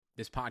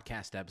This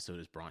podcast episode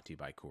is brought to you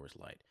by Coors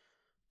Light.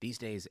 These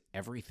days,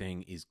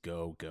 everything is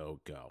go, go,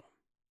 go.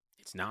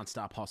 It's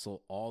nonstop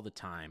hustle all the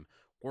time.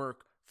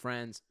 Work,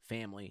 friends,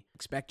 family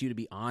expect you to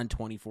be on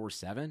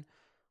 24/7.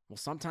 Well,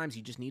 sometimes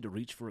you just need to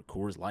reach for a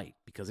Coors Light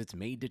because it's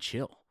made to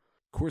chill.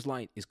 Coors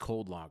Light is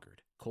cold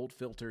lagered, cold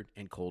filtered,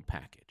 and cold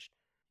packaged.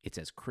 It's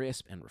as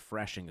crisp and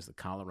refreshing as the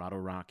Colorado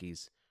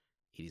Rockies.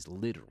 It is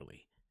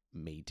literally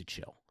made to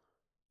chill.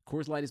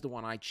 Coors Light is the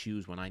one I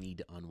choose when I need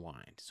to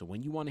unwind. So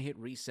when you want to hit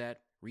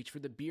reset, reach for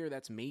the beer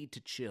that's made to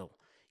chill.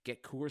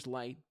 Get Coors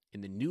Light in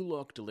the new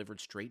look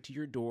delivered straight to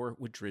your door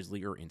with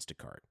Drizzly or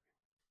Instacart.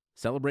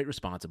 Celebrate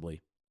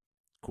responsibly.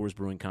 Coors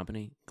Brewing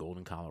Company,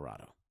 Golden,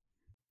 Colorado.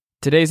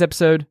 Today's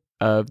episode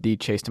of the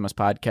Chase Thomas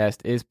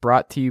podcast is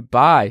brought to you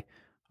by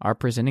our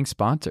presenting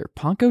sponsor,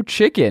 Ponko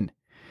Chicken.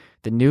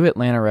 The new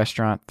Atlanta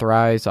restaurant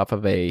thrives off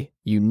of a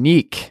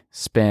unique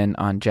spin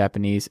on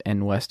Japanese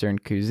and Western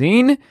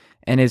cuisine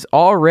and is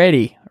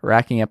already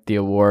racking up the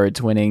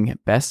awards, winning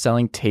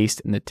Best-Selling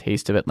Taste in the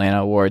Taste of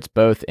Atlanta Awards,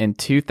 both in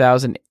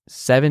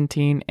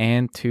 2017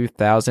 and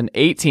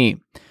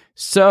 2018.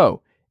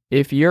 So,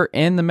 if you're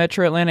in the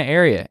Metro Atlanta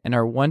area and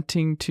are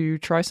wanting to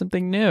try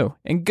something new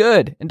and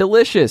good and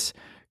delicious,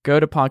 go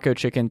to Ponko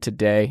Chicken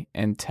today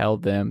and tell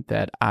them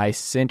that I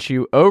sent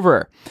you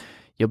over.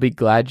 You'll be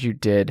glad you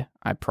did,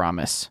 I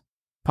promise.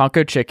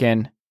 Ponko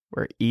Chicken,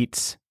 where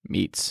eats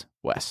meets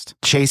West.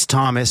 The Chase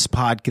Thomas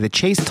podcast.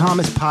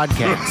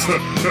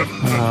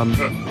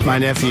 My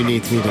nephew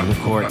needs me to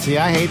record. See,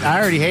 I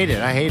already hate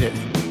it. I hate it.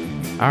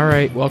 All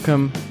right,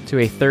 welcome to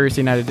a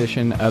Thursday night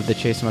edition of the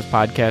Chase Thomas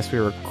podcast.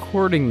 We're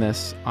recording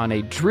this on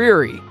a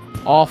dreary,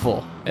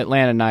 awful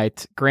Atlanta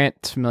night.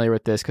 Grant's familiar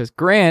with this because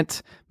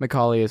Grant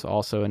McAuley is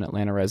also an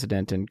Atlanta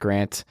resident. And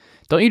Grant,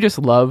 don't you just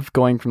love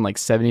going from like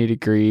 70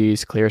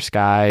 degrees, clear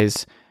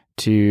skies,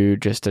 to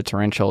just a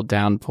torrential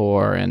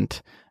downpour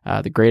and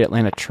the great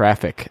Atlanta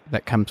traffic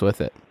that comes with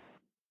it?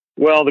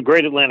 Well, the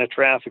great Atlanta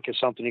traffic is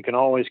something you can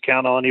always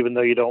count on, even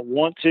though you don't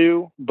want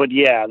to. But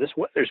yeah, this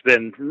weather's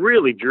been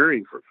really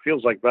dreary for,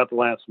 feels like about the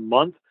last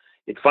month.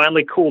 It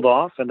finally cooled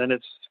off, and then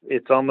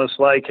it's almost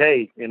like,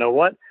 hey, you know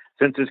what?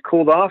 Since it's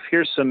cooled off,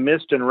 here's some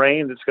mist and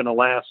rain that's going to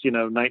last,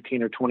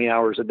 19 or 20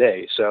 hours a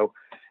day. So,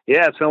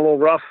 yeah, it's been a little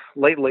rough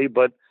lately,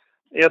 but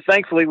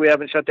thankfully we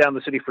haven't shut down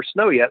the city for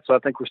snow yet, so I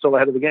think we're still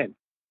ahead of the game.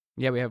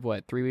 Yeah, we have,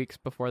 3 weeks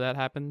before that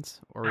happens?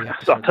 Or we have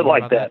to something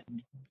like that.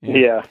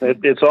 Yeah,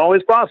 it's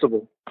always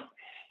possible.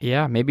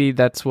 Yeah, maybe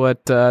that's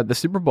what the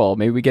Super Bowl,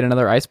 maybe we get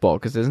another ice bowl,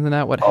 because isn't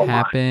that what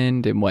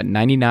happened in,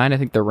 99? I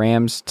think the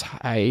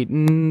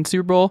Rams-Titans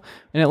Super Bowl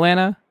in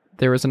Atlanta.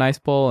 There was an ice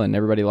bowl and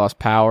everybody lost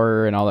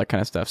power and all that kind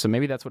of stuff. So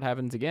maybe that's what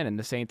happens again, and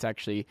the Saints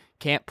actually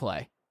can't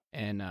play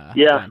in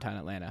downtown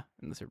Atlanta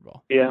in the Super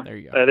Bowl. Yeah, there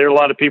you go. There are a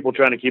lot of people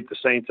trying to keep the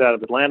Saints out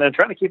of Atlanta and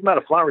trying to keep them out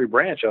of Flowery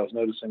Branch, I was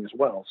noticing as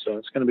well. So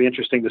it's going to be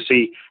interesting to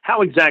see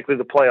how exactly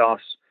the playoffs,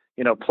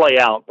 play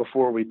out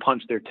before we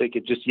punch their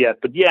ticket just yet.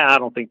 But yeah, I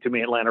don't think too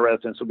many Atlanta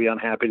residents will be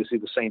unhappy to see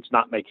the Saints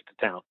not make it to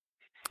town.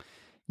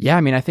 Yeah,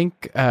 I mean, I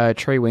think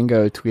Trey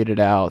Wingo tweeted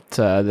out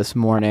this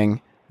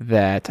morning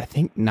that I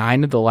think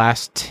 9 of the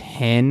last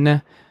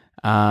 10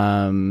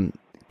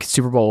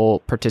 Super Bowl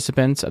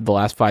participants of the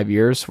last 5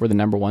 years were the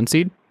number 1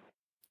 seed.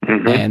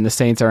 Mm-hmm. And the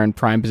Saints are in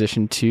prime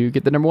position to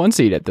get the number 1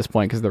 seed at this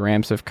point because the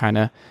Rams have kind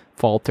of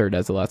faltered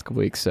as the last couple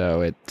weeks.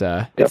 So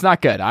it's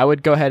not good. I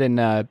would go ahead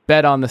and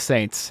bet on the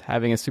Saints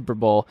having a Super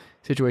Bowl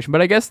situation.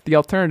 But I guess the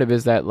alternative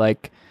is that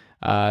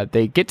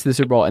they get to the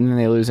Super Bowl and then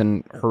they lose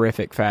in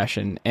horrific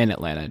fashion in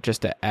Atlanta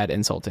just to add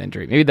insult to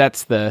injury. Maybe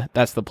that's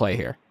the play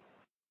here.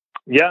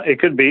 Yeah, it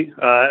could be.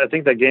 I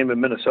think that game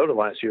in Minnesota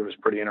last year was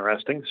pretty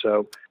interesting.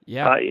 So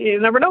yeah, you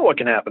never know what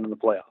can happen in the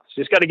playoffs.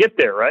 You just got to get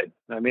there, right?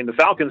 I mean, the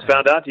Falcons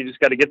found out you just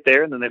got to get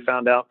there, and then they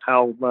found out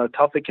how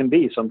tough it can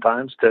be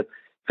sometimes to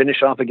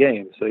finish off a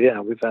game. So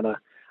yeah, we've had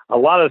a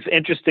lot of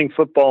interesting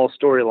football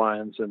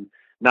storylines, and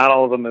not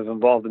all of them have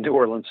involved the New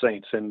Orleans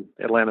Saints and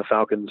Atlanta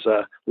Falcons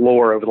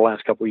lore over the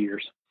last couple of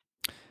years.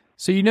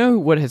 So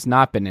what has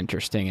not been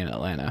interesting in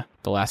Atlanta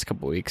the last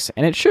couple of weeks,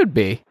 and it should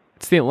be.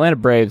 It's the Atlanta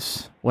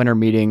Braves winter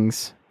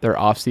meetings, their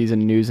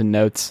offseason news and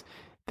notes.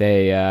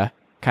 They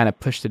kind of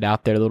pushed it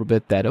out there a little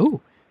bit that,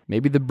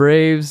 maybe the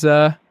Braves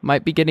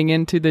might be getting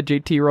into the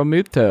JT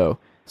Realmuto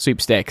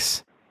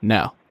sweepstakes.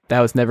 No, that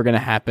was never going to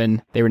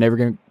happen. They were never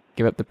going to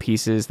give up the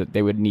pieces that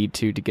they would need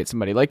to get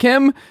somebody like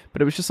him.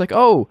 But it was just like,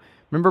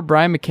 remember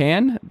Brian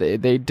McCann?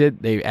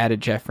 They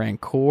added Jeff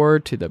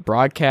Francoeur to the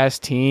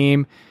broadcast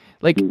team.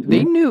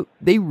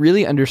 They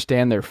really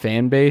understand their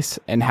fan base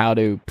and how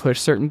to push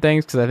certain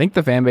things, because I think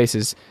the fan base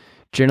is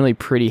generally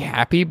pretty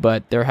happy,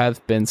 but there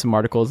have been some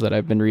articles that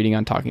I've been reading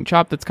on Talking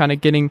Chop that's kind of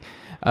getting,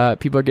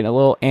 people are getting a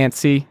little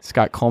antsy.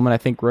 Scott Coleman, I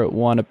think, wrote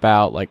one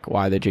about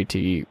why the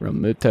JT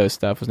Realmuto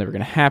stuff was never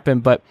going to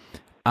happen, but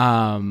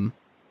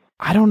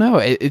I don't know.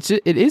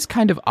 It is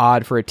kind of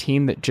odd for a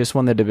team that just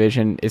won the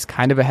division, is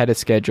kind of ahead of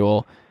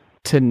schedule,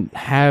 to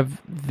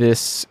have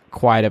this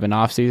quiet of an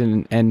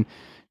offseason and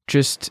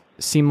just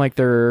seem like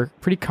they're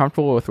pretty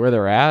comfortable with where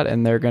they're at,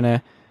 and they're going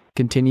to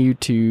continue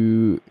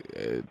to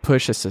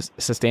push a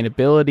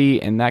sustainability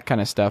and that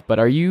kind of stuff. But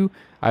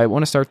I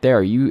want to start there.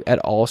 Are you at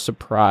all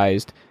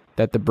surprised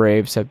that the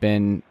Braves have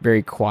been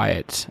very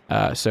quiet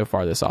so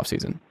far this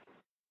offseason?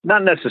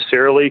 Not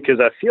necessarily, because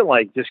I feel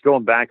like just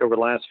going back over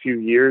the last few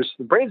years,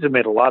 the Braves have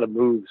made a lot of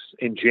moves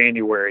in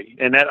January,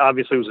 and that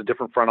obviously was a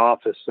different front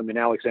office. I mean,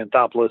 Alex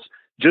Anthopoulos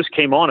just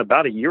came on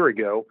about a year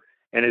ago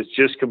and has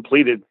just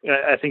completed,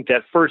 I think,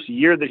 that first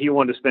year that he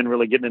wanted to spend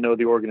really getting to know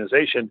the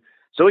organization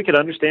so he could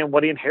understand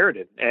what he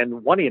inherited.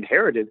 And what he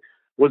inherited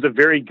was a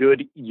very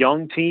good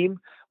young team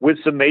with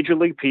some major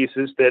league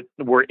pieces that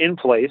were in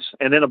place,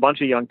 and then a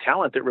bunch of young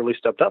talent that really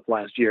stepped up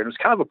last year. And it was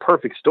kind of a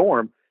perfect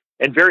storm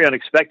and very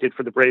unexpected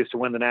for the Braves to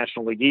win the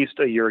National League East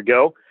a year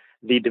ago.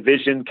 The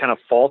division kind of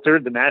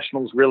faltered. The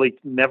Nationals really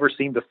never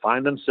seemed to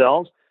find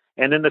themselves.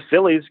 And then the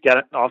Phillies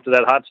got off to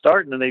that hot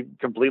start, and then they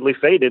completely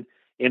faded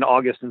in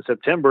August and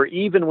September,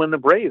 even when the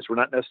Braves were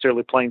not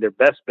necessarily playing their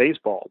best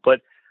baseball.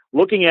 But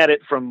looking at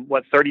it from,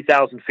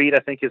 30,000 feet, I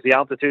think is the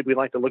altitude we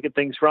like to look at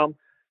things from.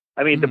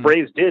 I mean, the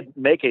Braves did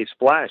make a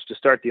splash to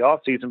start the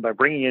offseason by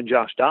bringing in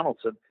Josh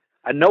Donaldson.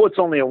 I know it's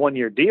only a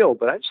one-year deal,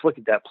 but I just look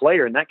at that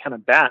player and that kind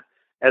of bat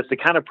as the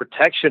kind of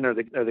protection or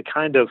the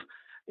kind of,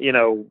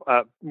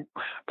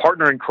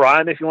 partner in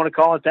crime, if you want to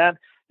call it that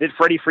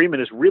Freddie Freeman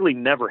has really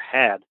never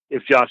had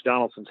if Josh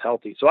Donaldson's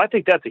healthy. So I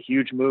think that's a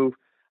huge move.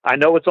 I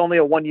know it's only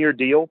a one-year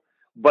deal,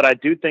 but I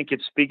do think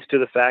it speaks to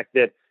the fact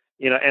that,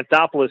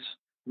 Anthopoulos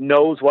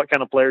knows what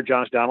kind of player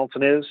Josh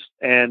Donaldson is,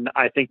 and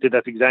I think that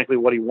that's exactly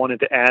what he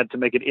wanted to add to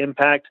make an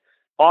impact,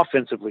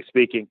 offensively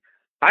speaking.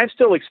 I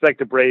still expect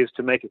the Braves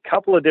to make a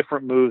couple of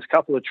different moves,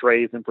 couple of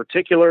trades, in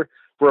particular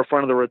for a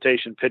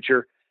front-of-the-rotation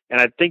pitcher, and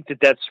I think that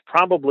that's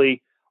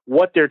probably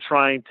what they're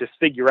trying to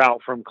figure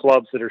out from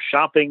clubs that are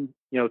shopping,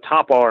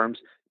 top arms,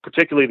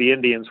 particularly the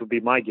Indians would be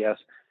my guess.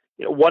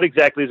 What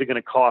exactly is it going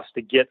to cost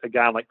to get a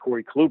guy like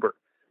Corey Kluber?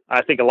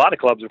 I think a lot of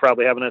clubs are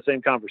probably having that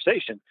same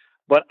conversation.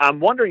 But I'm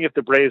wondering if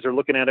the Braves are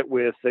looking at it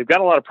they've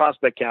got a lot of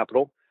prospect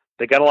capital.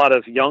 They got a lot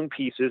of young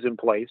pieces in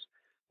place.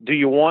 Do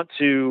you want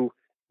to,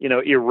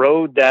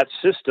 erode that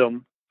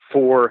system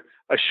for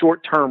a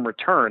short-term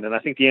return? And I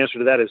think the answer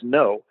to that is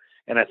no.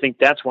 And I think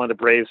that's why the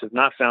Braves have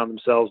not found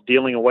themselves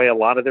dealing away a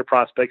lot of their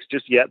prospects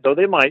just yet, though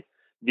they might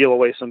deal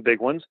away some big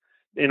ones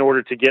in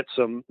order to get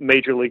some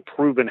major league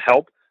proven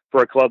help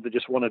for a club that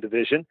just won a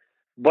division.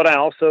 But I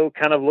also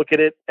kind of look at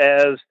it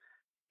as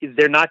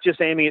they're not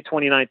just aiming at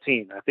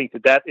 2019. I think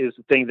that is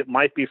the thing that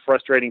might be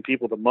frustrating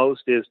people the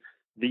most is,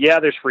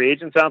 there's free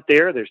agents out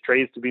there. There's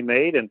trades to be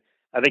made. And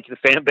I think the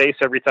fan base,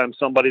 every time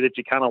somebody that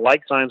you kind of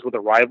like signs with a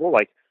rival,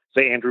 like,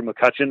 say, Andrew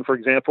McCutchen, for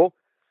example,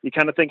 you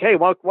kind of think, hey,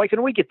 well, why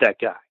can't we get that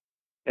guy?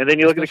 And then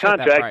you look at the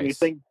contract and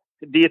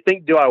you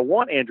think, do I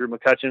want Andrew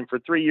McCutchen for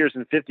 3 years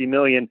and $50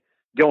 million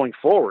going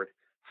forward?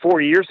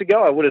 4 years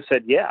ago, I would have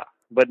said, yeah.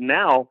 But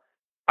now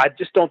I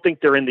just don't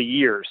think they're in the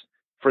years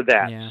for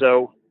that. Yeah.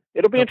 So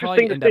it'll be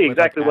interesting to see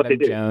exactly what they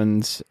do.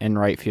 Jones in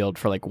right field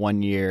for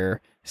 1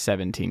 year,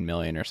 $17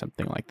 million or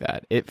something like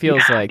that. It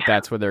feels like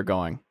that's where they're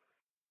going.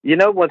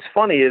 What's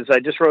funny is I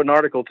just wrote an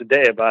article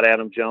today about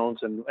Adam Jones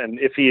and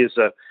if he is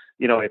a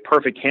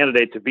perfect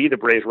candidate to be the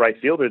Braves right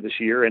fielder this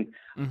year. And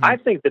I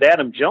think that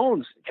Adam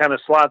Jones kind of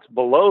slots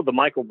below the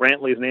Michael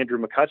Brantleys and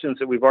Andrew McCutchens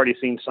that we've already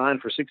seen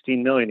signed for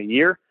 $16 million a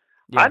year.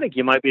 Yeah. I think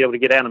you might be able to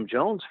get Adam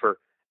Jones for,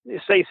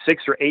 say, $6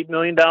 or $8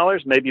 million.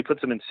 Maybe you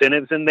put some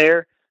incentives in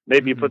there.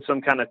 Maybe you put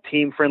some kind of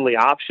team-friendly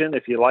option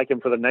if you like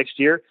him for the next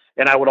year.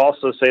 And I would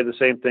also say the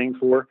same thing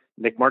for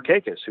Nick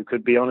Markakis, who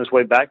could be on his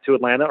way back to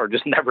Atlanta or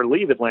just never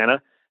leave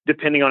Atlanta,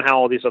 depending on how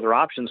all these other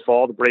options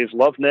fall. The Braves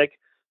love Nick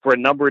for a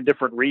number of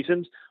different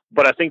reasons,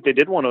 but I think they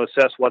did want to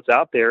assess what's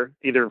out there,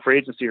 either in free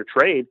agency or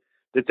trade,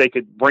 that they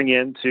could bring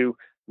in to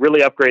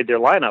really upgrade their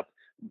lineup.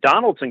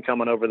 Donaldson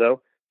coming over,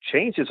 though,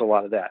 changes a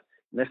lot of that.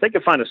 And if they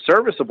could find a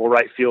serviceable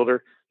right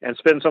fielder and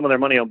spend some of their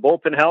money on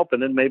bullpen help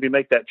and then maybe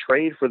make that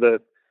trade for the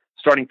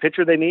starting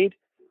pitcher they need,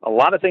 a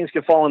lot of things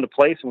can fall into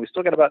place, and we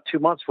still got about 2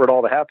 months for it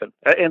all to happen,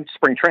 and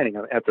spring training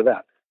after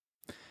that.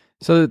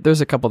 So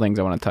there's a couple things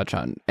I want to touch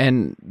on.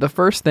 And the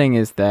first thing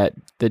is that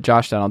the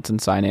Josh Donaldson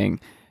signing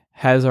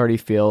has already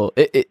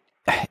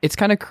it's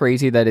kind of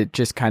crazy that it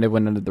just kind of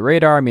went under the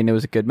radar. I mean, it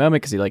was a good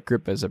moment because he grew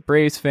up as a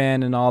Braves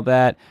fan and all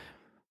that.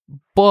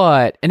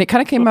 And it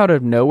kind of came out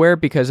of nowhere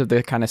because of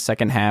the kind of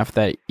second half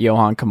that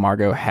Johan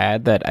Camargo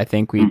had, that I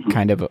think we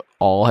kind of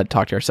all had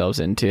talked ourselves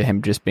into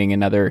him just being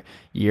another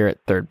year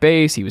at third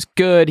base. He was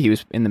good. He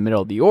was in the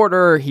middle of the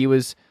order. He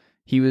was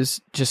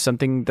just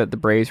something that the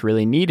Braves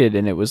really needed.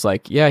 And it was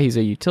he's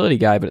a utility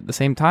guy, but at the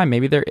same time,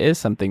 maybe there is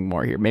something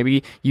more here.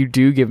 Maybe you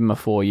do give him a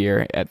full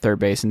year at third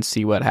base and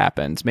see what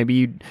happens. Maybe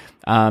you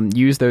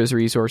use those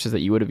resources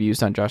that you would have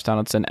used on Josh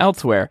Donaldson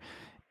elsewhere.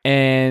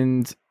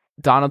 And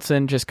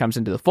Donaldson just comes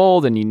into the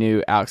fold, and you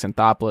knew Alex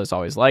Anthopoulos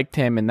always liked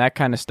him and that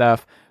kind of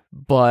stuff.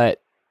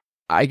 But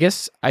I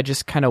guess I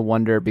just kind of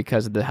wonder,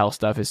 because the health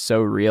stuff is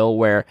so real,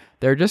 where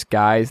they're just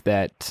guys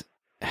that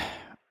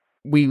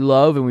we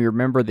love and we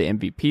remember the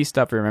MVP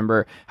stuff. We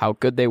remember how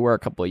good they were a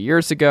couple of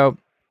years ago.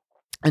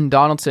 And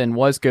Donaldson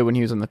was good when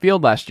he was on the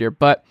field last year,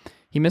 but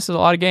he misses a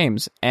lot of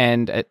games.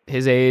 And at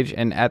his age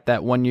and at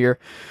that 1 year,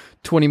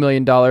 $20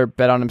 million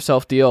bet on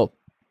himself deal,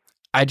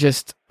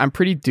 I'm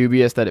pretty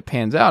dubious that it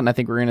pans out. And I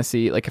think we're going to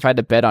see, like, if I had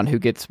to bet on who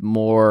gets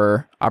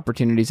more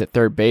opportunities at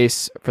third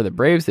base for the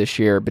Braves this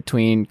year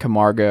between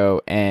Camargo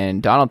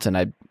and Donaldson,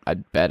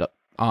 I'd bet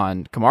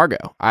on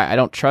Camargo. I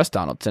don't trust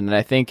Donaldson, and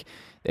I think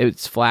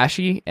it's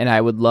flashy, and I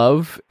would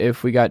love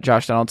if we got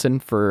Josh Donaldson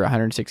for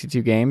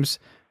 162 games,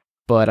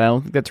 but I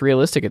don't think that's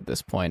realistic at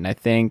this point. And I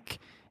think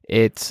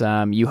it's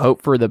you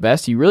hope for the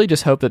best. You really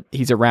just hope that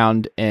he's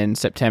around in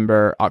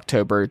September,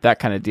 October, that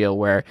kind of deal,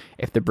 where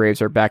if the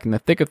Braves are back in the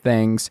thick of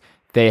things,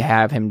 they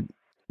have him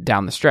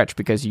down the stretch,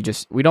 because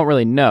we don't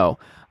really know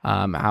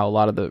how a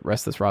lot of the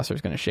rest of this roster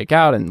is going to shake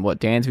out and what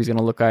Dansby's going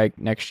to look like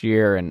next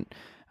year. And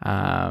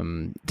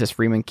does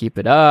Freeman keep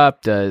it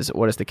up?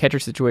 What is the catcher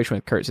situation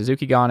with Kurt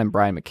Suzuki gone and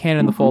Brian McCann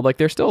in the fold? Like,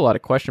 there's still a lot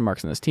of question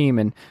marks in this team.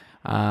 And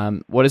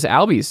what is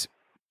Albies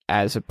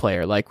as a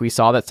player? Like, we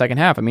saw that second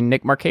half. I mean,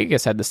 Nick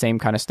Markakis had the same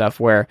kind of stuff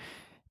where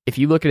if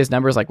you look at his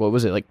numbers, like, what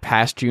was it, like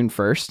past June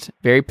 1st,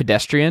 very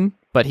pedestrian,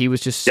 but he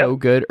was just so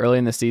good early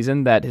in the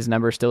season that his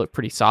numbers still look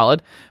pretty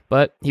solid,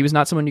 but he was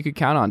not someone you could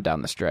count on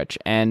down the stretch.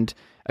 And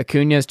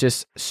Acuna is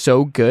just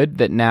so good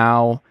that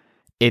now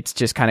it's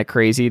just kind of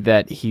crazy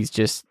that he's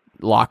just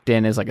locked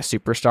in as like a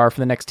superstar for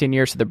the next 10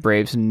 years. So the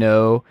Braves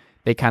know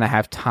they kind of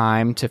have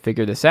time to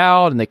figure this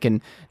out, and they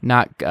can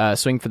not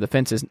swing for the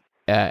fences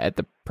at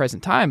the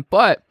present time.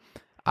 But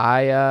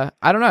I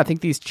don't know. I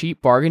think these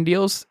cheap bargain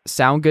deals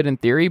sound good in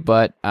theory,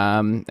 but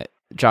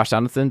Josh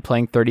Donaldson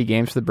playing 30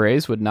 games for the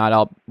Braves would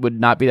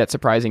not be that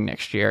surprising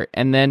next year.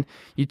 And then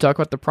you talk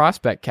about the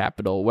prospect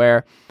capital,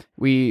 where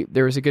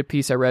there was a good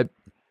piece I read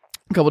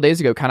a couple days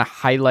ago, kind of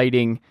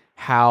highlighting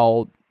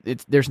how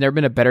there's never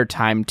been a better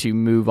time to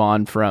move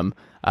on from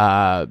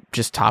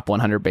just top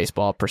 100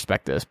 baseball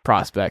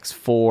prospects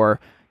for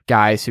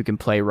guys who can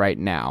play right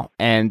now.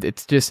 And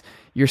it's just,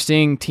 you're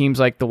seeing teams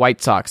like the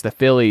White Sox, the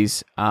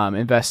Phillies,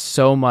 invest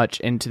so much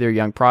into their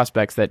young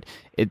prospects that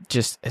it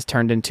just has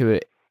turned into a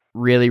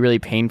really, really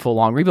painful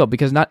long rebuild,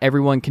 because not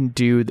everyone can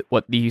do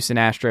what the Houston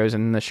Astros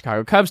and the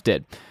Chicago Cubs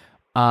did.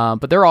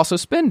 But they're also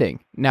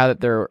spending now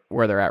that they're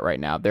where they're at right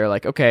now. They're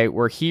like, okay,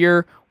 we're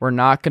here. We're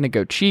not going to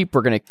go cheap.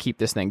 We're going to keep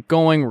this thing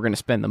going. We're going to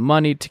spend the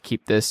money to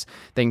keep this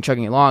thing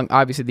chugging along.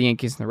 Obviously, the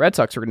Yankees and the Red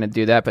Sox are going to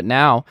do that. But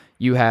now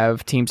you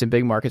have teams in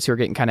big markets who are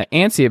getting kind of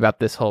antsy about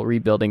this whole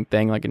rebuilding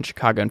thing, like in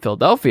Chicago and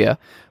Philadelphia,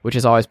 which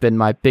has always been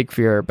my big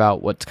fear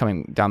about what's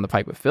coming down the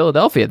pipe with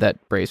Philadelphia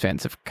that Braves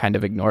fans have kind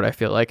of ignored, I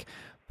feel like.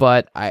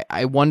 But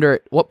I wonder,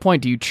 at what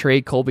point do you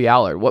trade Colby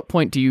Allard? What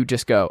point do you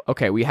just go,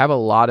 okay, we have a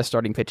lot of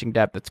starting pitching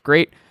depth. That's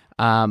great.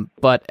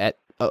 But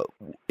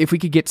if we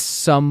could get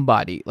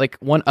somebody, like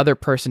one other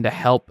person to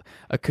help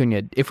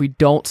Acuna, if we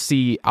don't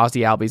see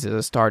Ozzie Albies as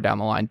a star down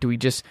the line, do we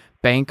just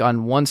bank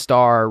on one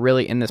star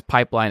really in this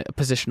pipeline, a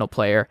positional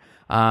player,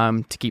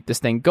 to keep this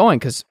thing going?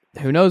 Because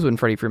who knows when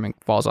Freddie Freeman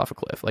falls off a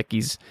cliff? Like,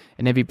 he's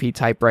an MVP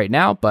type right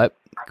now, but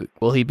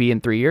will he be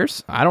in 3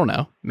 years? I don't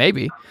know.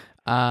 Maybe.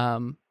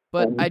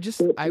 But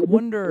I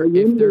wonder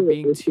if they're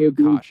being too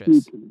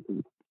cautious.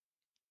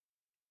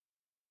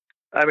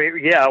 I mean,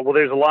 yeah, well,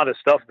 there's a lot of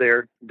stuff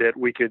there that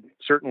we could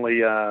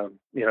certainly, delve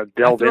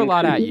into. I threw a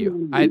lot at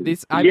you. I've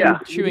been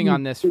chewing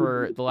on this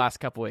for the last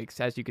couple weeks,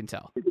 as you can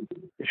tell.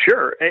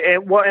 Sure.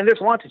 And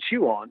there's a lot to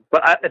chew on.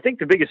 But I think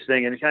the biggest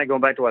thing, and kind of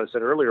going back to what I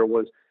said earlier,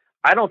 was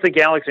I don't think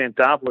Alex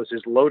Anthopoulos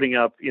is loading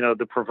up,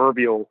 the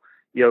proverbial,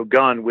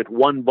 gun with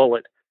one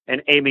bullet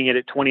and aiming it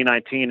at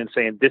 2019 and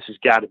saying, this has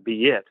got to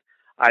be it.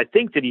 I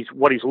think that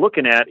what he's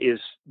looking at is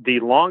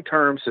the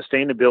long-term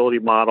sustainability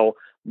model,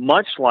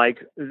 much like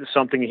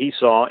something he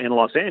saw in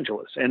Los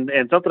Angeles. And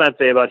something I'd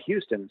say about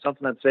Houston,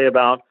 something I'd say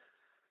about,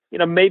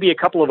 maybe a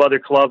couple of other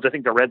clubs, I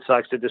think the Red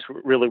Sox did this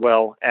really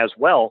well as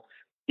well,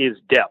 is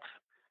depth.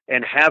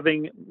 And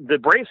the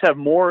Braves have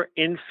more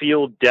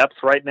infield depth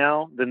right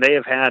now than they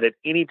have had at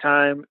any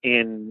time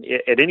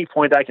at any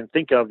point I can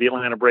think of, the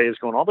Atlanta Braves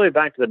going all the way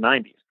back to the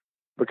 90s.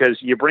 Because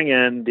you bring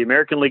in the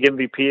American League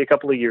MVP a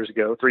couple of years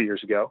ago, 3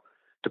 years ago,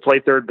 to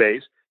play third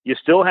base. You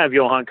still have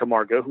Johan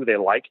Camargo, who they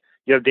like.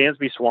 You have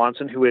Dansby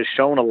Swanson, who has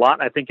shown a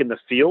lot, I think, in the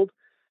field,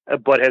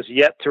 but has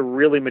yet to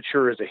really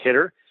mature as a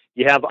hitter.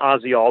 You have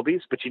Ozzie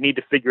Albies, but you need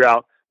to figure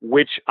out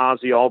which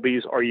Ozzie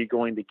Albies are you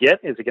going to get.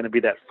 Is it going to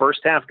be that first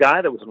half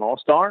guy that was an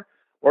all-star,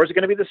 or is it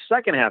going to be the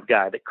second half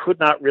guy that could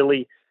not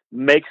really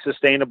make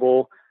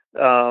sustainable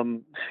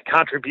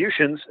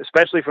contributions,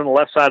 especially from the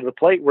left side of the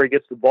plate where he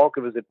gets the bulk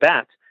of his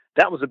at-bats?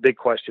 That was a big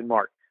question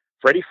mark.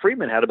 Freddie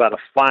Freeman had about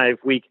a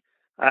 5-week,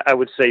 I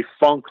would say,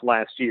 funk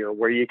last year,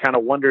 where you kind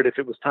of wondered if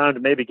it was time to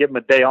maybe give him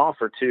a day off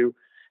or two.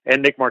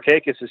 And Nick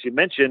Markakis, as you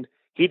mentioned,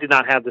 he did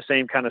not have the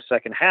same kind of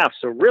second half.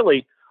 So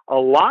really, a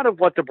lot of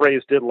what the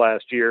Braves did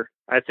last year,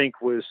 I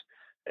think, was,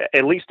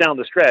 at least down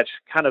the stretch,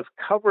 kind of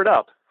covered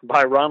up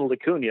by Ronald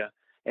Acuna.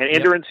 And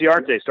Ender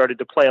Inciarte started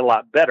to play a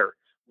lot better.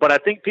 But I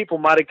think people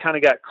might have kind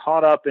of got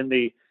caught up in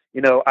the,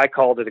 I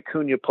called it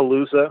Acuna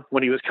Palooza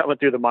when he was coming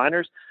through the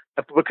minors,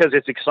 because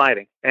it's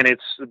exciting. And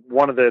it's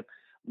one of the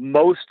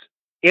most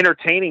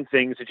entertaining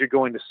things that you're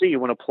going to see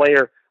when a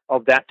player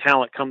of that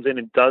talent comes in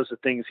and does the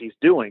things he's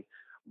doing.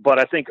 But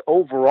I think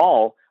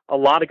overall, a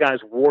lot of guys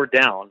wore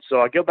down.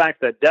 So I go back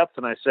to that depth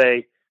and I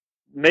say,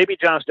 maybe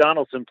Josh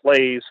Donaldson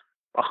plays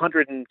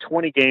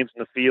 120 games in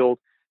the field,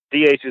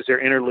 DHs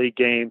their interleague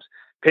games,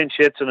 pinch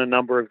hits in a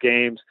number of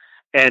games,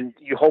 and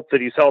you hope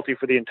that he's healthy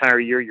for the entire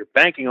year. You're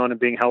banking on him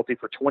being healthy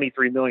for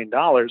 $23 million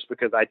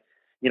because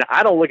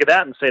I don't look at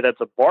that and say that's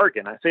a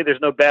bargain. I say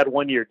there's no bad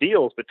one-year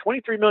deals, but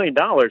 $23 million,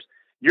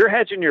 you're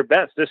hedging your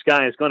bets. This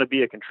guy is going to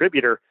be a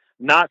contributor,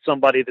 not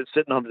somebody that's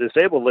sitting on the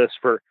disabled list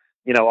for,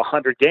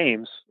 100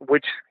 games,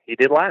 which he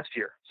did last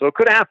year. So it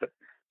could happen.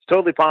 It's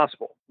totally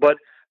possible. But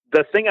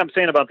the thing I'm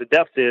saying about the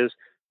depth is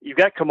you've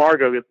got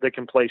Camargo that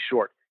can play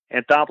short.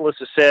 Anthopoulos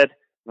has said,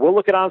 we'll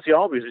look at Ozzie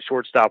Albies as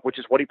shortstop, which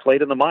is what he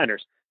played in the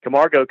minors.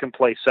 Camargo can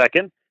play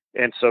second,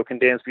 and so can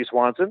Dansby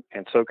Swanson,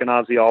 and so can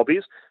Ozzie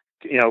Albies.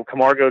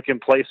 Camargo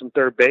can play some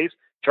third base.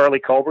 Charlie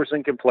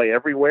Culberson can play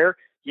everywhere.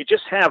 You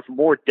just have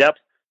more depth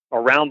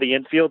around the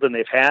infield than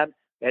they've had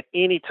at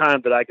any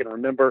time that I can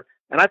remember.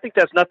 And I think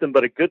that's nothing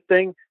but a good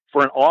thing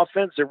for an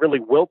offense that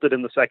really wilted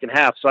in the second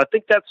half. So I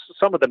think that's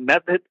some of the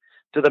method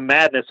to the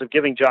madness of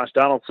giving Josh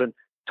Donaldson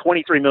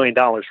 $23 million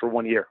for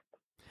 1 year.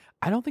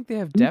 I don't think they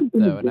have depth,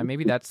 though, and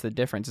maybe that's the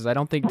difference. Is I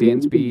don't think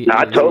Dansby. No,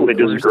 I totally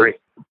disagree.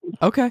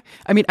 Okay,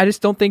 I mean, I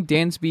just don't think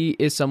Dansby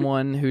is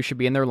someone who should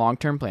be in their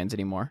long-term plans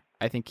anymore.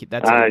 I think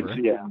that's over.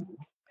 Yeah.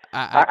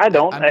 I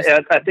don't.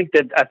 I think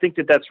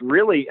that that's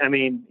really. I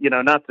mean,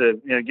 not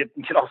to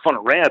get off on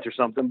a rant or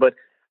something, but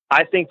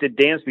I think that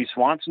Dansby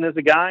Swanson is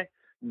a guy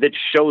that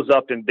shows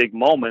up in big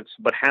moments,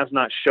 but has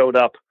not showed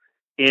up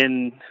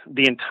in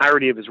the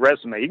entirety of his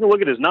resume. You can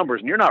look at his numbers,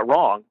 and you're not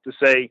wrong to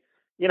say,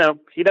 he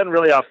doesn't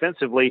really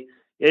offensively,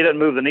 he doesn't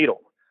move the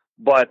needle.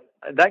 But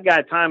that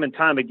guy, time and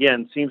time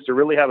again, seems to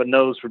really have a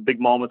nose for big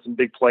moments and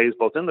big plays,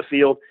 both in the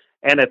field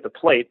and at the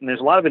plate. And there's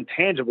a lot of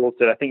intangibles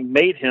that I think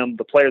made him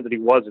the player that he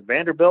was at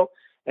Vanderbilt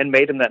and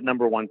made him that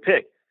number one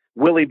pick.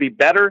 Will he be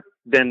better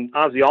than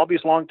Ozzie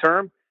Albies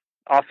long-term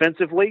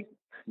offensively?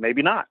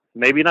 Maybe not.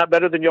 Maybe not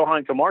better than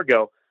Johan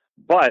Camargo.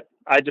 But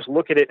I just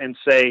look at it and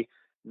say,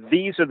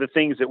 these are the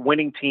things that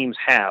winning teams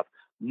have.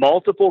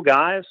 Multiple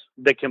guys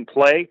that can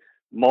play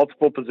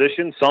multiple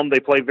positions. Some they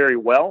play very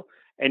well,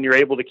 and you're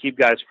able to keep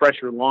guys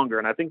fresher longer.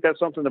 And I think that's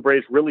something the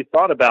Braves really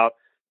thought about,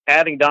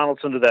 adding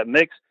Donaldson to that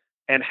mix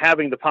and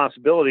having the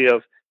possibility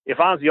of, if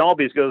Ozzie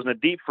Albies goes in a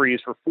deep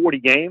freeze for 40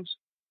 games,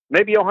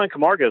 maybe Johan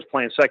Camargo is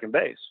playing second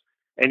base.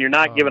 And you're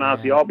not giving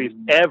Ozzie Albies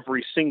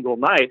every single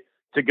night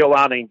to go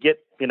out and get,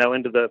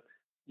 into the,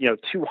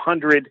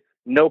 200,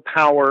 no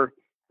power,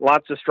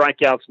 lots of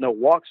strikeouts, no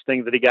walks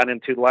thing that he got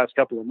into the last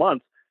couple of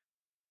months.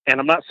 And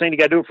I'm not saying you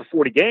got to do it for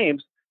 40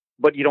 games,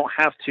 but you don't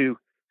have to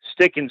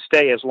stick and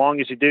stay as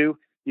long as you do.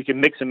 You can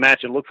mix and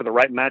match and look for the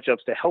right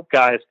matchups to help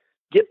guys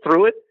get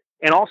through it.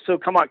 And also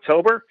come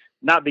October,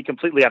 not be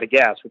completely out of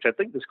gas, which I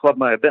think this club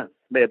may have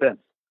been.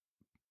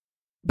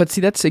 But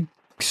see, that's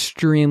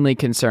extremely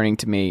concerning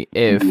to me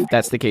if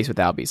that's the case with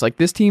Albies. Like,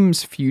 this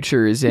team's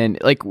future is in,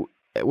 like,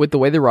 with the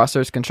way the roster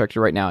is constructed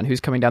right now and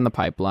who's coming down the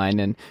pipeline,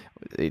 and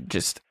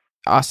just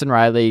Austin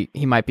Riley,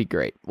 he might be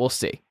great. We'll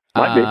see.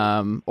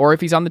 Or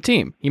if he's on the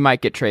team, he might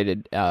get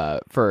traded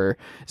for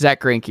Zach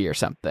Greinke or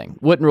something.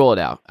 Wouldn't rule it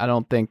out. I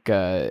don't think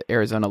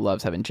Arizona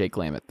loves having Jake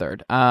Lamb at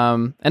third.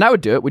 And I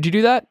would do it. Would you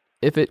do that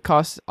if it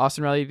costs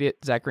Austin Riley to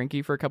get Zach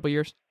Greinke for a couple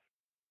years?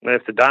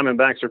 If the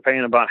Diamondbacks are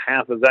paying about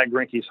half of Zach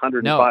Greinke's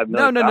 $105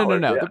 million.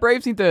 No. Yeah. The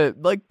Braves need to,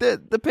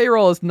 the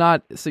payroll is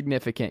not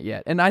significant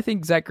yet. And I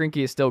think Zach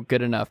Greinke is still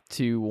good enough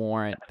to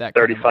warrant that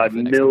 $35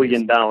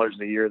 million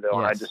a year, though.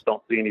 Yes. I just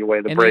don't see any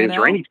way the Braves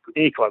or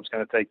any club's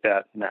going to take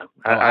that. No,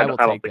 I don't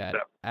think so.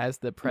 As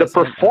the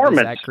president of the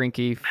Zach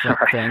Greinke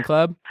fan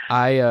club,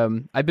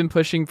 I've been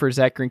pushing for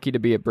Zach Greinke to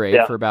be a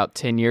Brave for about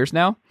 10 years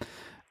now.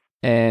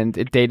 And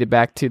it dated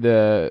back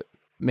to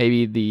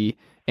maybe the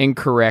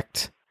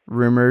incorrect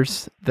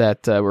rumors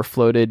that were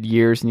floated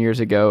years and years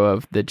ago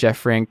of the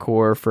Jeff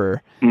Francoeur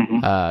for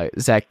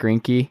Zach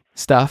Greinke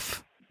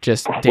stuff.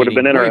 Just would have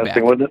been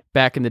interesting, wouldn't it?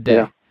 Back in the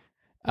day.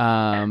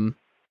 Yeah.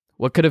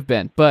 What could have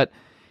been. But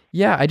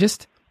yeah,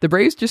 the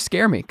Braves just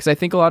scare me because I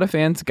think a lot of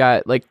fans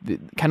got kind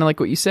of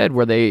like what you said,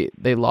 where they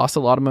lost a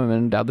lot of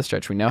momentum down the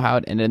stretch. We know how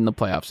it ended in the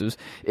playoffs.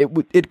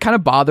 It kind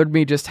of bothered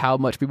me just how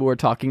much people were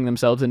talking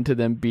themselves into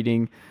them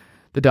beating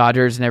the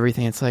Dodgers and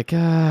everything. It's like,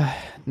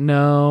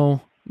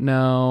 no.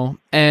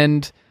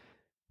 And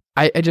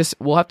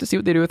we'll have to see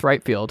what they do with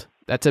right field.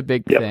 That's a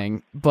big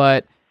thing,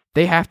 but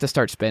they have to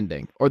start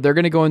spending or they're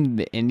going to go in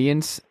the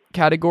Indians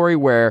category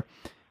where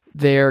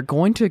they're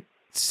going to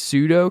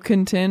pseudo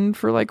contend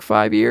for like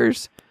 5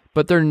 years,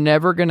 but they're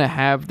never going to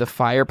have the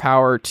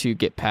firepower to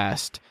get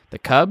past the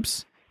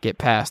Cubs, get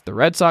past the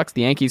Red Sox,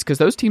 the Yankees, because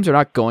those teams are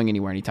not going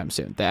anywhere anytime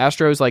soon. The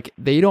Astros,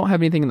 they don't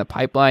have anything in the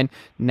pipeline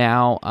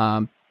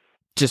now,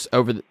 just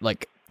over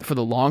for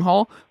the long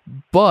haul,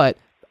 but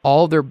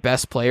all their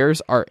best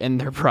players are in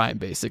their prime,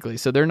 basically.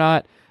 So they're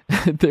not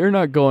They're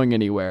not going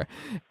anywhere.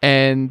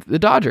 And the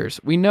Dodgers,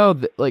 we know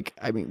that,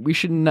 we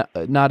should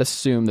not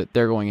assume that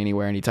they're going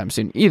anywhere anytime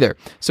soon either.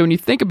 So when you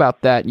think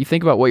about that, you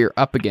think about what you're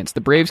up against.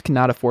 The Braves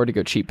cannot afford to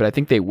go cheap, but I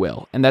think they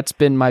will. And that's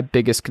been my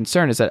biggest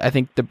concern, is that I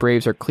think the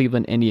Braves are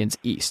Cleveland Indians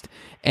East.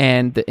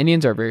 And the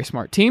Indians are a very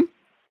smart team,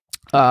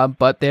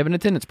 but they have an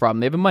attendance problem.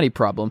 They have a money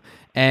problem.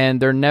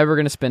 And they're never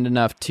going to spend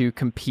enough to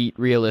compete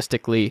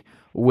realistically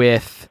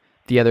with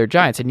the other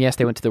Giants. And yes,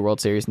 they went to the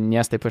World Series, and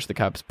yes, they pushed the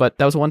Cubs, but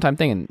that was a one-time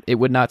thing, and it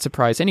would not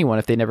surprise anyone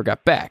if they never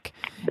got back.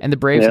 And the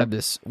Braves have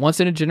this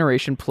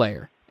once-in-a-generation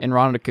player in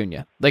Ronald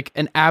Acuna, like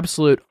an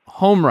absolute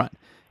home run.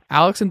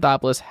 Alex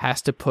Anthopoulos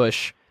has to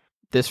push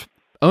this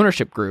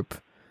ownership group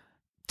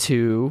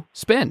to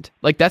spend.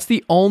 Like, that's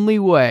the only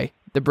way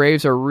the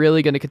Braves are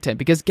really going to contend,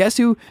 because guess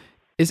who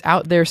is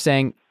out there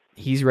saying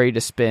he's ready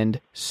to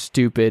spend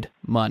stupid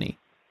money?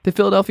 The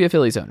Philadelphia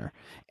Phillies owner.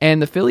 And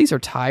the Phillies are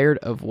tired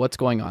of what's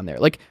going on there.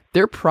 Like,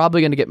 they're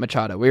probably going to get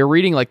Machado. We were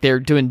reading, like, they're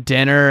doing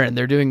dinner and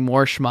they're doing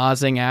more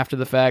schmozzing after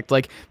the fact.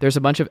 Like, there's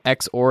a bunch of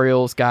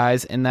ex-Orioles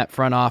guys in that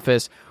front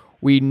office.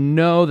 We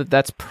know that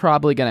that's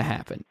probably going to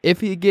happen. If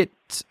he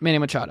gets Manny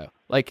Machado,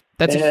 like,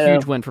 that's a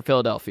huge win for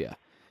Philadelphia.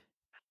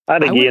 I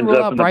think he ends rule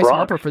up out in Bryce the Bronx.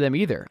 Harper for them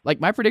either. Like,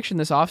 my prediction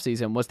this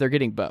offseason was they're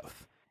getting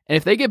both. And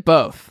if they get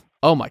both,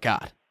 oh my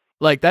God.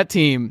 Like, that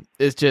team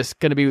is just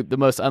going to be the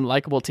most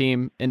unlikable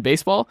team in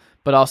baseball,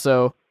 but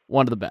also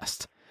one of the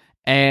best.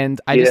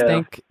 And I just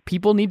think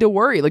people need to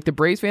worry. Like, the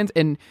Braves fans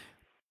and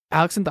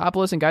Alex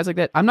Anthopoulos and guys like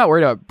that. I'm not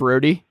worried about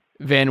Brody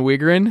Van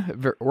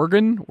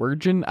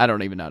Wigeren. I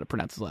don't even know how to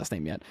pronounce his last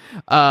name yet.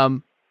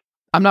 I'm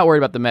not worried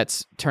about the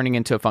Mets turning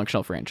into a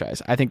functional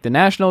franchise. I think the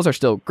Nationals are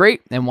still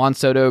great, and Juan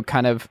Soto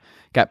kind of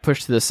got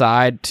pushed to the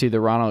side to the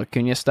Ronald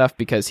Acuna stuff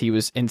because he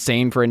was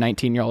insane for a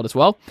 19-year-old as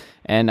well.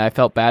 And I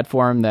felt bad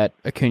for him that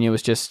Acuna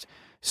was just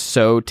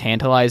so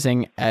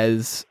tantalizing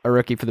as a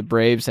rookie for the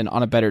Braves and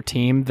on a better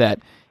team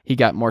that he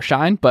got more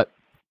shine. But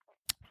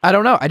I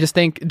don't know. I just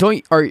think,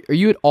 are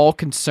you at all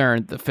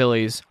concerned the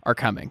Phillies are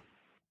coming?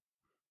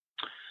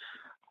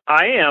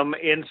 I am,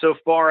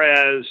 insofar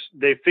as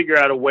they figure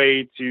out a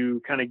way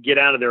to kind of get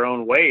out of their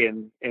own way.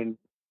 And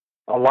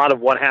a lot of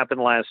what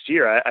happened last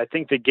year, I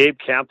think that Gabe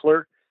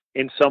Kapler,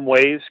 in some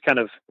ways, kind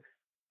of,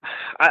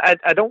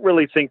 I don't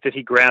really think that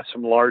he grasps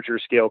some larger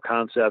scale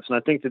concepts. And I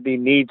think that he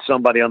needs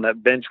somebody on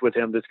that bench with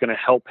him that's going to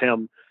help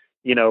him,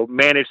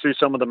 manage through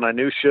some of the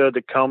minutia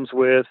that comes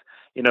with,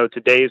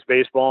 today's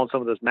baseball and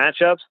some of those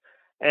matchups.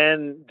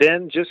 And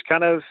then just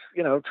kind of,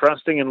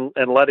 trusting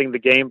and letting the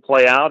game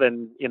play out,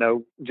 and,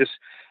 just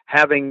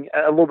having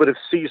a little bit of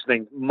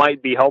seasoning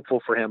might be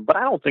helpful for him. But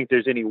I don't think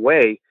there's any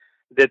way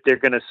that they're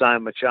going to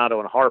sign Machado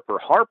and Harper.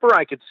 Harper,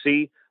 I could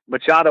see.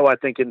 Machado, I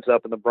think, ends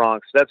up in the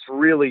Bronx. That's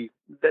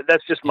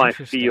just my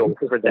feel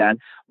for that,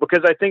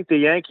 because I think the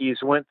Yankees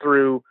went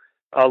through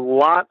a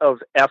lot of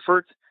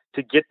effort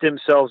to get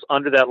themselves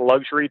under that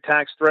luxury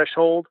tax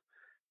threshold,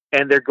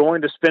 and they're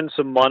going to spend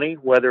some money,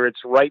 whether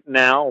it's right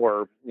now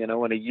or, in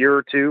a year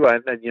or two.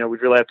 We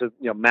really have to,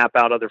 map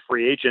out other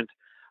free agent,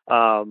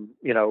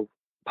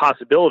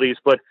 possibilities.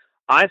 But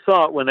I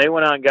thought when they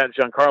went out and got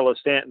Giancarlo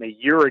Stanton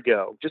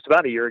just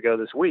about a year ago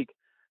this week,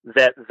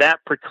 that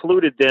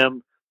precluded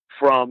them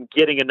from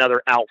getting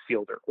another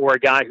outfielder or a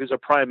guy who's a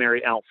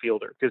primary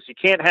outfielder, because you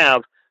can't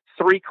have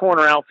three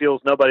corner outfields,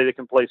 nobody that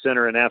can play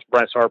center, and ask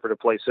Bryce Harper to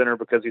play center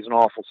because he's an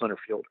awful center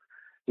fielder.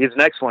 He's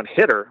an excellent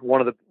hitter,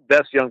 one of the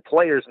best young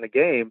players in the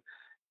game.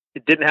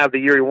 It didn't have the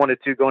year he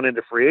wanted to going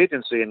into free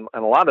agency. And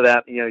a lot of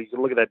that, you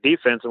can look at that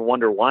defense and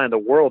wonder why in the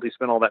world he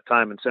spent all that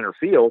time in center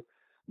field.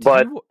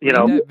 But, read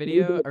that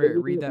video or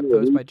read that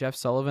post by Jeff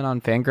Sullivan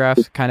on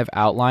Fangraphs kind of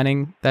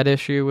outlining that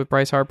issue with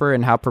Bryce Harper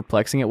and how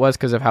perplexing it was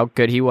because of how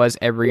good he was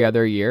every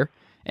other year.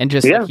 And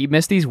just like, he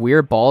missed these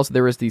weird balls.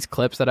 There was these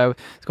clips that I was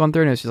going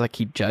through, and it was just like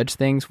he judged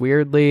things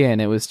weirdly,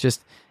 and it was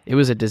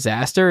a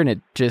disaster, and it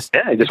just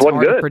it's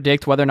hard to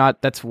predict whether or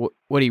not that's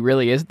what he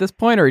really is at this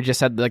point, or he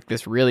just had like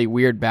this really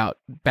weird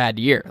bad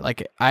year.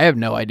 Like, I have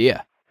no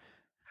idea.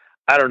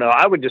 I don't know.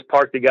 I would just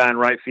park the guy in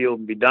right field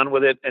and be done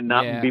with it and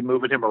not be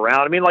moving him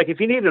around. I mean, like,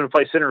 if you need him to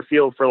play center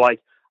field for like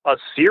a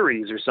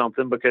series or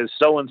something because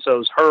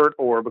so-and-so's hurt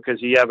or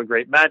because you have a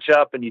great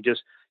matchup and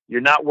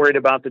you're not worried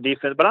about the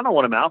defense, but I don't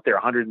want him out there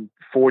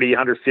 140,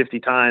 150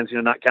 times,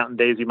 not counting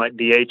days he might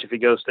DH if he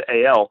goes to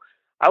AL.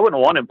 I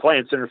wouldn't want him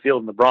playing center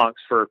field in the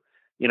Bronx for,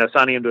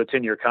 signing him to a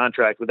 10-year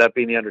contract with that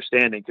being the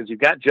understanding, because you've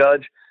got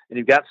Judge and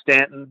you've got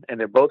Stanton, and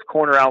they're both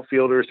corner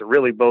outfielders. They're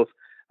really both,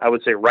 I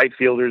would say, right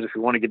fielders if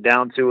you want to get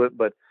down to it.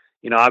 But,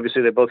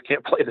 obviously they both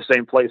can't play the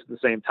same place at the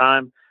same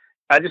time.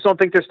 I just don't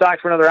think they're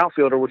stocked for another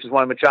outfielder, which is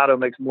why Machado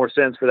makes more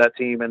sense for that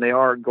team. And they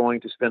are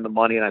going to spend the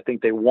money, and I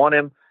think they want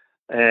him.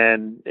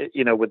 And,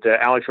 with the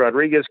Alex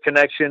Rodriguez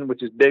connection,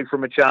 which is big for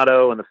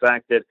Machado, and the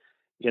fact that,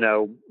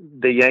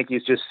 the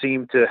Yankees just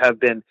seem to have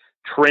been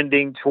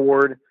trending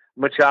toward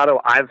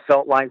Machado, I've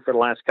felt like for the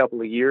last couple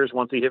of years,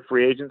 once he hit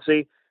free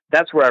agency,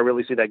 that's where I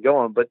really see that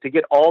going. But to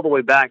get all the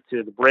way back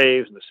to the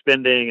Braves and the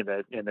spending and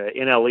the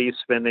NL East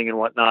spending and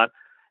whatnot,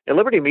 and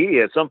Liberty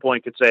Media at some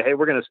point could say, hey,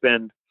 we're going to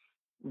spend,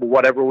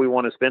 whatever we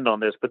want to spend on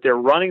this. But they're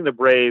running the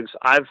Braves,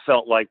 I've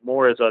felt like,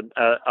 more as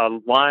a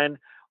line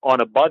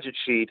on a budget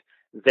sheet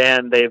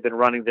than they've been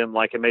running them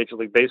like a Major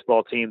League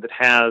Baseball team that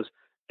has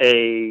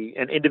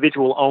an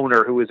individual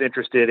owner who is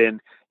interested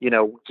in,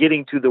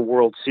 getting to the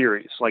World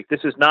Series. Like,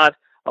 this is not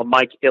a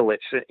Mike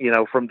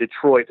Ilitch, from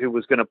Detroit, who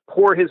was going to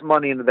pour his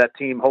money into that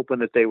team hoping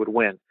that they would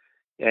win.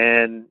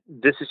 And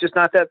this is just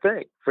not that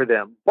thing for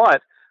them.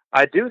 But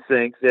I do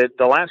think that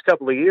the last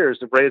couple of years,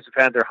 the Braves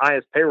have had their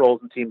highest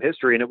payrolls in team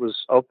history, and it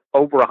was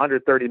over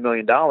 $130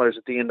 million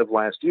at the end of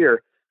last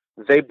year.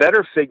 They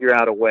better figure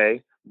out a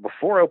way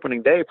before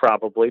opening day,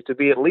 probably, to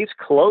be at least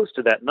close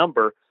to that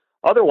number.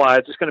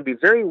 Otherwise, it's going to be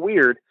very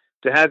weird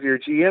to have your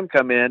GM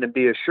come in and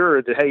be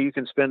assured that, hey, you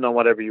can spend on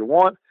whatever you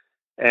want,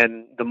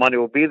 and the money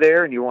will be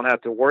there, and you won't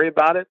have to worry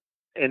about it.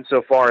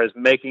 Insofar as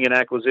making an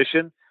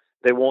acquisition,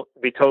 they won't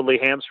be totally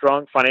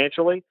hamstrung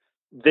financially,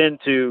 then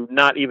to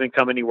not even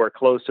come anywhere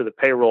close to the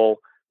payroll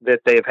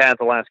that they've had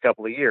the last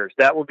couple of years.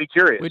 That would be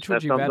curious. Which would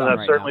That's you something bet on I've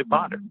right certainly now?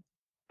 pondered.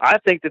 I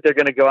think that they're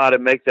going to go out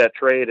and make that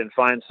trade and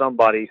find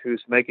somebody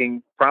who's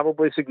making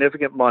probably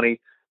significant money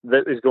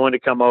that is going to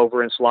come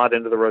over and slot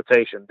into the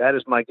rotation. That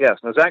is my guess.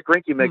 Now, Zach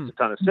Greinke makes a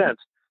ton of sense,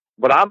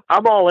 but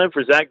I'm all in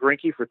for Zach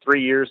Greinke for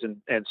 3 years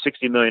and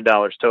 $60 million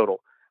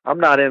total. I'm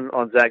not in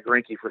on Zach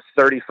Greinke for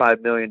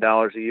 $35 million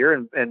a year,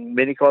 and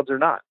many clubs are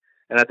not.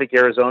 And I think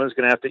Arizona is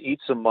going to have to eat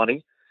some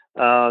money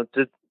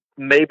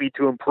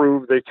to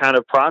improve the kind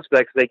of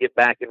prospects they get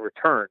back in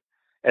return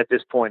at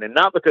this point. And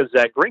not because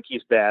Zach Greinke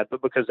is bad,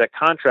 but because that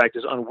contract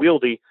is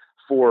unwieldy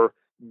for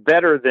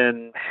better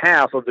than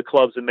half of the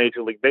clubs in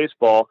Major League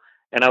Baseball.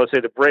 And I would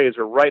say the Braves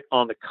are right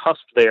on the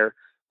cusp there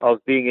of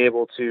being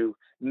able to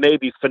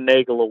maybe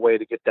finagle a way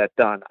to get that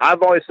done.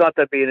 I've always thought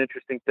that'd be an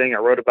interesting thing. I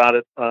wrote about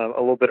it a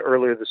little bit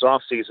earlier this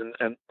offseason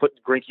and put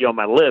Greinke on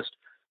my list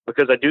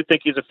because I do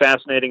think he's a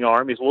fascinating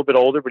arm. He's a little bit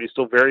older, but he's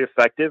still very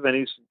effective, and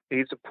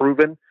he's a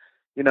proven,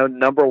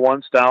 number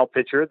one style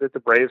pitcher that the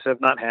Braves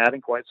have not had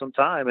in quite some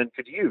time and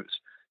could use.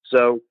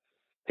 So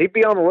he'd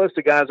be on the list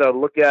of guys I would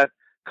look at.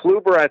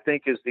 Kluber, I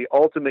think, is the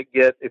ultimate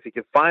get. If you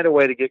could find a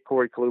way to get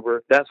Corey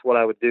Kluber, that's what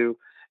I would do.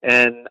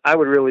 And I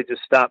would really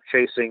just stop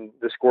chasing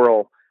the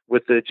squirrel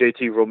with the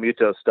JT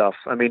Realmuto stuff.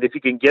 I mean, if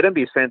you can get him,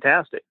 he's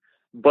fantastic.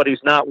 But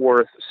he's not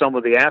worth some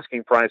of the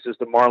asking prices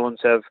the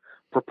Marlins have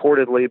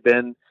purportedly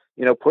been,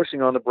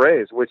 pushing on the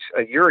Braves, which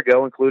a year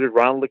ago included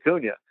Ronald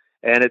Acuna.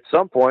 And at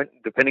some point,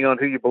 depending on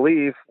who you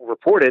believe,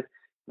 reported,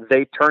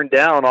 they turned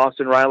down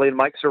Austin Riley and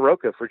Mike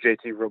Soroka for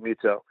JT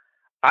Realmuto.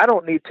 I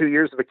don't need 2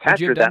 years of a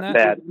catcher that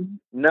bad.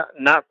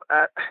 Not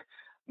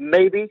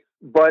maybe,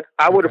 but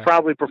I would have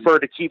probably preferred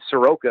to keep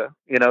Soroka.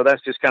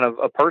 That's just kind of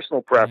a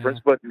personal preference.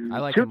 Yeah, but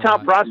like two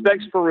top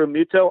prospects for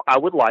Realmuto, I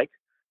would like.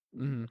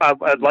 Mm-hmm.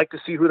 I'd like to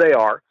see who they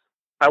are.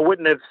 I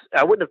wouldn't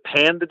have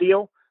panned the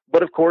deal,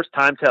 but of course,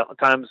 time's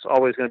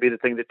always going to be the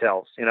thing that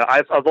tells.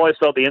 I've always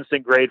felt the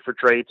instant grade for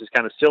trades is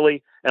kind of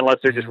silly unless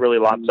they're just really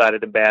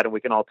lopsided and bad, and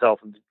we can all tell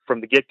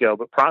from the get-go.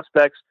 But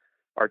prospects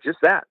are just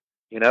that.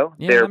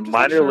 They're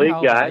minor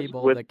league guys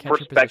with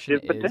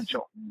prospective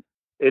potential.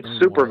 It's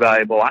super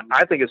valuable.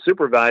 I think it's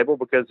super valuable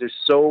because there's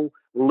so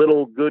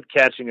little good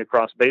catching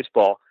across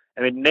baseball.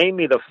 I mean, name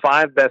me the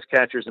 5 best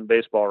catchers in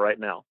baseball right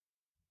now.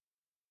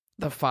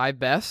 The 5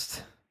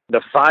 best?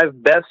 The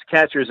 5 best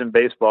catchers in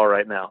baseball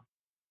right now.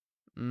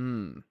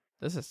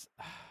 This is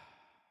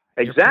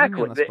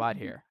exactly on the spot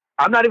here.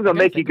 I'm not even going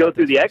to make you go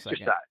through the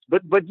exercise,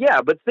 but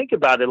think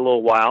about it a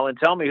little while and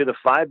tell me who the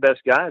 5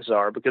 best guys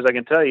are, because I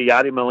can tell you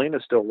Yadi Molina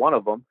is still one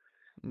of them.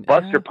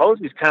 Buster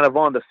Posey's kind of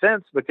on the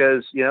fence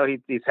because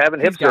he's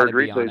having hip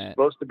surgery, so he's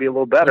supposed to be a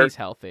little better. He's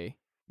healthy.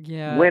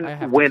 Yeah.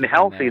 When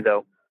healthy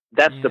though,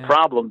 that's the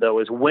problem though,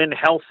 is when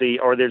healthy,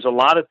 or there's a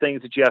lot of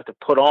things that you have to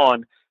put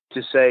on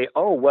to say,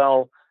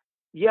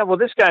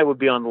 this guy would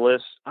be on the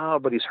list. Oh,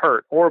 but he's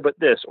hurt, but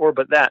this,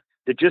 but that.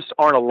 There just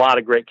aren't a lot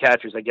of great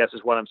catchers, I guess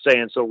is what I'm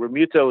saying. So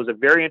Realmuto is a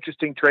very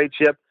interesting trade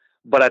chip,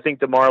 but I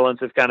think the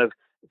Marlins have kind of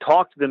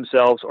talked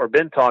themselves or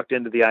been talked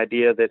into the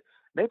idea that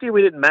maybe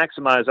we didn't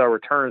maximize our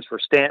returns for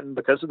Stanton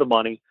because of the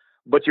money,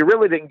 but you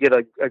really didn't get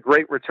a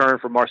great return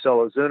for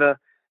Marcell Ozuna,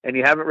 and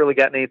you haven't really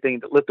gotten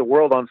anything that lit the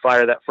world on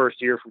fire that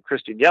first year from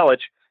Christian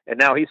Yelich, and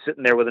now he's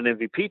sitting there with an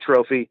MVP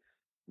trophy.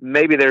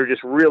 Maybe they're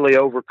just really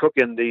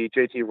overcooking the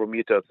JT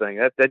Realmuto thing.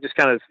 That just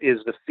kind of is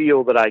the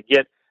feel that I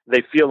get.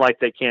 They feel like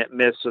they can't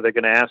miss, so they're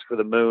going to ask for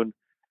the moon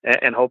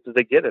and hope that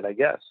they get it, I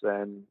guess.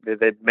 And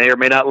they may or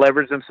may not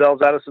leverage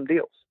themselves out of some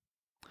deals.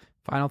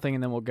 Final thing,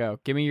 and then we'll go.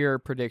 Give me your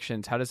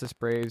predictions. How does this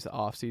Braves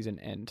offseason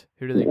end?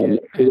 Who do they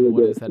get, and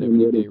what does that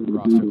everyday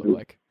roster look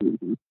like?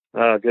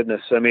 Oh,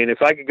 goodness. I mean,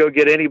 if I could go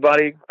get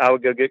anybody, I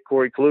would go get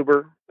Corey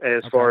Kluber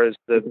as far as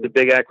the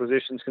big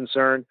acquisition is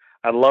concerned.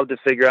 I'd love to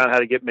figure out how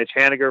to get Mitch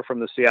Haniger from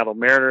the Seattle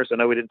Mariners. I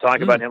know we didn't talk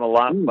about him a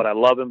lot, but I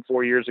love him.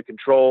 4 years of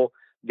control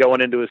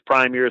going into his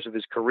prime years of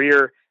his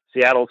career.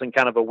 Seattle's in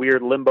kind of a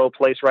weird limbo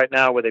place right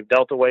now where they've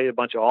dealt away a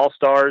bunch of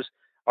all-stars.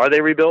 Are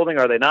they rebuilding?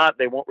 Are they not?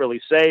 They won't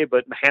really say,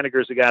 but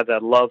Haniger's a guy that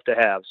I'd love to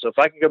have. So if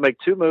I could go make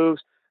 2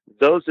 moves,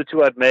 those are the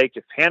 2 I'd make.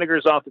 If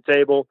Haniger's off the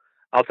table,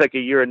 I'll take a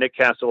year of Nick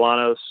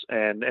Castellanos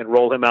and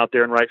roll him out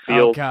there in right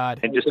field. Oh God,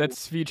 and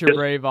that's future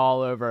Brave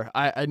all over.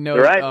 I know.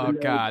 Right? Oh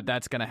God,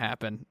 that's gonna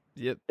happen.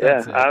 Yep,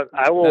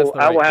 I will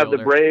have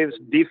the Braves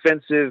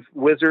defensive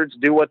wizards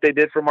do what they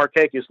did for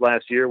Markakis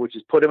last year, which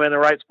is put him in the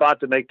right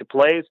spot to make the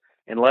plays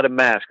and let him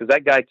mash, because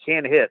that guy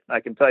can hit. I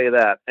can tell you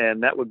that,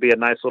 and that would be a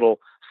nice little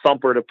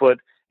thumper to put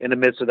in the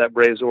midst of that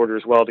Braves order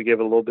as well to give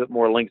it a little bit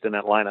more length in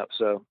that lineup.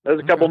 So there's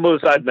a couple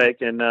moves I'd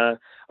make, and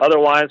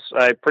otherwise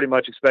I pretty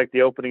much expect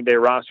the opening day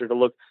roster to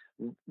look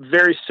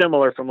very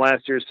similar from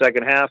last year's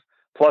second half,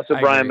 plus a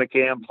Brian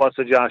McCann, plus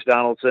a Josh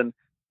Donaldson,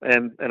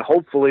 and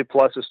hopefully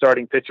plus a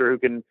starting pitcher who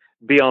can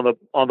be on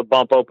the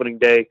bump opening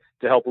day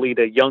to help lead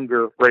a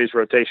younger Braves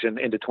rotation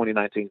into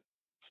 2019.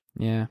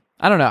 Yeah.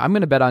 I don't know. I'm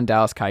going to bet on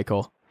Dallas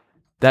Keuchel.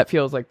 That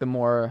feels like the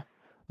more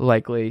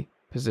likely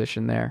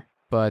position there.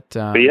 But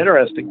be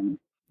interesting.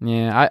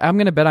 Yeah, I'm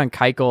going to bet on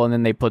Keuchel, and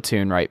then they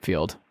platoon right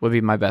field would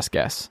be my best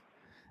guess.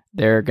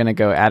 They're going to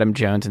go Adam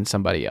Jones and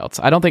somebody else.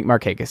 I don't think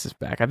Markakis is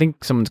back. I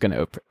think someone's going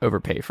to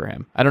overpay for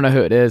him. I don't know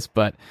who it is,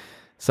 but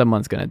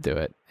someone's going to do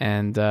it.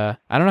 And I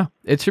don't know.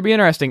 It should be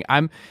interesting.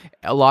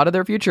 A lot of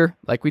their future,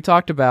 like we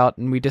talked about,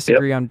 and we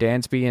disagree on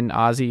Dansby and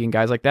Ozzie and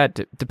guys like that.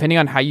 Depending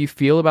on how you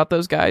feel about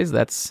those guys,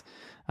 that's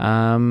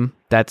going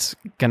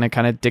to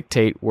kind of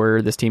dictate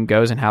where this team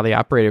goes and how they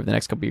operate over the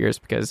next couple of years,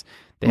 because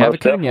they have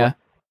Acuna,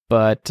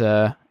 but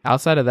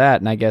outside of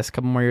that, and I guess a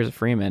couple more years of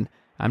Freeman,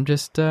 I'm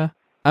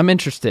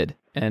interested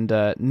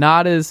and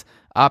not as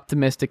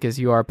optimistic as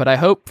you are, but I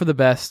hope for the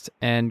best.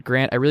 And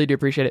Grant, I really do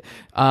appreciate it.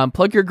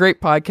 Plug your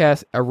great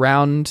podcast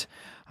around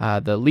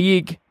the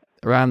league,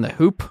 around the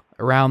hoop,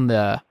 around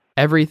the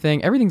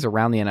everything. Everything's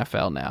around the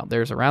NFL now.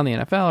 There's around the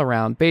NFL,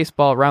 around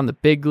baseball, around the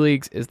big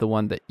leagues is the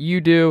one that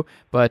you do.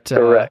 But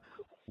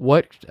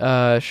what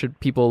should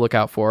people look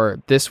out for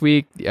this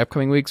week, the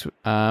upcoming weeks,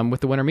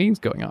 with the winter meetings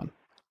going on?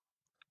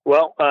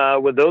 Well,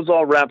 with those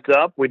all wrapped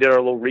up, we did our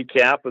little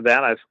recap of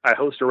that. I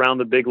host Around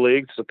the Big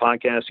Leagues. It's a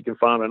podcast you can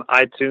find on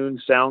iTunes,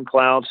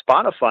 SoundCloud,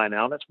 Spotify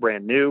now. That's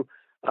brand new.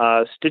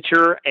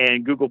 Stitcher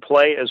and Google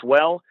Play as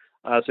well.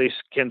 So you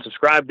can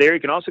subscribe there. You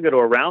can also go to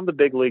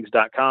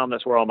aroundthebigleagues.com.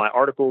 That's where all my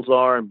articles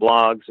are and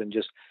blogs and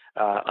just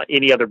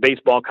any other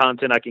baseball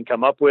content I can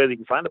come up with. You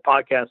can find the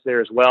podcast there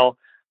as well.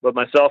 But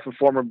myself and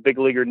former big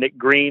leaguer Nick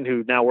Green,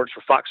 who now works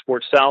for Fox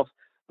Sports South,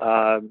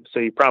 so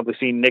you've probably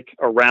seen Nick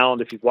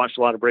around if you've watched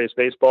a lot of Braves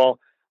baseball.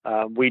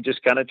 We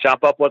just kind of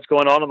chop up what's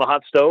going on the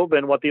hot stove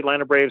and what the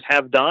Atlanta Braves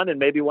have done and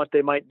maybe what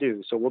they might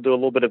do. So we'll do a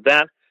little bit of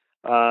that.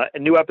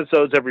 And new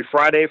episodes every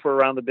Friday for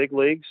Around the Big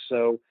Leagues.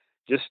 So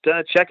just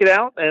check it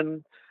out.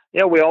 And,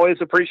 we always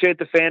appreciate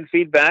the fan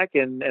feedback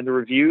and the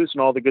reviews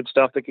and all the good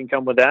stuff that can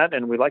come with that.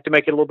 And we'd like to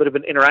make it a little bit of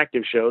an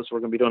interactive show. So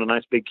we're going to be doing a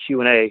nice big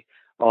Q&A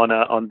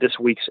on this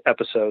week's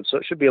episode. So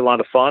it should be a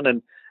lot of fun,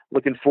 and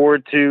looking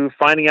forward to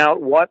finding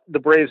out what the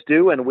Braves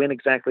do and when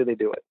exactly they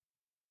do it.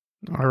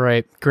 All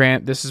right,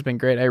 Grant, this has been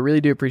great. I really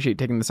do appreciate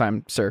taking the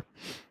time, sir.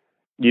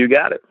 You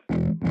got it.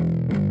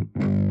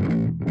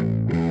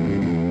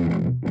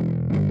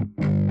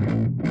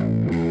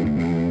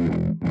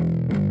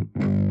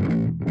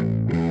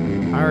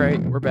 All right,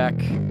 we're back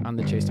on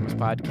the Chase Thomas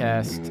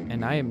podcast,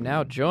 and I am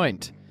now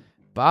joined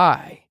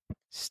by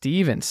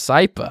Steven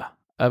Sypa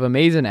of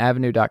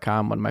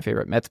AmazinAvenue.com, one of my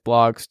favorite Mets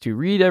blogs to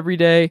read every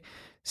day.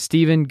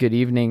 Steven, good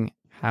evening.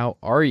 How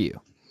are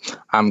you?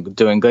 I'm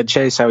doing good,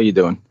 Chase. How are you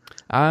doing?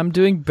 I'm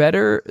doing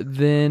better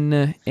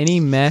than any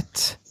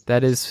Met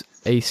that is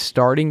a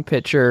starting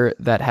pitcher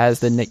that has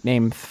the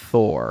nickname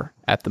Thor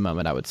at the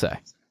moment, I would say.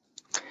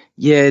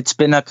 Yeah, it's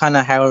been a kind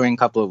of harrowing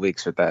couple of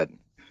weeks with that.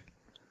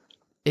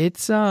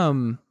 It's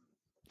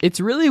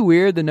really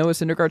weird, the Noah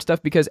Syndergaard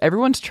stuff, because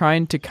everyone's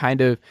trying to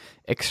kind of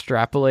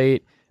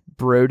extrapolate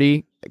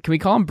Brody. Can we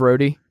call him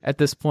Brody at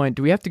this point?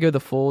 Do we have to go the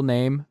full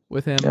name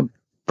with him? Yep.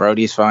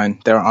 Brody's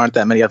fine. There aren't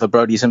that many other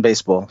Brodys in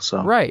baseball.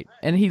 So right.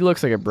 And he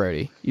looks like a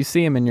Brody. You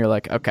see him and you're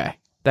like, okay,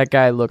 that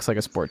guy looks like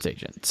a sports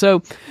agent.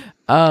 So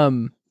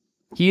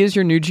he is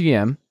your new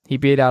GM. He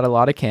beat out a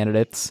lot of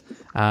candidates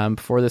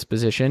for this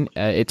position.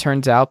 It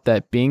turns out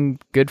that being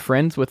good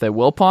friends with a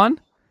Wilpon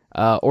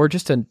or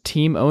just a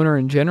team owner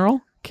in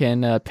general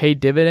can pay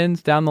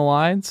dividends down the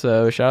line.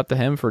 So shout out to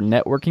him for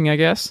networking, I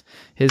guess,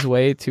 his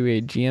way to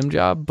a GM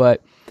job.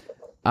 But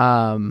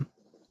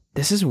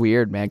this is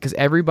weird, man, because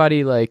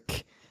everybody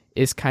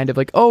is kind of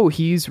like, oh,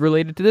 he's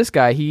related to this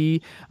guy.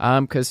 He,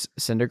 because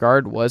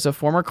Syndergaard was a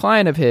former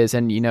client of his,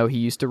 and, he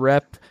used to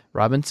rep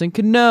Robinson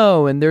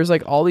Cano, and there's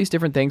all these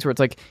different things where it's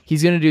like,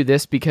 he's going to do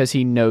this because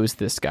he knows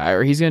this guy,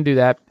 or he's going to do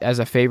that as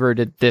a favor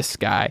to this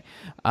guy.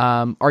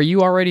 Are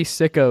you already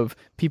sick of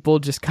people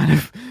just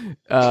kind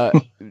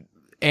of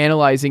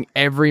analyzing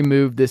every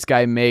move this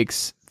guy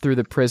makes through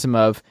the prism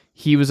of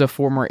he was a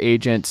former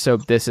agent, so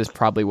this is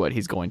probably what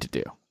he's going to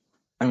do?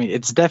 I mean,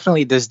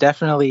 there's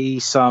definitely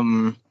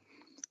some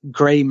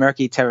gray,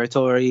 murky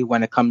territory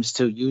when it comes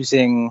to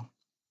using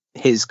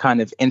his kind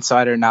of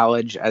insider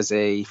knowledge as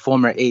a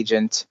former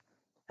agent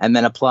and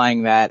then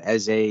applying that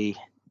as a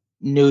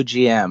new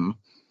GM.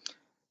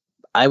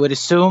 I would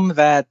assume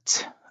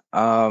that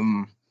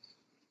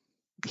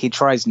he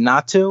tries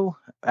not to,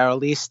 or at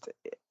least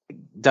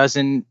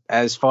doesn't,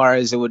 as far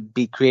as it would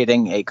be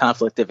creating a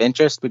conflict of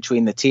interest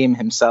between the team,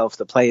 himself,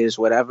 the players,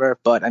 whatever.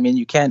 But I mean,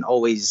 you can't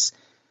always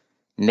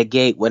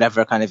negate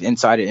whatever kind of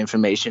insider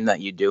information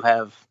that you do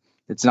have.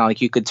 It's not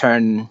like you could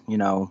turn,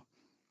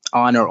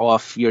 on or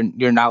off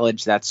your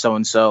knowledge that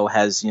so-and-so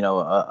has,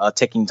 a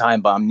ticking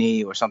time bomb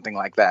knee or something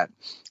like that.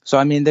 So,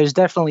 I mean, there's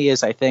definitely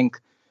is, I think,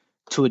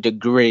 to a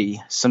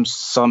degree,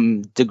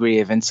 some degree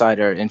of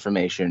insider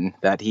information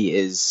that he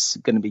is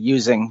going to be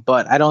using.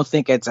 But I don't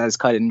think it's as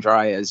cut and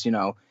dry as,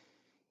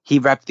 he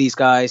repped these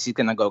guys, he's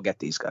going to go get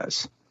these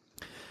guys.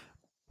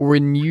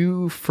 When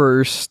you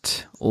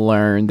first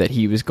learned that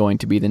he was going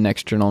to be the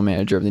next general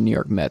manager of the New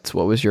York Mets,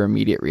 what was your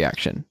immediate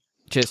reaction?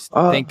 Just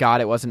thank God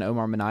it wasn't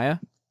Omar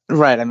Minaya?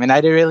 Right. I mean, I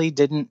really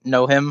didn't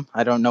know him.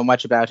 I don't know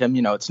much about him.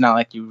 It's not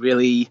like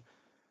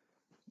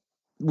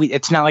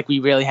it's not like we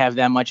really have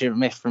that much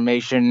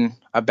information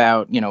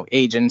about,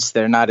 agents.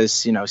 They're not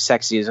as,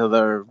 sexy as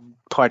other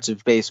parts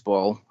of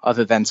baseball,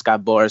 other than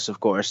Scott Boras, of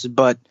course.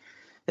 But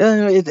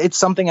it's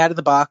something out of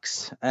the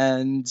box.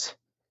 And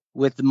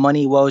with the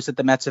money woes that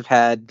the Mets have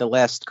had the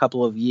last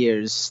couple of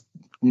years,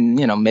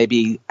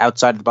 maybe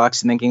outside of the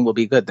box thinking will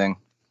be a good thing.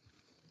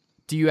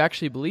 Do you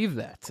actually believe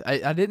that?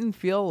 I didn't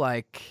feel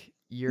like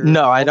you're...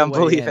 No, I don't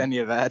believe any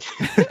of that.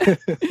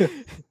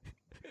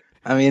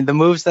 I mean, the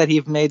moves that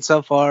he's made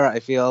so far, I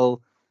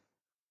feel,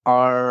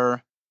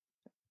 are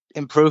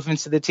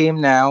improvements to the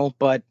team now,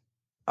 but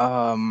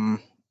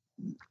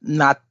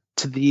not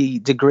to the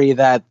degree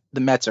that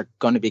the Mets are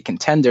going to be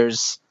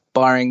contenders,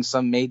 barring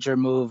some major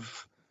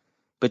move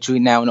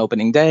between now and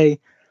opening day.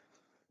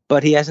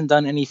 But he hasn't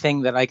done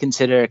anything that I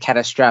consider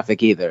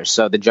catastrophic either,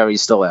 so the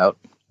jury's still out.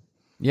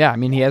 Yeah, I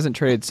mean, he hasn't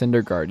traded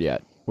Syndergaard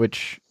yet,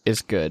 which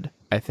is good,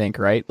 I think,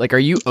 right? Like, are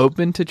you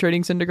open to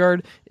trading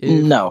Syndergaard?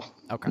 No.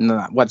 Okay.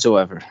 Not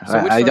whatsoever.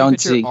 So which I don't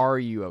pitcher see. Are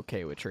you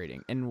okay with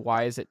trading, and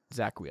why is it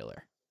Zach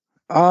Wheeler?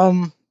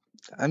 I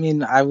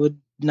mean, I would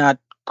not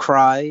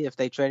cry if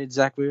they traded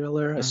Zach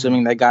Wheeler,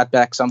 assuming they got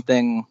back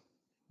something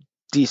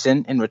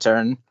decent in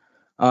return.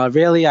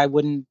 Really, I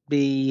wouldn't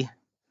be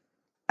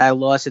at a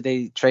loss if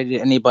they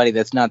traded anybody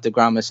that's not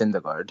DeGrom or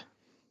Syndergaard,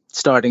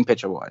 starting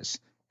pitcher-wise.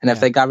 And if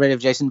they got rid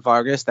of Jason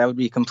Vargas, that would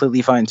be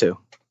completely fine, too.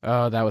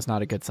 Oh, that was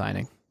not a good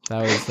signing.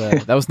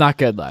 That was not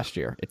good last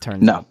year, it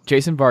turns out.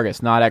 Jason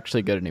Vargas, not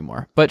actually good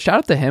anymore. But shout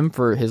out to him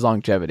for his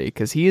longevity,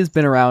 because he has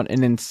been around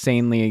an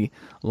insanely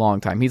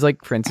long time. He's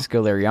like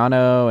Francisco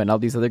Liriano and all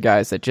these other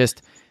guys that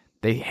just,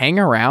 they hang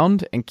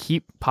around and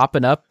keep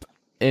popping up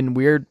in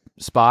weird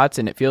spots,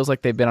 and it feels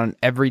like they've been on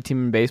every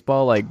team in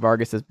baseball. Like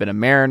Vargas has been a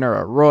Mariner,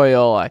 a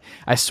Royal.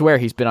 I swear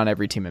he's been on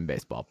every team in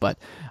baseball. But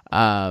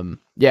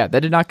yeah, that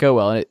did not go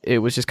well. And it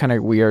was just kind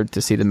of weird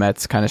to see the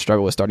Mets kind of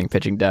struggle with starting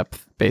pitching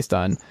depth based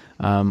on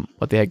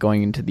what they had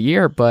going into the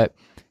year. But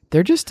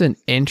they're just an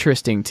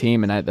interesting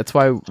team, and that's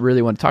why I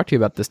really want to talk to you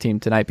about this team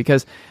tonight,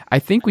 because I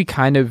think we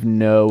kind of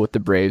know what the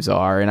Braves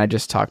are, and I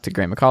just talked to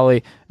Grant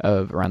McAuley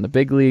of Around the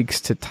Big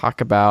Leagues to talk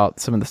about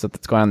some of the stuff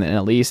that's going on in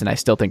the NL East, and I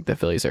still think the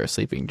Phillies are a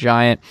sleeping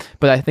giant,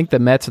 but I think the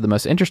Mets are the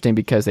most interesting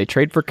because they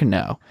trade for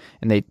Cano,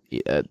 and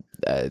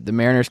the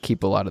Mariners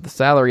keep a lot of the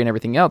salary and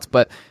everything else,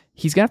 but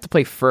he's going to have to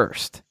play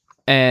first,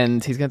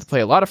 and he's going to have to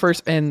play a lot of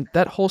first, and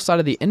that whole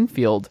side of the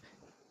infield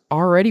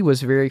already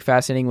was very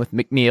fascinating with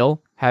McNeil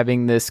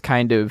having this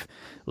kind of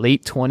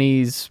late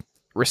 20s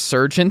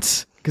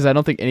resurgence, because I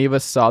don't think any of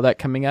us saw that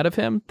coming out of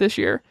him this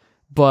year,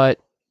 but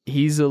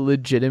he's a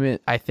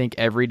legitimate, I think,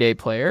 everyday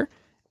player.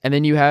 And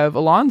then you have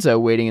Alonso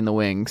waiting in the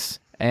wings,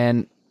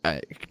 and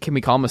can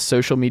we call him a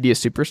social media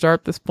superstar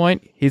at this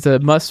point? He's a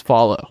must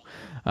follow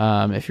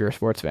if you're a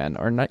sports fan,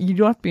 or not. You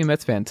don't have to be a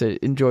Mets fan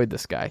to enjoy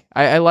this guy.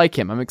 I like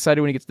him. I'm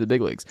excited when he gets to the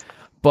big leagues.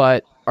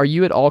 But are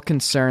you at all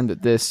concerned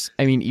that this,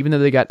 I mean, even though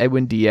they got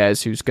Edwin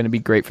Diaz, who's going to be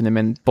great for them,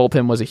 and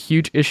bullpen was a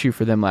huge issue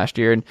for them last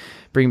year, and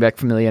bringing back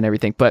Familia and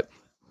everything, but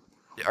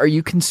are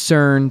you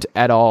concerned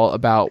at all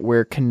about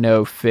where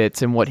Cano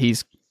fits and what he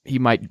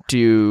might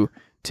do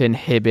to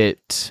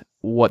inhibit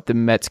what the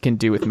Mets can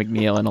do with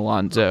McNeil and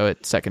Alonso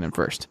at second and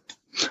first?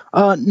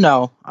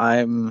 No,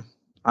 I'm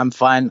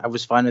fine. I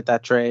was fine with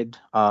that trade.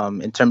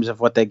 In terms of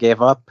what they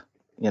gave up,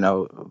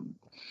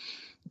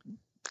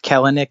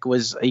 Kelenic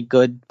was a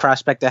good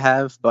prospect to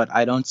have, but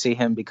I don't see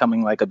him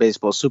becoming like a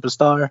baseball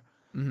superstar.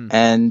 Mm-hmm.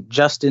 And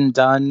Justin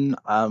Dunn,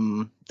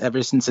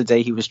 ever since the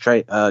day he was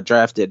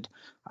drafted,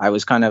 I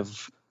was kind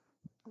of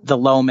the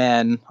low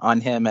man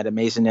on him at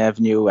Amazin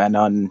Avenue and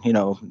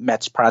on,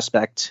 Mets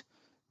prospect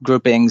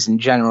groupings in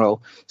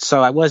general.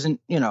 So I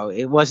wasn't,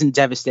 it wasn't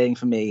devastating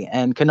for me.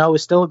 And Cano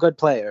is still a good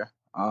player.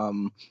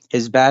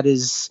 His bat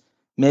is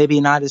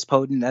maybe not as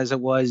potent as it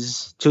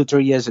was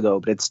 2-3 years ago,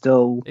 but it's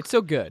still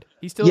good.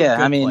 He's still a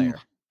good player.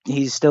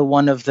 He's still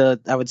one of the,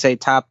 I would say,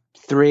 top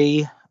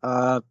 3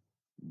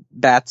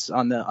 bats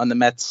on the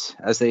Mets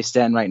as they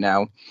stand right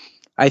now.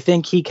 I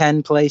think he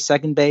can play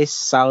second base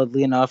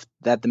solidly enough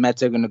that the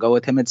Mets are going to go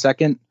with him at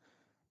second,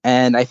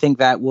 and I think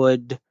that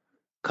would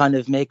kind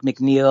of make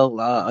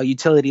McNeil a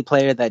utility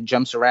player that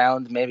jumps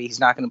around. Maybe he's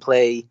not going to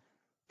play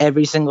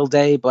every single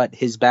day, but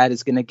his bat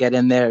is going to get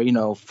in there,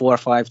 4 or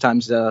 5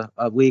 times a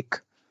week.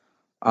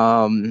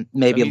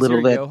 Maybe So a little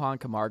your bit. Johan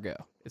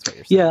Camargo is what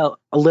you're saying. Yeah,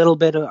 a little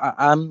bit.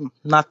 I'm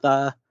not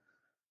the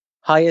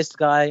highest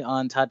guy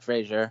on Todd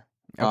Frazier.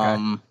 Okay.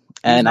 He was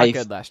and not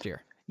good last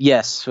year.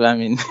 Yes, I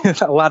mean,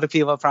 a lot of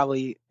people are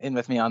probably in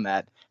with me on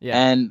that. Yeah.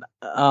 And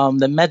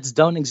the Mets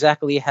don't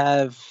exactly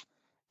have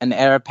an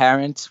heir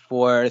apparent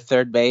for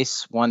third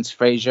base once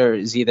Frazier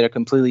is either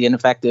completely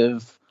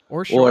ineffective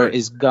or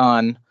is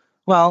gone.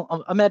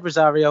 Well, Ahmed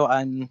Rosario,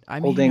 I'm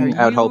holding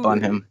out hope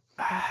on him.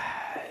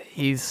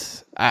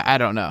 I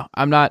don't know.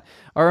 I'm not.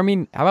 Or I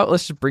mean, how about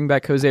let's just bring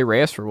back Jose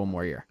Reyes for one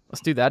more year?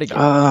 Let's do that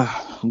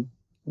again.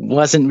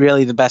 Wasn't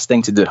really the best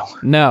thing to do.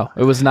 No,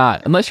 it was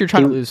not. Unless you're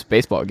trying to lose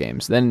baseball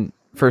games, then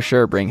for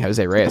sure bring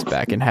Jose Reyes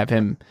back and have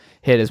him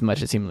hit as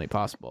much as humanly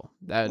possible.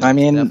 That's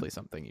definitely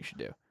something you should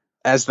do.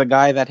 As the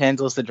guy that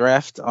handles the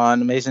draft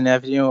on Amazin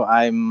Avenue,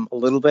 I'm a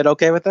little bit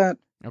okay with that.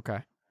 Okay.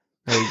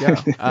 There you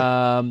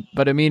go.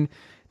 But I mean,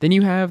 then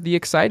you have the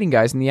exciting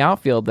guys in the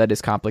outfield that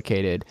is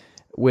complicated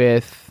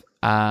with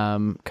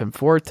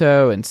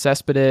Conforto and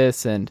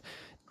Cespedes, and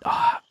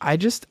I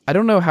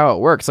don't know how it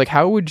works. Like,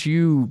 how would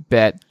you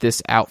bet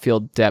this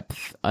outfield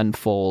depth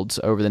unfolds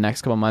over the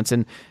next couple months,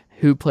 and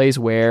who plays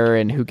where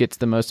and who gets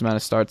the most amount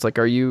of starts? Like,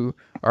 are you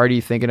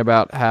already thinking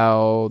about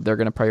how they're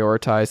going to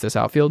prioritize this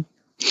outfield?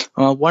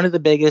 One of the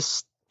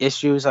biggest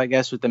issues, I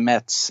guess, with the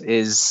Mets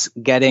is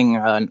getting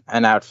an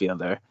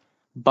outfielder.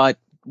 But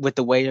with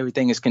the way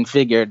everything is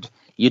configured,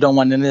 you don't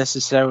want to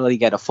necessarily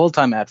get a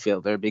full-time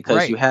outfielder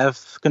because you have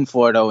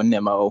Conforto and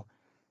Nimmo.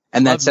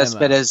 And then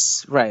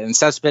Cespedes, right? And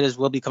Cespedes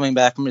will be coming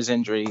back from his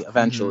injury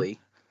eventually.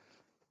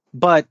 Mm-hmm.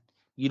 But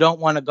you don't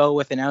want to go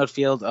with an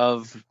outfield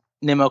of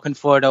Nimmo,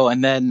 Conforto,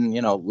 and then,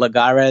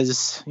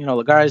 Lagares.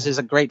 Lagares is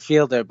a great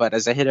fielder, but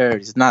as a hitter,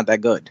 he's not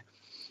that good.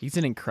 He's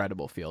an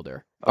incredible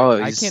fielder.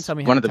 I can't tell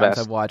me how many times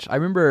I've watched. I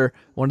remember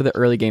one of the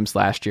early games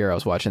last year I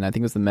was watching. I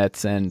think it was the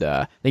Mets, and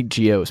I think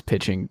Gio was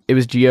pitching. It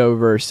was Gio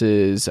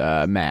versus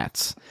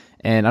Mats.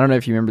 And I don't know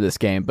if you remember this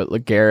game, but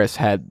Lagares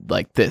had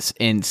like this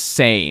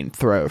insane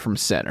throw from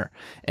center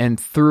and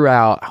threw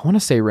out, I want to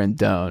say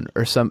Rendon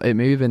or it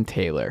may have been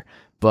Taylor,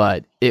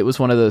 but it was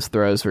one of those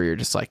throws where you're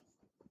just like,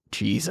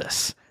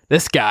 Jesus,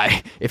 this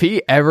guy, if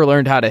he ever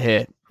learned how to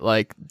hit,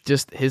 like,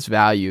 just his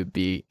value would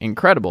be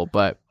incredible,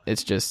 but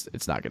it's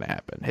not going to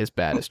happen. His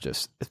bat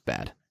is it's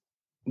bad.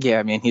 Yeah,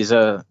 I mean,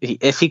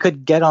 if he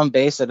could get on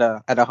base at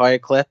a higher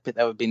clip,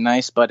 that would be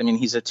nice, but I mean,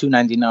 he's a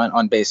 299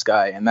 on base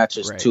guy, and that's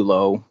just too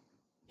low.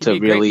 He'd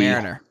be a great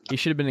Mariner. He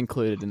should have been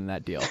included in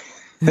that deal.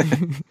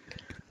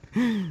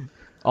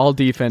 All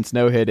defense,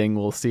 no hitting.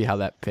 We'll see how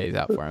that pays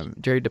out for him.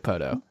 Jerry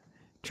Dipoto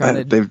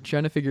trying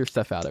to figure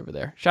stuff out over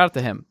there. Shout out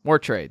to him. More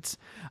trades.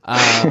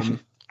 I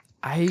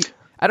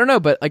don't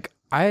know, but like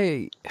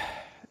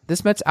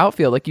this Mets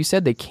outfield, like you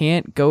said, they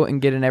can't go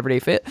and get an everyday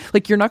fit.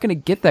 Like, you're not going to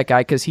get that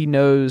guy because he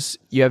knows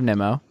you have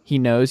Nimmo, he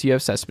knows you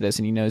have Cespedes,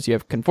 and he knows you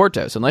have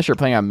Conforto. So unless you're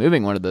planning on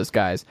moving one of those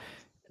guys,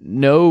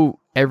 no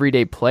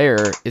everyday player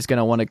is going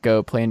to want to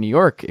go play in New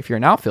York if you're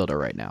an outfielder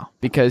right now,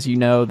 because you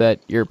know that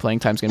your playing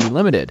time is going to be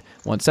limited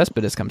once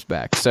Cespedes comes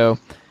back. So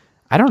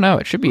I don't know.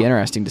 It should be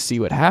interesting to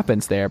see what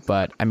happens there.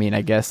 But I mean,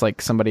 I guess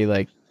like somebody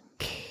like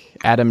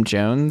Adam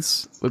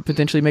Jones would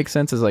potentially make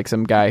sense as like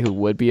some guy who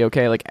would be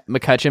okay. Like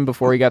McCutchen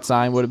before he got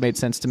signed would have made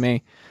sense to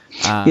me.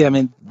 Yeah, I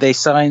mean, they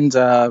signed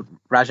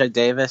Rajai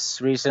Davis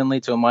recently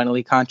to a minor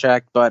league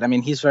contract, but I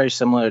mean, he's very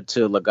similar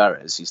to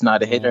Lagares. He's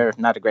not a hitter,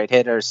 not a great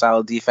hitter,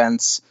 solid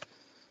defense.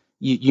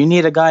 You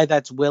need a guy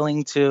that's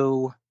willing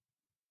to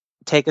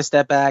take a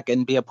step back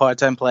and be a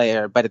part-time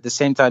player, but at the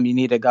same time, you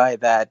need a guy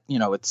that,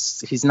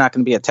 he's not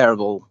going to be a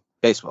terrible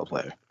baseball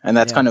player. And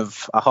that's kind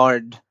of a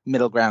hard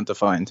middle ground to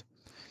find.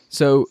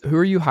 So who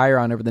are you higher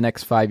on over the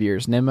next 5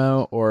 years,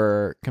 Nimmo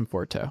or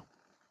Conforto?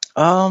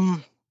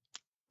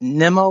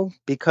 Nimmo,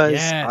 because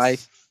I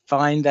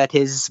find that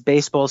his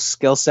baseball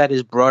skill set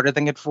is broader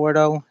than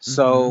Conforto,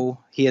 so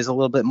he has a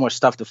little bit more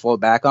stuff to fall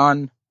back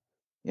on.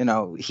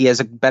 He has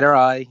a better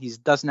eye. He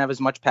doesn't have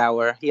as much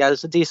power. He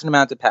has a decent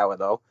amount of power,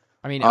 though.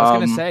 I mean, I was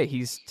going to say,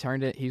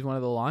 he's one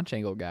of the launch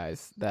angle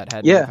guys that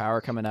had no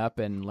power coming up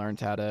and learned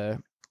how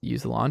to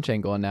use the launch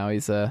angle, and now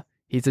he's a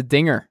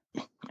dinger.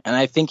 And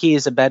I think he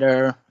is a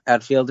better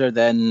outfielder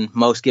than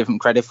most give him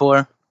credit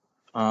for.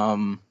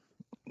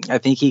 I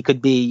think he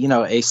could be,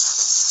 a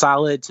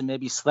solid to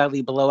maybe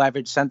slightly below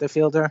average center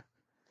fielder,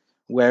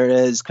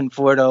 whereas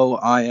Conforto,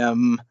 I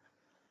am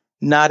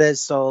not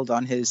as sold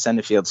on his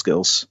center field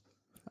skills.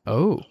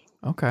 Oh,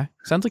 okay.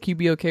 Sounds like you'd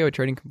be okay with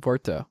trading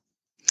Conforto.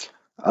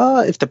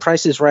 If the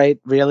price is right,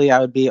 really, I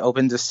would be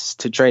open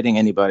to trading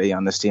anybody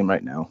on this team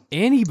right now.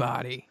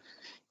 Anybody?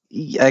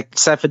 Yeah,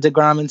 except for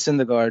DeGrom and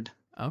Syndergaard.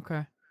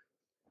 Okay.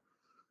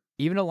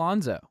 Even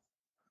Alonso?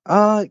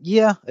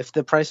 Yeah, if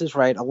the price is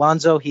right.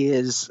 Alonso,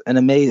 he's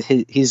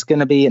going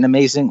to be an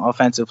amazing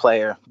offensive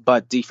player,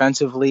 but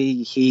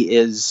defensively, he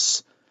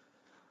is,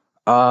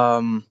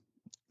 how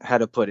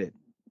to put it,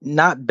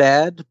 not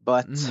bad,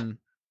 but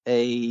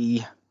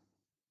an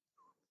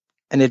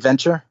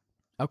adventure.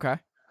 Okay.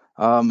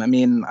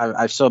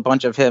 I saw a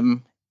bunch of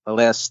him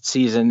last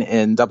season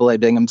in Double A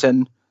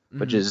Binghamton,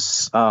 which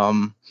is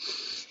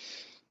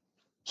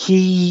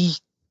he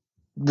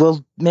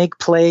will make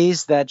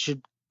plays that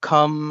should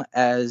come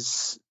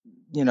as,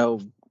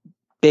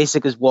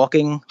 basic as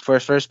walking for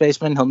a first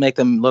baseman. He'll make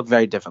them look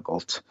very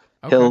difficult.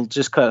 Okay.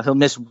 He'll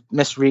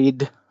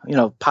misread,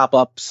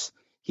 pop-ups.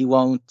 He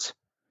won't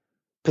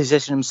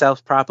position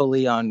himself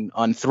properly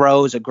on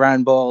throws or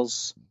ground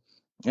balls.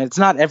 And it's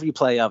not every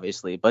play,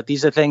 obviously, but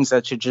these are things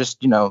that should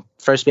just,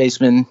 first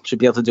baseman should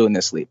be able to do in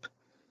their sleep.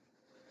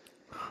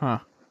 Huh.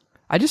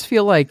 I just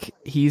feel like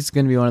he's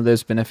going to be one of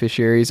those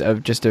beneficiaries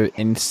of just an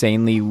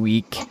insanely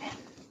weak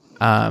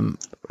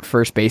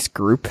first base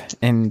group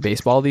in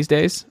baseball these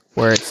days,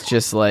 where it's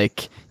just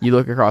like you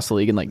look across the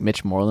league and like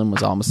Mitch Moreland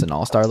was almost an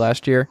all-star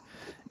last year,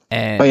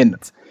 and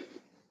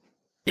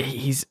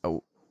he's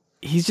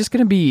just going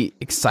to be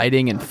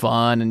exciting and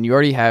fun. And you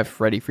already have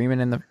Freddie Freeman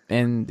in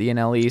the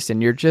NL East,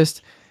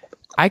 and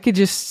I could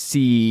just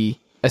see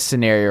a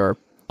scenario where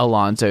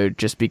Alonso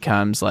just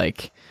becomes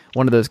like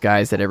one of those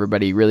guys that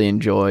everybody really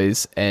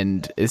enjoys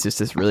and is just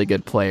this really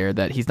good player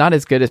that he's not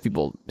as good as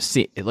people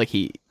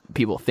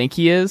people think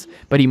he is,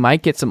 but he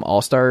might get some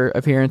all-star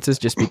appearances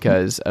just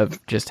because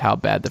of just how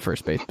bad the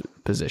first base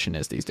position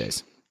is these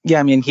days.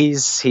 Yeah, he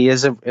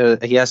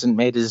hasn't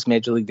made his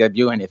major league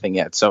debut or anything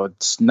yet, so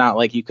it's not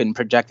like you can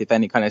project with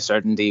any kind of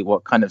certainty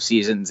what kind of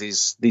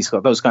seasons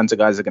those kinds of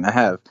guys are going to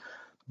have.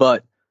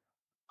 But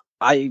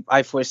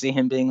I foresee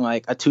him being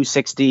like a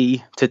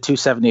 260 to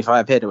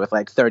 275 hitter with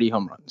like 30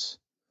 home runs,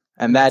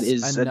 and that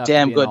is a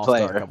damn good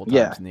player.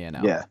 Yeah, in the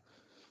NL. Yeah,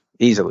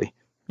 easily.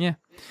 Yeah.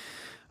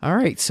 All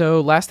right,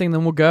 so last thing,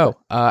 then we'll go.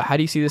 How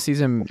do you see the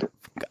season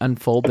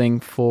unfolding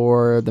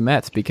for the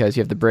Mets? Because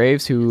you have the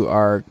Braves, who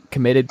are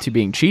committed to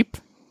being cheap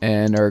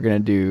and are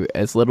going to do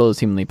as little as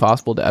humanly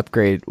possible to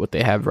upgrade what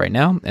they have right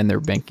now, and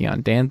they're banking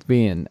on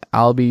Dansby and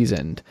Albies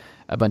and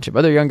a bunch of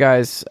other young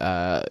guys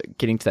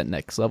getting to that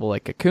next level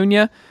like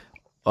Acuna.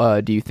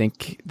 Do you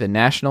think the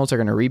Nationals are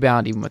going to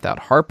rebound even without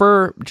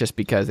Harper just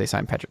because they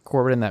signed Patrick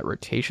Corbin and that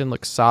rotation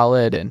looks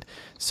solid and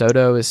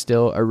Soto is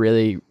still a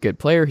really good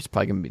player? He's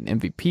probably going to be an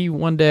MVP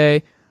one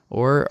day.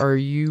 Or are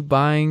you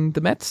buying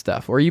the Mets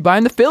stuff? Or are you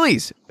buying the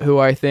Phillies, who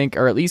I think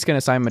are at least going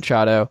to sign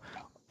Machado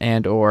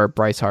and or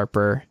Bryce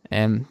Harper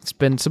and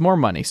spend some more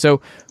money?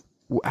 So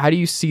how do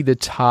you see the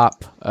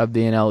top of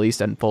the NL East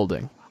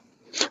unfolding?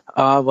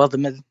 Well, the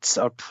Mets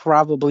are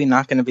probably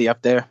not going to be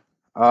up there.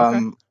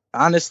 Okay.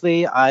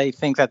 Honestly, I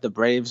think that the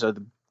Braves are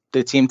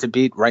the team to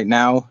beat right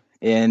now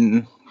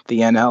in the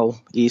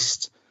NL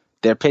East.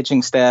 Their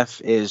pitching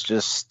staff is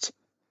just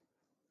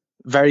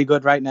very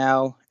good right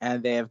now,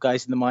 and they have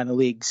guys in the minor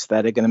leagues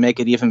that are going to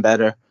make it even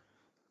better.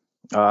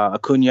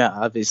 Acuna,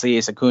 obviously,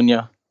 is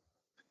Acuna,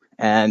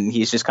 and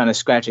he's just kind of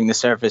scratching the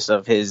surface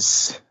of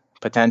his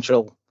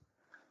potential.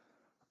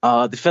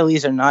 The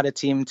Phillies are not a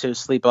team to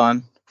sleep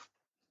on.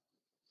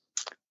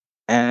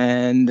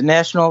 And the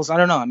Nationals, I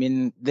don't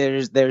know.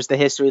 There's the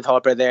history with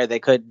Harper there. They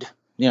could,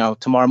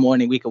 tomorrow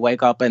morning we could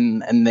wake up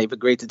and they've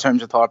agreed to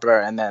terms with Harper,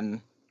 and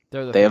then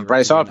they have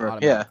Bryce Harper.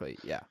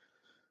 Yeah.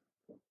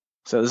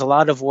 So there's a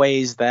lot of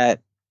ways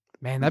that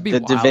that'd be the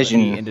wild division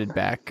if he ended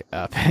back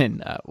up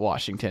in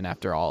Washington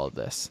after all of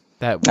this.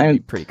 That would be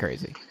pretty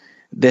crazy.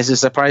 There's a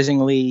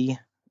surprisingly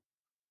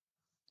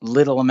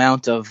little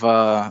amount of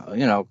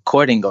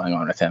courting going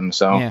on with him.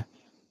 So yeah,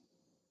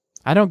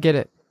 I don't get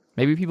it.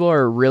 Maybe people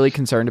are really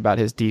concerned about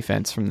his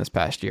defense from this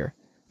past year.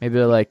 Maybe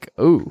they're like,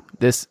 "Oh,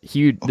 this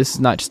is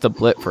not just a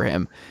blip for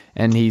him,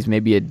 and he's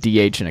maybe a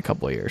DH in a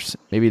couple of years."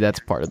 Maybe that's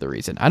part of the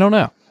reason. I don't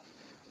know.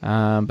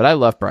 But I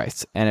love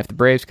Bryce, and if the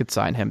Braves could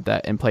sign him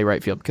and play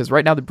right field, because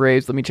right now the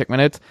Braves, let me check my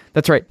notes.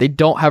 That's right, they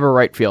don't have a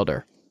right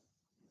fielder.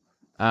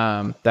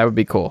 That would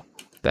be cool.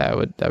 That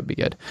would be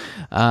good.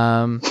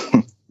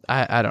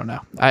 I don't know.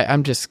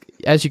 I'm just,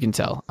 as you can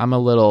tell, I'm a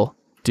little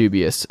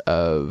dubious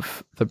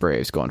of the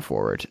Braves going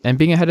forward and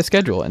being ahead of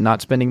schedule and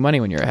not spending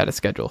money when you're ahead of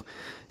schedule.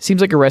 Seems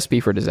like a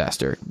recipe for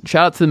disaster.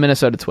 Shout out to the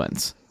Minnesota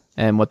Twins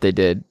and what they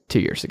did 2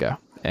 years ago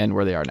and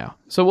where they are now.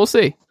 So we'll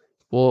see.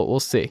 We'll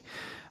see.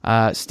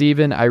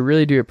 Steven, I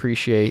really do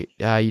appreciate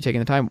you taking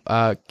the time.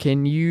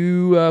 Can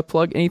you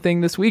plug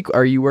anything this week?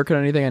 Are you working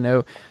on anything? I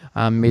know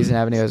Amazin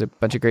Avenue has a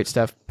bunch of great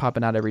stuff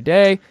popping out every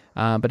day,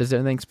 but is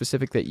there anything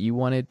specific that you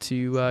wanted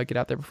to get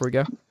out there before we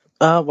go?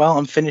 Well,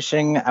 I'm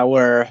finishing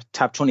our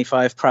top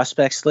 25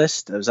 prospects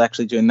list. I was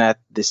actually doing that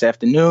this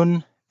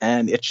afternoon,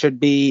 and it should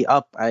be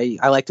up. I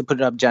like to put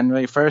it up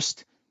January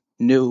 1st.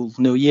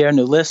 New year,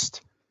 new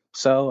list.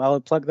 So I'll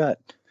plug that.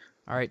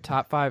 All right,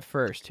 top 5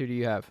 first. Who do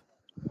you have?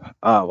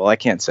 Well, I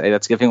can't say.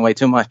 That's giving away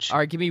too much. All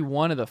right, give me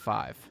one of the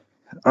 5.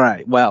 All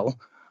right, well,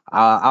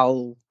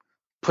 I'll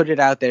put it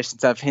out there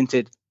since I've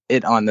hinted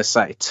it on the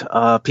site.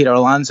 Peter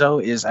Alonso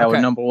is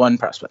our number 1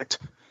 prospect.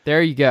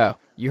 There you go.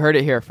 You heard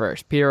it here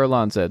first. Peter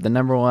Alonso, the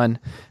number 1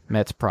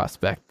 Mets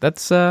prospect.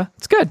 It's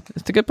good.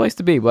 It's a good place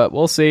to be, but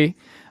we'll see.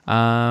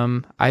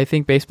 I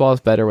think baseball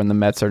is better when the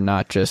Mets are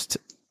not just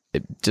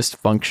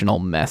functional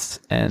mess.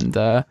 And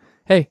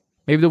hey,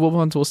 maybe the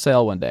Wolverines will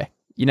sail one day.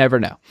 You never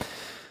know.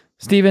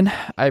 Steven,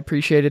 I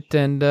appreciate it,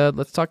 and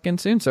let's talk again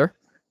soon, sir.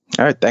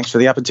 All right. Thanks for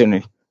the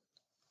opportunity.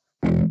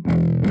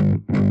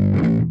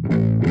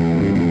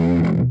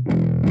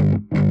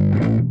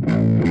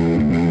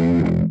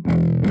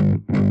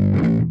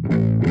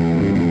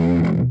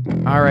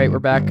 All right, we're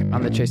back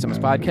on the Chase Thomas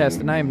podcast,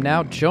 and I am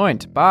now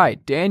joined by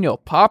Daniel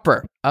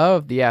Popper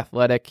of The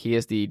Athletic. He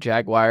is the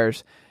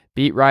Jaguars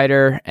beat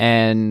writer,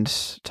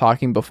 and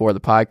talking before the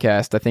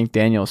podcast, I think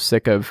Daniel's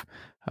sick of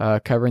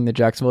covering the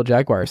Jacksonville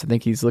Jaguars. I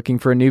think he's looking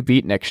for a new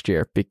beat next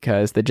year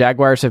because the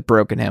Jaguars have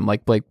broken him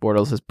like Blake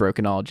Bortles has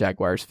broken all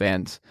Jaguars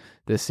fans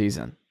this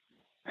season.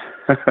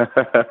 That's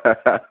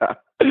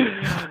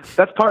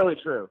partly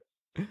true.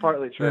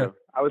 Partly true. Yeah.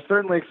 I was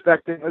certainly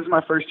expecting, this is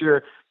my first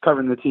year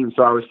covering the team,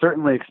 so I was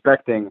certainly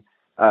expecting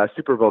a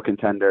Super Bowl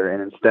contender,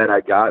 and instead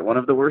I got one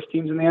of the worst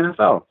teams in the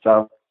NFL.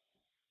 So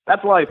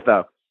that's life,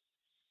 though.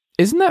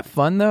 Isn't that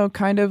fun, though,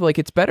 kind of? Like,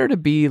 it's better to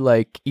be,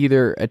 like,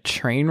 either a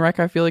train wreck,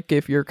 I feel like,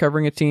 if you're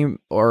covering a team,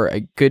 or a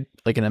good,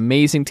 like, an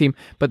amazing team,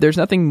 but there's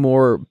nothing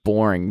more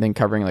boring than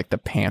covering, like, the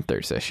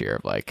Panthers this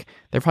year. Like,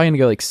 they're probably going to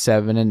go, like,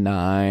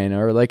 7-9,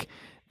 or, like,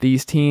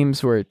 these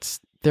teams where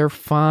they're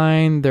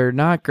fine, they're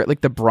not great,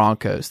 like the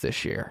Broncos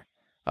this year.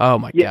 Oh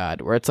my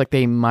God, where it's like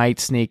they might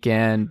sneak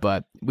in,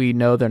 but we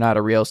know they're not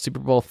a real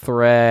Super Bowl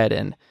threat.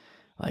 And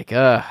like,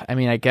 I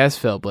mean, I guess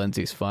Philip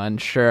Lindsay's fun.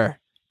 Sure.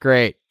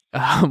 Great.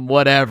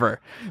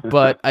 Whatever.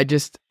 But I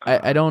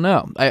don't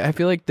know. I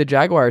feel like the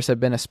Jaguars have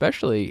been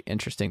especially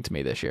interesting to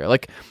me this year.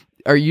 Like,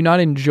 are you not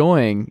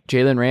enjoying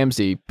Jalen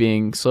Ramsey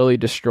being slowly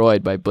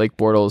destroyed by Blake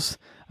Bortles'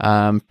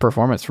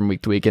 performance from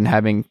week to week and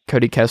having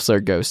Cody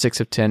Kessler go 6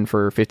 of 10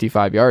 for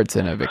 55 yards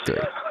in a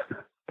victory?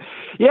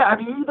 Yeah, I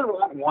mean, you either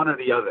want one or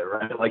the other,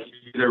 right? Like, you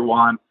either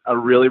want a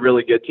really,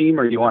 really good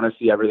team or you want to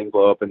see everything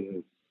blow up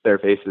in their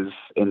faces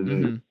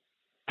in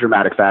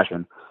dramatic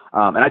fashion.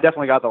 And I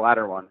definitely got the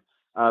latter one.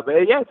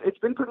 But yeah, it's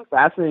been pretty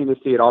fascinating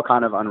to see it all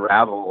kind of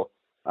unravel.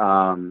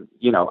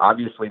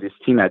 Obviously this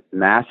team had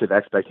massive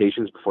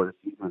expectations before the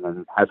season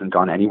and hasn't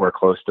gone anywhere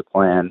close to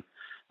plan.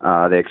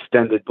 They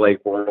extended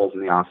Blake Bortles in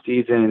the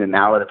offseason, and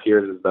now it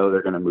appears as though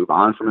they're going to move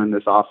on from him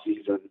this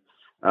offseason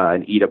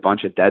and eat a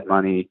bunch of dead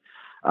money.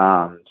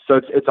 So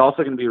it's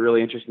also going to be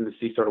really interesting to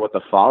see sort of what the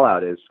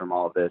fallout is from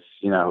all of this.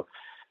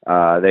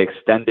 They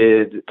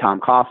extended Tom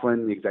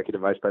Coughlin, the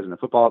executive vice president of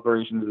football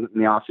operations, in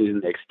the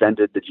offseason. They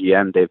extended the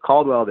GM, Dave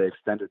Caldwell. They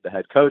extended the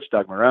head coach,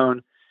 Doug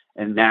Marrone.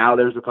 And now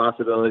there's a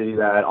possibility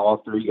that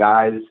all three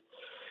guys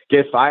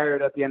get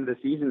fired at the end of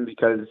the season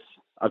because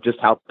of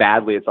just how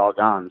badly it's all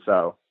gone.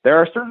 So there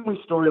are certainly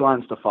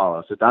storylines to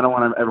follow. So I don't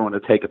want everyone to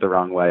take it the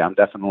wrong way. I'm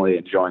definitely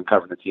enjoying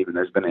covering the team, and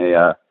there's been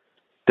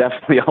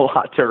definitely a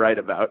lot to write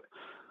about.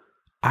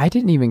 I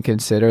didn't even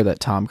consider that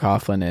Tom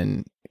Coughlin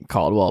and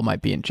Caldwell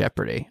might be in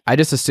jeopardy. I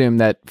just assumed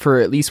that for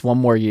at least one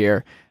more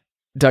year,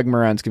 Doug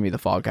Marrone's going to be the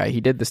fall guy.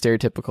 He did the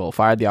stereotypical,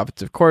 fired the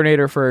offensive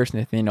coordinator first,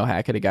 Nathaniel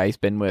Hackett, a guy he's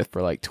been with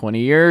for like 20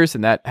 years,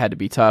 and that had to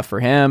be tough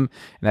for him.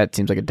 And that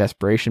seems like a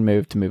desperation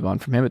move to move on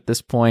from him at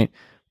this point.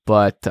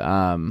 But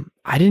I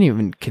didn't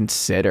even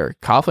consider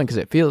Coughlin because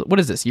it feels, what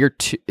is this, year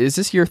 2? Is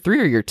this year 3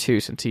 or year 2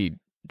 since he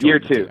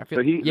joined Year 2.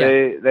 So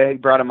they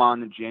brought him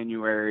on in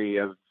January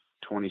of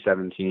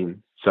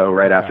 2017. So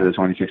right after the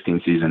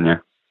 2016 season, yeah.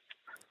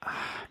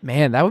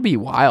 Man, that would be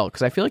wild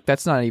because I feel like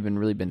that's not even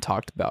really been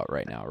talked about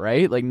right now,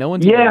 right? Like no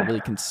one's even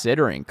really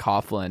considering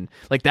Coughlin.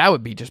 Like that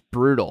would be just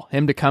brutal.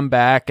 Him to come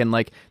back and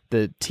like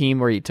the team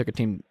where he took a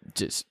team,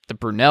 just the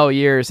Brunell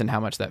years and how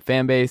much that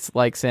fan base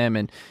likes him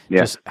and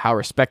just how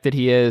respected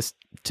he is,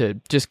 to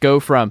just go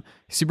from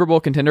Super Bowl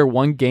contender,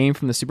 one game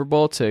from the Super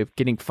Bowl, to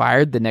getting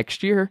fired the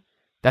next year.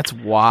 That's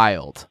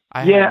wild.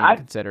 I hadn't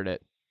considered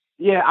it.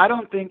 Yeah, I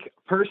don't think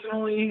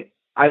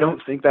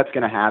that's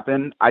going to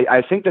happen.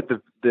 I think that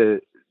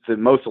the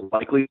most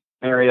likely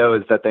scenario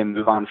is that they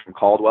move on from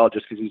Caldwell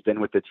just because he's been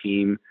with the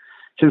team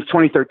since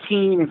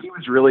 2013, and he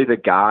was really the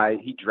guy.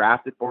 He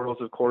drafted Bortles,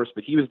 of course,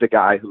 but he was the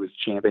guy who was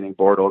championing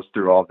Bortles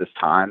through all this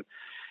time,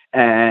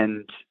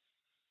 and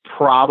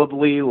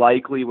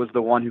likely was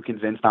the one who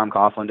convinced Tom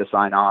Coughlin to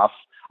sign off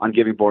on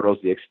giving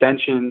Bortles the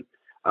extension,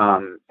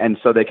 and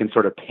so they can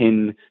sort of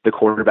pin the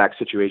quarterback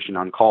situation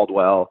on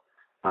Caldwell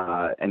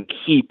and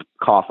keep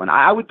Coughlin.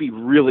 I would be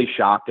really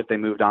shocked if they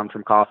moved on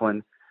from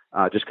Coughlin.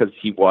 Just because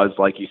he was,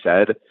 like you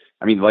said,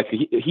 I mean, like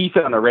he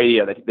said on the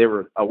radio that they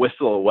were a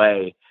whistle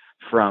away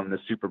from the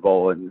Super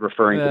Bowl and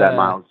referring to that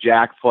Miles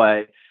Jack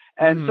play.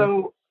 And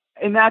so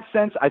in that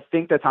sense, I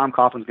think that Tom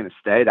Coughlin's going to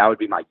stay. That would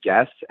be my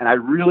guess. And I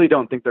really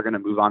don't think they're going to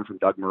move on from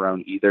Doug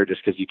Marrone either,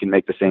 just because you can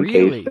make the same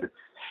case.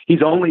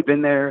 He's only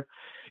been there.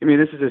 I mean,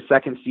 this is his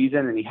second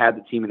season, and he had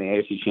the team in the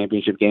AFC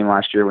Championship game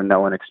last year when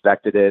no one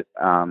expected it.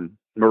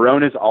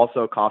 Marrone is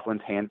also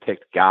Coughlin's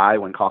handpicked guy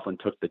when Coughlin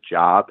took the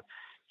job.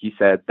 He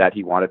said that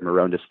he wanted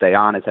Marrone to stay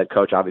on as head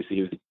coach. Obviously,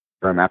 he was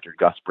from after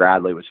Gus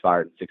Bradley was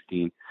fired in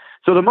 2016.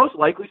 So the most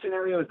likely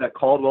scenario is that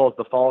Caldwell is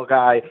the fall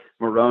guy,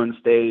 Marrone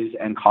stays,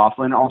 and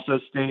Coughlin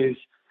also stays.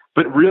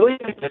 But really,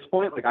 at this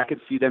point, like I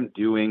could see them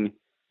doing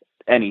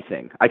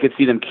anything. I could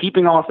see them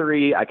keeping all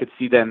three. I could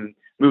see them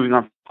moving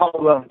on from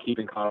Caldwell and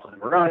keeping Coughlin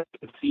and Marone. I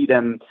could see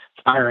them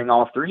firing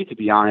all three, to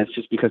be honest,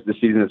 just because the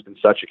season has been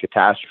such a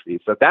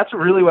catastrophe. So that's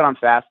really what I'm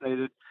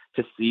fascinated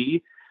to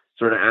see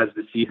sort of as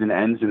the season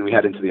ends and we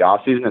head into the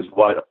offseason, is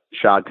what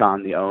Shad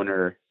Khan, the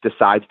owner,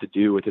 decides to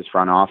do with his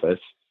front office.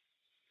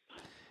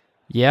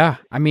 Yeah,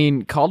 I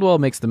mean, Caldwell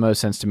makes the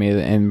most sense to me,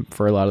 and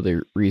for a lot of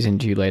the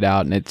reasons you laid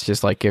out. And it's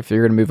just like, if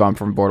you're going to move on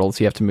from Bortles,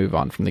 you have to move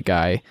on from the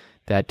guy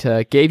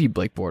that gave you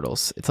Blake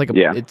Bortles. It's like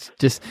it's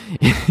just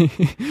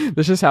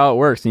that's just how it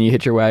works. And you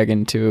hit your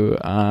wagon to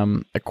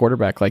a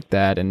quarterback like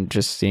that, and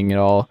just seeing it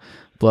all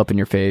blow up in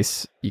your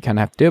face, you kind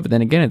of have to do it. But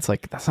then again, it's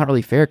like, that's not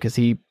really fair, because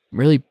he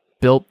really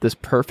built this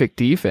perfect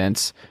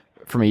defense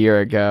from a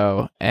year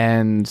ago.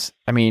 And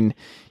I mean,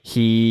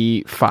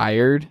 he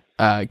fired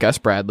Gus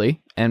Bradley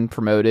and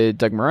promoted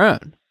Doug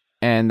Marrone,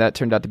 and that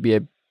turned out to be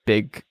a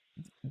big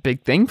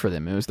thing for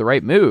them. It was the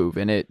right move,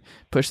 and it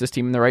pushed this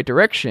team in the right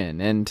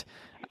direction. And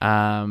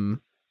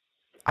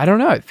I don't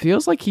know, it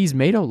feels like he's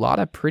made a lot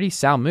of pretty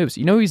sound moves.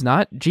 You know, he's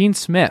not Gene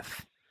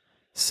Smith,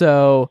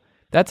 so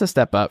that's a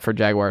step up for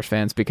Jaguars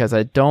fans, because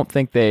I don't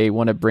think they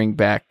want to bring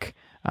back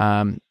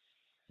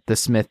the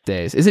Smith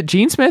days. Is it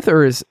Gene Smith,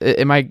 or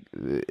am I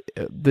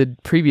the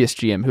previous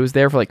GM who was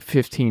there for like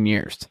 15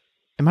 years?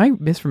 Am I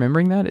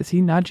misremembering that? Is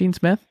he not Gene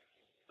Smith?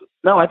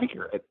 No, I think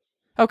you're right.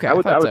 Okay, I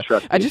would trust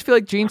you. I just feel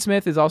like Gene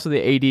Smith is also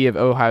the AD of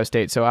Ohio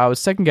State, so I was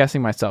second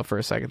guessing myself for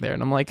a second there,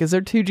 and I'm like, is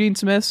there two Gene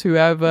Smiths who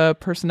have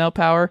personnel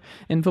power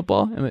in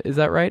football? Is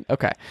that right?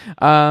 Okay.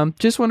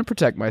 Just want to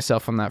protect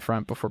myself on that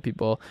front before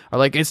people are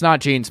like, it's not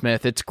Gene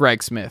Smith, it's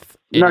Greg Smith.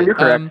 No, you're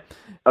correct.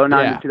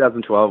 09 to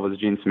 2012 was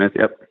Gene Smith.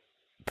 Yep.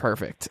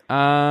 Perfect.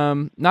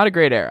 Not a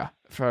great era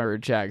for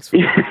Jags.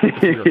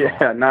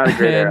 Yeah, not a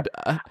great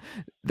era.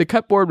 The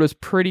cupboard was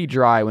pretty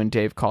dry when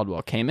Dave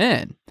Caldwell came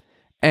in,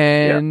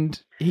 and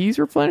he's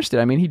replenished it.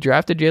 I mean, he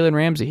drafted Jalen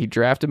Ramsey, he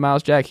drafted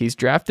Miles Jack, he's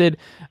drafted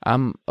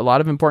a lot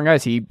of important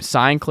guys. He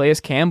signed Calais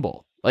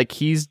Campbell. Like,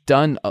 he's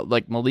done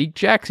like Malik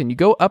Jackson. You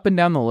go up and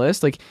down the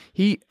list. Like,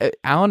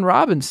 Allen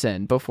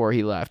Robinson before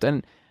he left,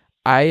 and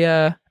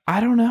I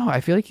don't know.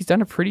 I feel like he's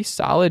done a pretty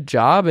solid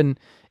job. And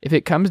if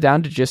it comes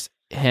down to just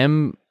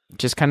him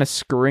just kind of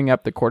screwing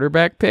up the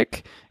quarterback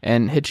pick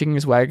and hitching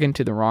his wagon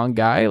to the wrong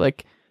guy,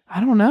 like, I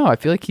don't know. I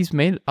feel like he's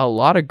made a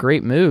lot of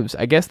great moves.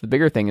 I guess the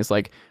bigger thing is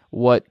like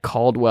what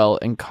Caldwell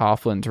and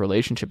Coughlin's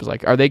relationship is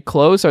like. Are they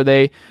close?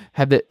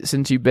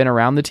 Since you've been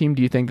around the team,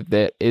 do you think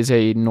that is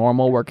a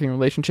normal working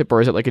relationship, or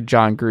is it like a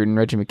John Gruden,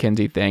 Reggie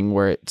McKenzie thing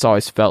where it's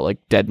always felt like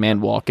dead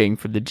man walking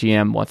for the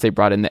GM once they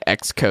brought in the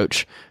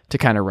ex-coach to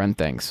kind of run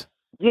things?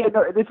 Yeah,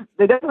 no,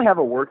 they definitely have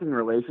a working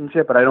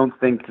relationship, but I don't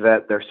think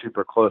that they're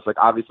super close. Like,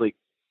 obviously,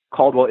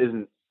 Caldwell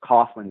isn't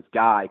Coughlin's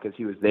guy because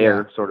he was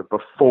there sort of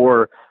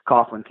before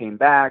Coughlin came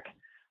back.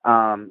 So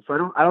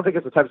I don't think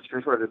it's the type of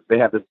situation where they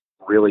have this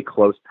really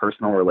close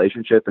personal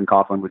relationship, and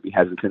Coughlin would be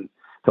hesitant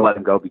to let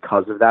him go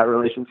because of that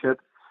relationship.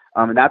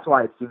 And that's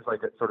why it seems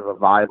like it's sort of a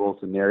viable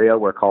scenario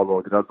where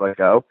Caldwell does let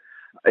go.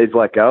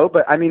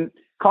 But I mean,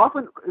 it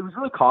was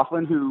really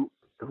Coughlin who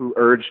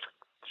urged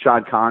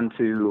Shad Khan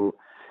to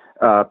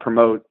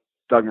promote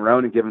Doug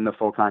Marrone and give him the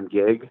full-time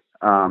gig.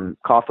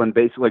 Khan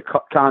basically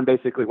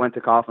went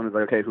to Coughlin and was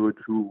like, okay, who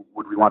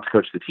would we want to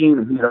coach the team?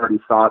 And he had already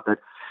thought that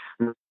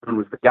Marrone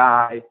was the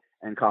guy,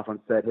 and Coughlin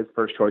said his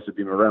first choice would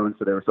be Marrone,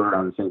 so they were sort of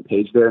on the same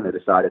page there, and they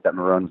decided that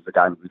Marrone was the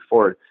guy moving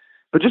forward.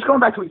 But just going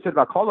back to what you said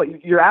about Caldwell,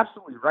 you're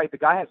absolutely right. The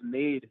guy has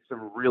made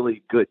some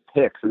really good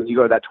picks. I mean, you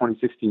go to that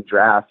 2016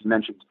 draft, you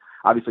mentioned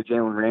obviously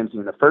Jalen Ramsey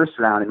in the first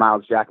round and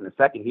Miles Jack in the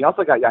second. He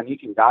also got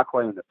Yannick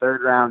Ngakoue in the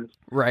third round.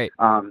 Right.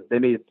 They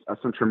made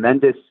some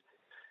tremendous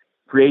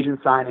free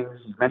agent signings.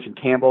 You mentioned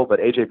Campbell, but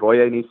AJ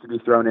Boye needs to be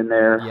thrown in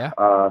there,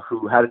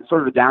 who had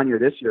sort of a down year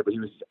this year, but he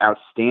was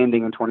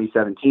outstanding in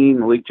 2017.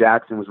 Malik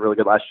Jackson was really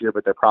good last year,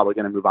 but they're probably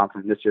going to move on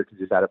from this year because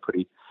he's had a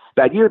pretty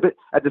bad year. But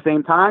at the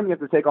same time, you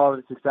have to take all of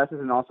his successes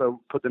and also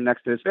put them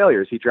next to his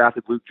failures. He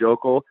drafted Luke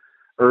Jokel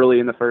early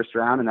in the first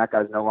round, and that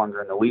guy's no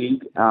longer in the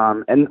league.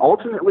 And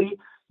ultimately,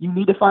 you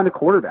need to find a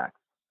quarterback.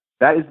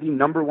 That is the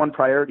number one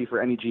priority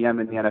for any GM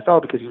in the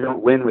NFL, because you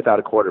don't win without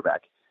a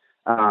quarterback.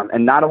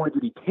 And not only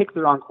did he pick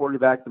the wrong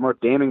quarterback, the more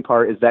damning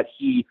part is that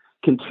he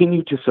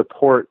continued to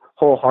support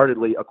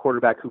wholeheartedly a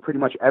quarterback who pretty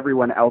much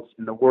everyone else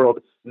in the world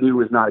knew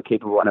was not a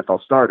capable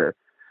NFL starter.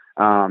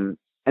 And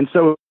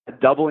so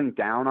doubling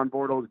down on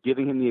Bortles,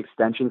 giving him the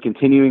extension,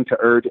 continuing to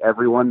urge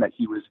everyone that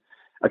he was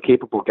a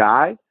capable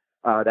guy,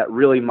 that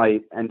really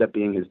might end up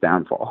being his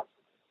downfall.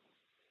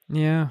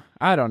 Yeah,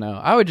 I don't know.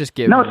 I would just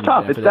give. No, it's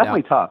tough. It's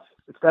definitely tough.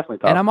 It's definitely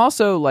tough. And I'm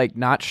also like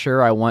not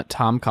sure I want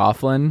Tom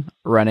Coughlin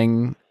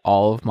running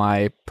all of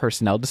my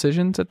personnel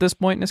decisions at this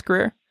point in his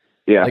career.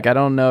 Yeah. Like, I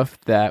don't know if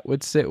that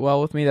would sit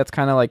well with me. That's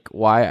kind of like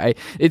why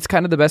it's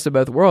kind of the best of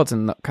both worlds.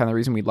 And the kind of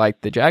reason we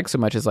like the Jags so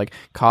much is like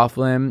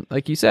Coughlin,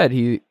 like you said,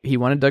 he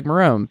wanted Doug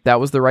Marrone. That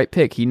was the right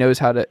pick. He knows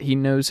how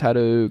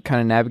to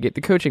kind of navigate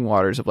the coaching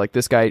waters of like,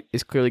 this guy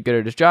is clearly good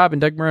at his job.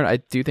 And Doug Marrone, I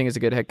do think is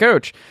a good head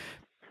coach.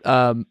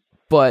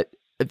 But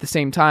at the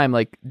same time,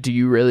 like, do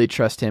you really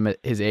trust him at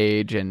his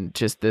age and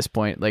just this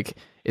point? Like,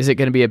 is it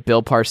going to be a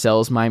Bill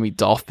Parcells Miami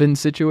Dolphins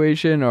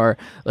situation, or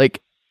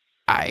like,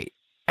 I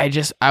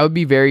would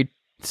be very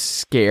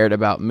scared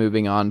about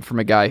moving on from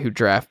a guy who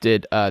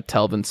drafted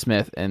Telvin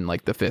Smith in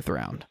like the 5th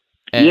round.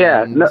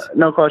 And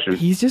no question.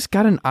 He's just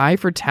got an eye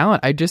for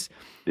talent.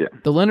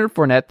 The Leonard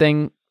Fournette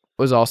thing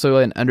was also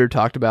an under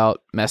talked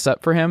about mess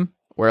up for him,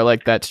 where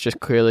like that's just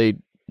clearly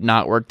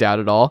not worked out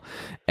at all,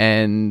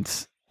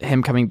 and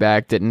him coming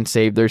back didn't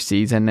save their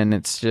season, and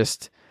it's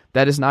just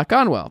that has not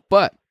gone well.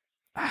 But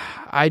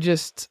I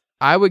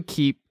would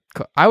keep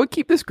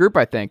this group,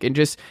 I think, and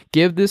just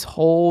give this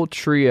whole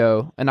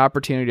trio an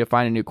opportunity to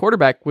find a new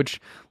quarterback, which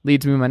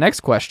leads me to my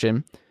next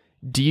question.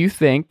 Do you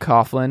think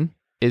Coughlin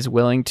is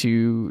willing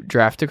to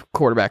draft a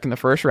quarterback in the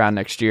 1st round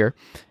next year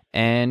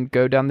and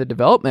go down the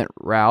development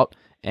route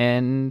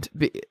and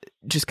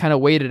just kind of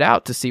wait it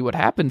out to see what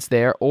happens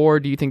there? Or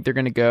do you think they're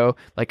going to go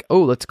like,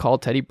 oh, let's call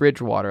Teddy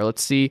Bridgewater,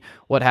 let's see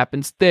what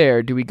happens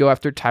there? Do we go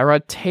after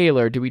Tyrod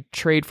Taylor? Do we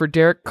trade for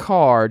Derek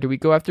Carr? Do we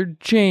go after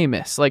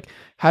Jameis? Like,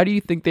 how do you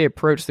think they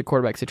approach the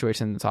quarterback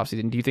situation in this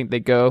offseason? Do you think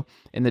they go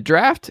in the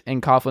draft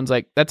and Coughlin's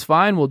like, that's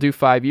fine, we'll do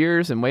 5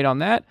 years and wait on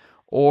that?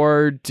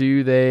 Or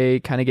do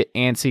they kind of get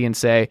antsy and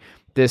say,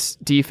 this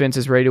defense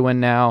is ready to win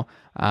now,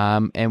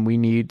 and we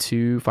need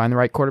to find the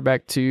right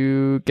quarterback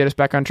to get us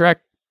back on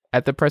track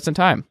at the present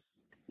time?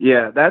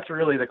 Yeah, that's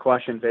really the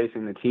question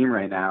facing the team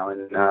right now.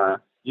 And,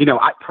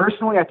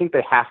 I think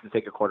they have to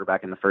take a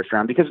quarterback in the 1st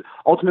round, because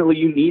ultimately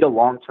you need a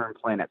long-term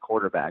plan at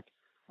quarterback.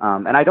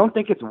 And I don't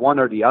think it's one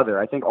or the other.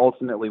 I think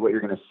ultimately what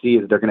you're going to see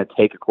is they're going to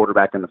take a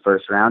quarterback in the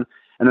 1st round,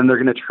 and then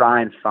they're going to try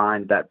and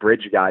find that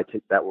bridge guy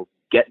that will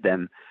get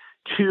them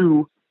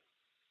to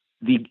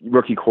the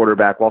rookie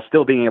quarterback while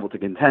still being able to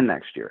contend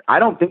next year. I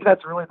don't think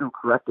that's really the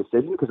correct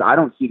decision, because I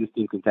don't see this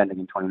team contending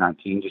in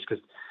 2019 just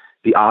because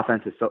the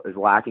offense is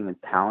lacking in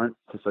talent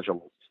to such a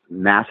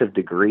massive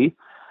degree.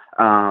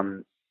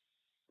 The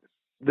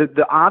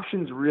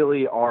options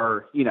really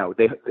are,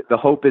 the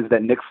hope is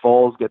that Nick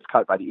Foles gets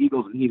cut by the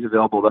Eagles and he's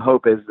available. The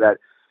hope is that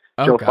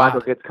Joe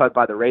Flacco gets cut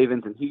by the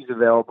Ravens and he's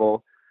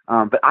available.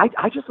 But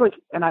I just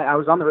I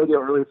was on the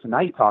radio earlier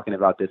tonight talking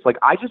about this.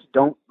 I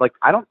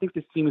don't think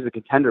this team is a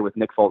contender with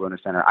Nick Foles under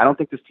center. I don't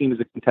think this team is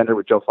a contender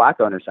with Joe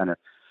Flacco under center.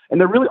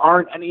 And there really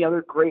aren't any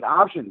other great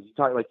options. You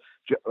talk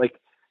like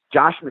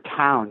Josh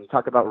McCown, you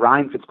talk about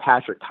Ryan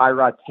Fitzpatrick,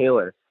 Tyrod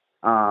Taylor.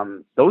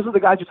 Those are the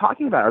guys you're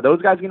talking about. Are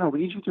those guys going to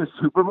lead you to a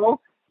Super Bowl?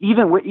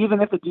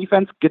 Even if the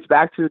defense gets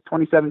back to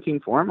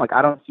 2017 form?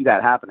 I don't see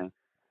that happening.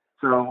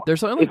 So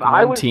there's only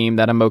one team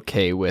that I'm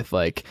okay with,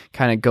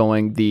 kind of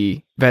going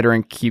the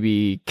veteran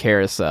QB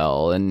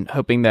carousel and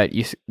hoping that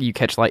you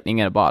catch lightning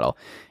in a bottle.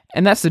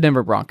 And that's the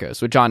Denver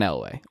Broncos with John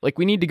Elway.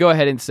 We need to go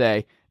ahead and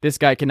say, this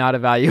guy cannot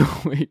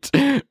evaluate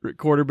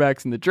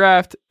quarterbacks in the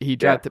draft. He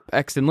drafted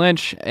Paxton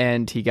Lynch,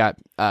 and he got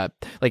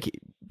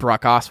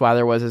Brock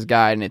Osweiler was his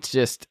guy, and it's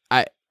just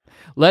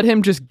let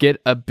him just get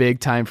a big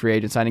time free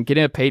agent signing, get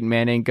him a Peyton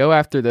Manning, go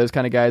after those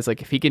kind of guys.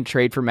 If he can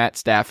trade for Matt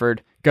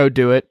Stafford, go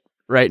do it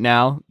right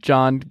now,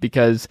 John,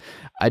 because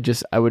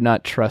I would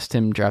not trust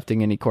him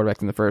drafting any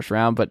quarterbacks in the 1st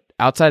round. But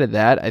outside of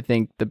that, I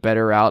think the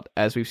better route,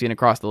 as we've seen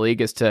across the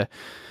league, is to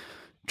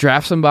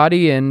draft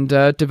somebody and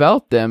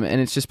develop them,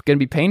 and it's just going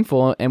to be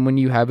painful. And when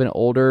you have an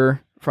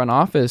older front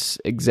office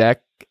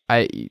exec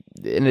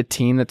in a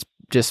team that's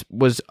just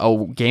was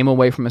a game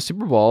away from a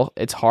Super Bowl,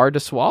 it's hard to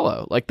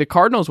swallow. The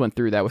Cardinals went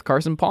through that with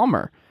Carson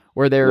Palmer,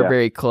 where they were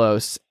very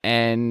close,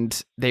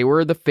 and they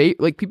were the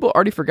people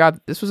already forgot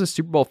that this was a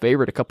Super Bowl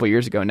favorite a couple of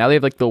years ago. Now they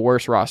have the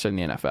worst roster in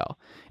the NFL,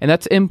 and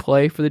that's in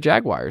play for the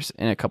Jaguars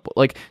in a couple.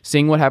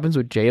 Seeing what happens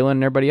with Jalen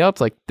and everybody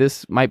else,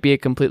 this might be a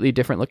completely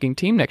different looking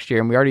team next year.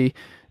 And we already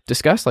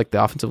discussed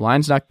the offensive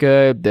line's not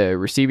good, the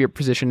receiver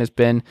position has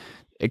been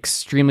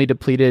extremely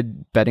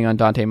depleted. Betting on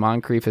Dante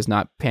Moncrief has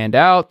not panned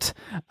out.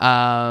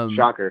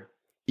 Shocker.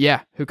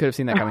 Yeah, who could have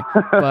seen that coming?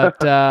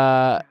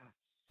 But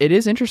it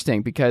is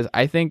interesting, because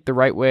I think the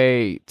right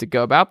way to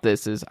go about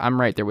this is, I'm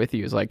right there with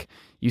you, is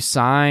you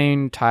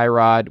sign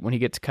Tyrod when he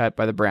gets cut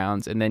by the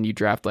Browns, and then you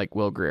draft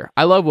Will Grier.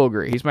 I love Will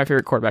Grier. He's my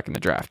favorite quarterback in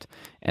the draft.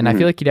 And I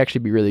feel like he'd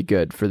actually be really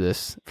good for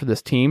this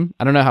team.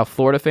 I don't know how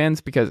Florida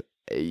fans, because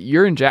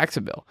you're in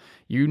Jacksonville,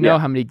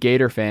 how many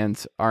Gator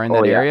fans are in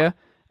that area.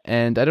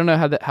 And I don't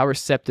know how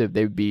receptive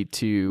they would be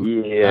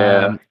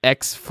to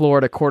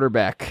ex-Florida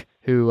quarterback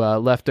who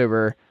left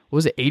over,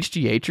 was it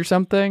HGH or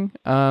something?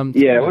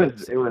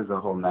 It was a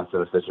whole mess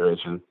of a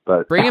situation.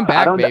 But bring him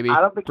back, baby.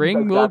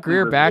 Bring Will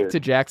Grier back to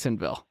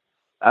Jacksonville.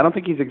 I don't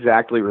think he's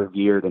exactly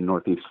revered in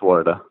Northeast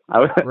Florida.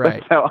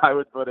 That's how I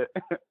would put it.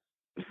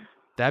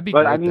 That'd be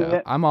great,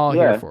 though. I'm all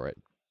here for it.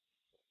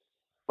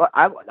 But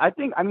I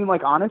think,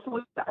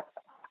 honestly,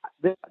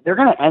 they're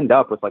going to end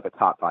up with a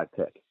top 5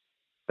 pick.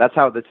 That's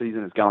how the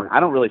season is going. I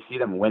don't really see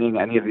them winning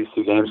any of these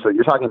 2 games. So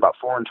you're talking about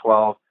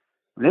 4-12.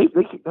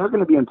 They're going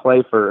to be in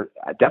play for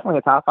definitely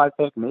a top 5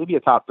 pick, maybe a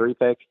top 3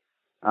 pick.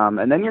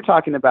 And then you're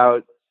talking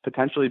about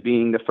potentially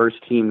being the first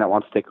team that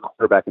wants to take a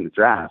quarterback in the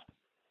draft.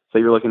 So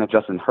you're looking at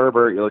Justin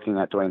Herbert. You're looking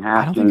at Dwayne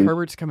Haskins. I don't think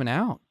Herbert's coming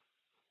out.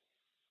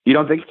 You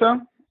don't think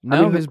so? No,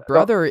 I mean, his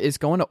brother is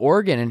going to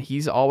Oregon, and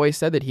he's always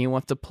said that he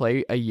wants to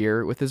play a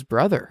year with his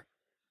brother.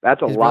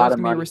 That's a His lot brother's of gonna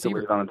be a money to receiver.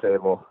 leave on the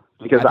table.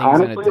 Because I think he's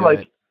gonna honestly, do like,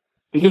 it.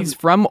 because He's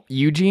from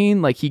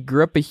Eugene. Like, he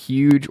grew up a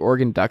huge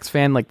Oregon Ducks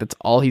fan. Like, that's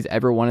all he's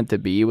ever wanted to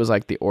be, was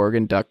like the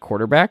Oregon Duck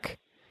quarterback.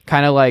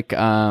 Kind of like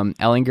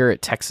Ellinger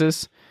at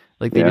Texas.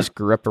 Like, they just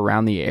grew up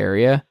around the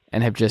area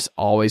and have just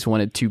always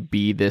wanted to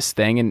be this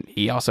thing. And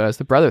he also has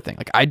the brother thing.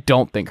 Like, I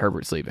don't think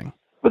Herbert's leaving.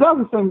 But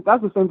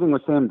that's the same thing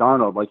with Sam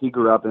Darnold. Like, he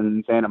grew up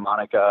in Santa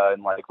Monica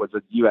and like was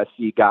a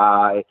USC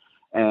guy,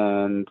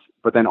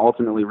 but then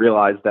ultimately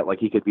realized that like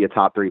he could be a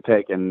top 3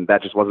 pick, and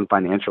that just wasn't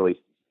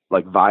financially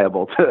like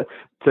viable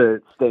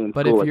to stay in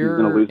But school. if Like, you're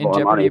he's gonna lose a in lot of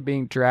jeopardy money. of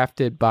being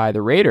drafted by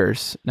the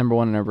Raiders, number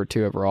 1 and number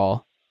 2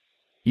 overall,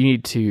 you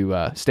need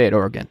to stay at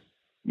Oregon.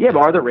 Yeah, but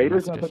That's are the my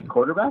Raiders going to suggestion. take a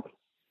quarterback?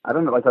 I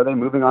don't know. Like, are they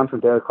moving on from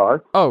Derek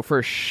Carr? Oh,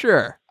 for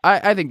sure.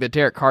 I think the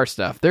Derek Carr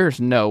stuff, there's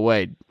no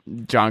way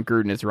John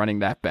Gruden is running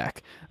that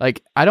back.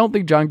 Like, I don't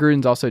think John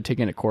Gruden's also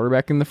taking a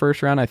quarterback in the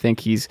first round. I think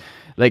he's,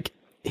 like,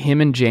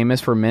 him and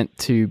Jameis were meant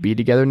to be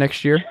together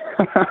next year.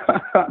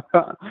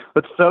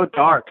 That's so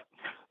dark.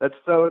 That's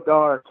so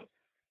dark.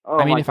 Oh,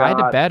 I mean, my if I had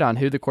to God. bet on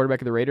who the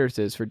quarterback of the Raiders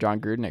is for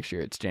John Gruden next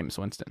year, it's Jameis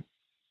Winston.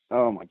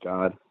 Oh, my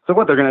God. So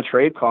what, they're going to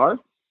trade Carr?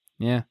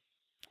 Yeah.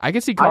 I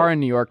could see Carr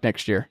in New York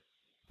next year.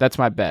 That's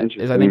my bet. Is I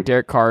Interesting. think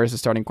Derek Carr is the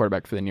starting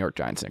quarterback for the New York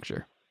Giants next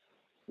year.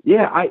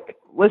 Yeah,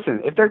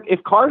 listen,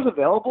 if Carr's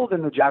available,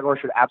 then the Jaguars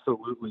should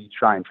absolutely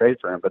try and trade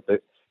for him. But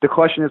the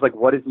question is, like,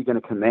 what is he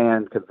going to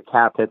command because the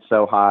cap hits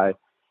so high?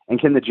 And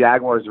can the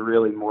Jaguars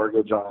really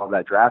mortgage all of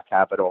that draft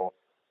capital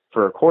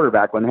for a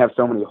quarterback when they have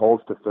so many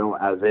holes to fill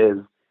as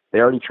is? They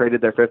already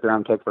traded their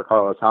 5th-round pick for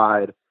Carlos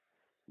Hyde.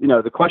 You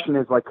know, the question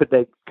is, like, could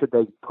they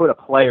put a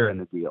player in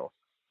the deal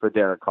for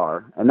Derek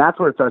Carr? And that's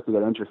where it starts to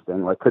get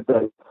interesting. Like, could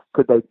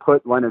they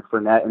put Leonard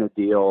Fournette in a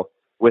deal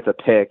with a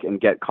pick and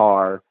get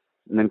Carr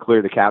and then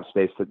clear the cap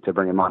space to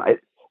bring him on?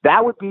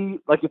 That would be,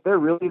 like, if they're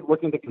really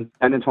looking to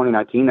contend in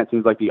 2019, that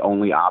seems like the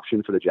only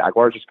option for the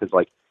Jaguars, just because,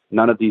 like,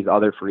 none of these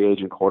other free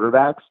agent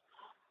quarterbacks,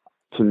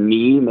 to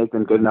me, make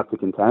them good enough to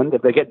contend.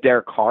 If they get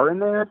Derek Carr in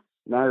there,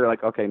 now you're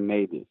like, okay,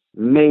 maybe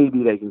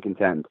they can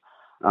contend.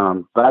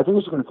 But I think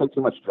it's going to take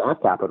too much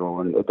draft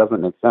capital, and it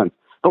doesn't make sense.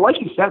 But like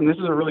you said, and this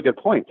is a really good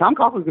point, Tom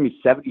Coughlin's going to be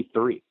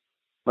 73.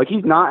 Like,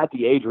 he's not at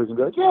the age where he's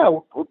going to be like, yeah,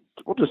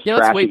 we'll just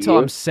let's wait till you.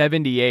 I'm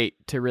 78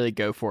 to really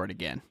go for it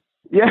again.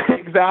 Yeah,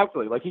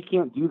 exactly. Like, he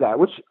can't do that,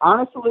 which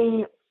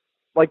honestly,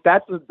 like,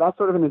 that's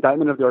sort of an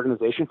indictment of the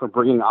organization for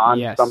bringing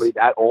on somebody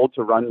that old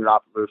to run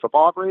your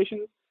football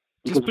operations.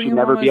 Just bring him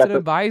on as an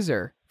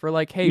advisor for,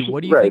 like, hey,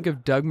 what do you think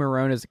of Doug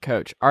Marrone as a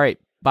coach? All right,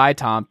 bye,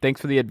 Tom.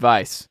 Thanks for the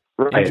advice.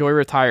 Right. Enjoy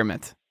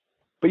retirement.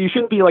 But you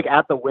shouldn't be, like,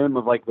 at the whim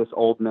of, like, this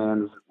old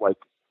man's, like,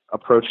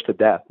 approach to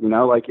death, you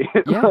know? Like,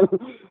 yeah.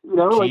 You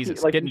know,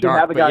 Jesus, like getting you dark,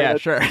 have a guy yeah,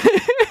 sure.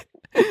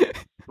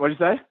 What'd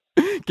you say?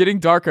 Getting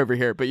dark over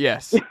here, but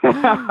yes.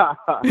 Now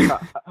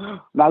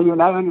you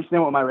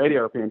understand what my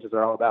radio appearances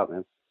are all about,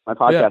 man. My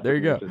podcast. Yeah, there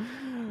you go.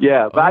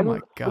 Yeah, but oh my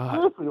God.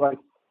 Seriously,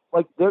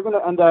 like they're going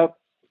to end up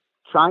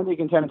trying to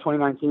contend in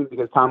 2019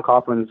 because Tom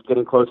Coughlin's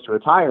getting close to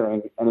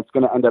retiring, and it's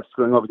going to end up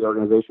screwing over the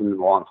organization in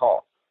the long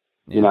haul.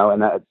 Yeah. You know,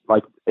 and that,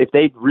 like, if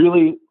they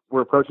really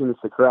were approaching this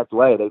the correct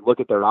way, they'd look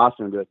at their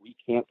roster and be like, we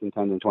can't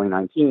contend in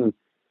 2019,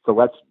 so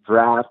let's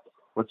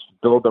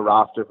build the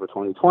roster for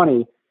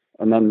 2020,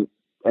 and then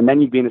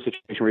you'd be in a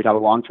situation where you'd have a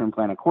long-term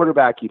plan at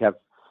quarterback, you'd have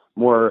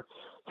more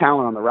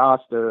talent on the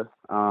roster,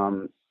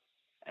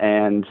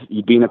 and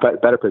you'd be in a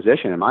better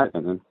position, in my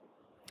opinion.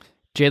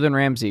 Jalen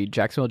Ramsey,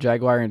 Jacksonville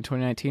Jaguar in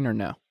 2019 or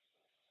no?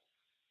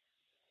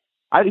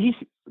 He's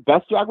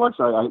best Jaguar?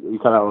 Sorry, you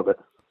cut out a little bit.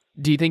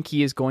 Do you think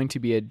he is going to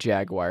be a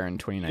Jaguar in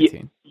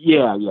 2019?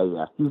 Yeah.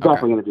 He's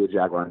definitely going to be a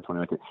Jaguar in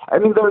 2019. I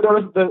mean,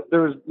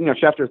 there was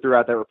Schefter threw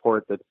out that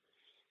report that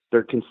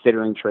they're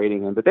considering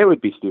trading him, but they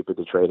would be stupid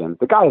to trade him.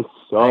 The guy is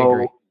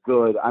so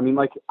good. I mean,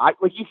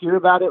 you hear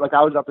about it. Like,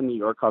 I was up in New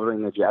York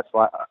covering the Jets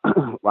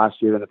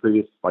last year and the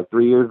previous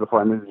 3 years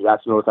before I moved to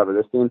Jacksonville to cover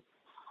this team.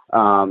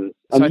 And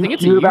so I think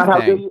it's a you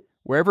thing.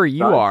 Wherever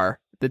you are,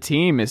 the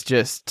team is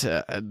just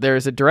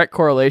there's a direct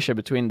correlation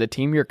between the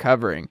team you're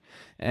covering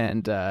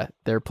and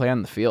their play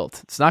on the field.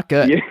 It's not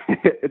good. Yeah,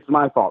 it's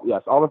my fault.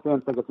 Yes, all the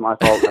fans think it's my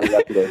fault.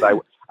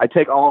 I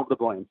take all of the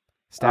blame.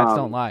 Stats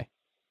don't lie.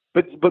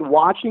 But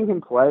watching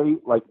him play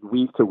like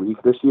week to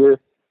week this year,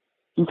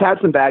 he's had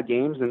some bad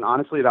games, and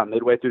honestly, about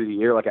midway through the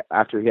year, like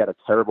after he had a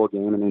terrible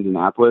game in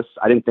Indianapolis,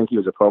 I didn't think he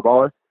was a Pro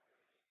Bowler.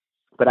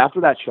 But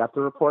after that Schefter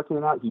report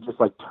came out, he just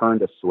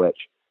turned a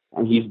switch,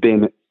 and he's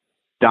been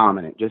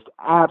dominant, just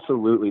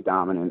absolutely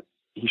dominant.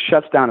 He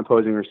shuts down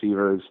opposing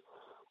receivers.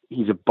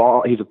 He's a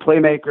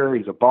playmaker.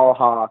 He's a ball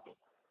hawk.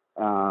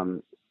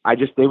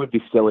 They would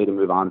be silly to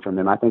move on from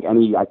him. I think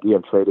any idea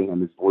of trading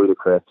him is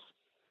ludicrous.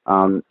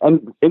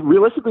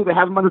 Realistically, they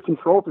have him under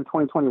control through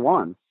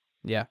 2021.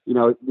 Yeah. You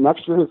know,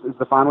 next year is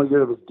the final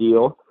year of his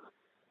deal,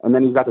 and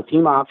then he's got the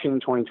team option in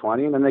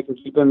 2020, and then they can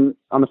keep him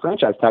on the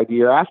franchise tag the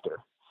year after.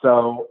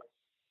 So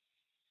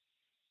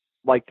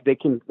like they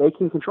can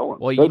control him.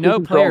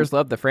 Well, players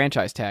love the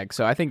franchise tag,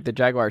 so I think the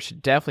Jaguars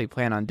should definitely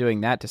plan on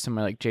doing that to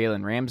someone like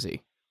Jalen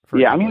Ramsey.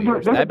 Yeah, I mean,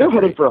 they're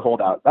headed for a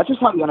holdout. That's just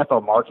how the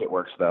NFL market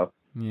works, though.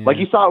 Yeah. Like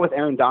you saw it with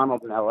Aaron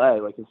Donald in LA,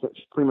 like it's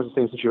pretty much the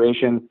same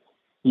situation.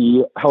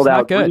 He held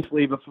out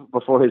briefly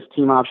before his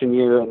team option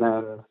year, and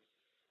then,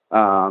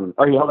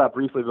 or he held out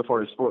briefly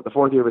before the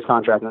fourth year of his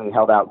contract, and then he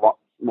held out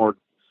more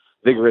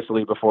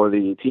vigorously before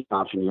the team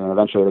option year, and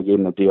eventually they gave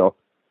him the deal.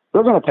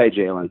 They're going to pay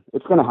Jalen.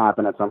 It's going to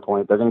happen at some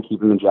point. They're going to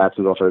keep him in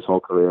Jacksonville for his whole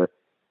career.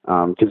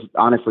 Because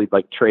honestly,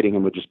 like trading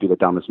him would just be the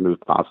dumbest move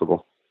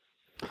possible.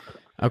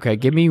 Okay,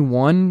 give me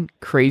one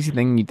crazy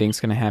thing you think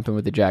is going to happen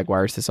with the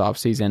Jaguars this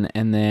offseason,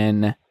 and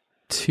then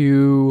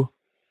two,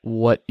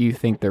 what you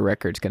think their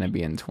record's going to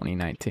be in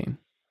 2019.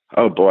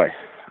 Oh, boy.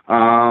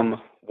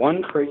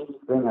 One crazy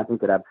thing I think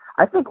could happen.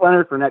 I think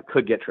Leonard Fournette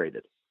could get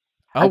traded.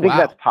 I think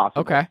that's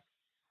possible. Okay.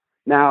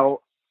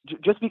 Now,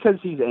 just because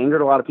he's angered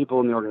a lot of people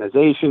in the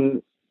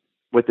organization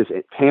with this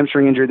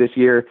hamstring injury this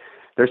year,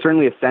 there's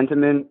certainly a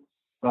sentiment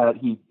that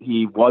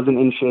he wasn't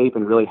in shape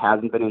and really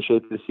hasn't been in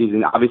shape this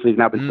season. Obviously, he's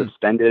now been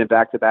suspended in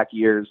back-to-back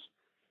years.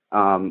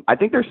 I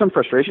think there's some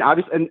frustration.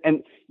 Obviously,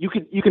 and you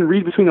can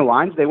read between the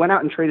lines. They went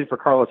out and traded for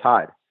Carlos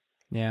Hyde.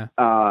 Yeah.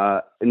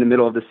 In the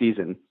middle of the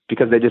season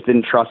because they just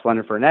didn't trust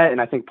Leonard Fournette, and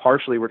I think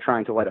partially we're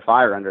trying to light a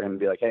fire under him and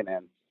be like, hey,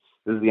 man,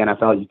 this is the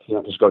NFL. You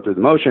can't just go through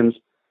the motions.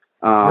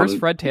 Where's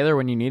Fred Taylor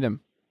when you need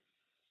him?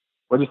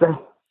 What'd you say?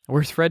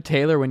 Where's Fred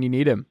Taylor when you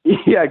need him?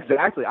 Yeah,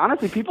 exactly.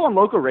 Honestly, people on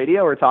local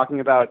radio are talking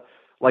about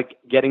like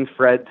getting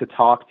Fred to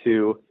talk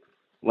to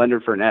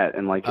Leonard Fournette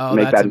and like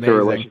make that into a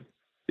relation.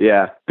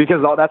 Yeah,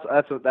 because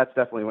that's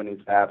definitely what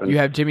needs to happen. You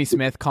have Jimmy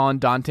Smith calling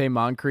Dante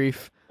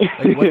Moncrief.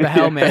 Like, what the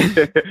hell, man?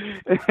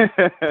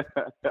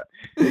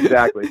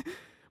 Exactly.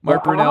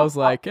 Mark Brunell's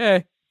like,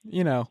 hey,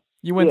 you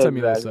win some,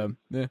 you lose some.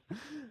 Yeah.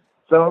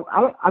 So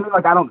I mean,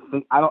 I don't.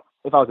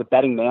 If I was a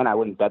betting man, I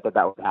wouldn't bet that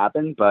would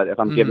happen. But if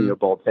I'm giving you a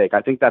bold take,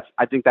 I think that's.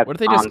 What if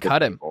they just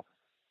cut him?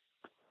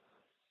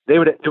 They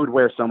would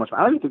wear so much.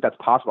 I don't even think that's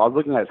possible. I was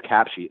looking at his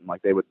cap sheet, and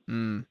like they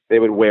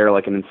would wear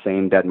like an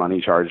insane dead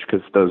money charge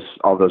because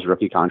all those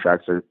rookie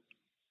contracts are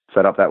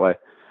set up that way.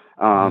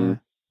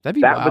 That'd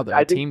be wild.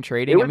 Though. Team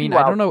trading. I mean,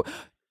 I don't know.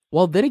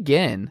 Well, then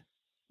again,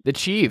 the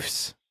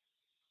Chiefs,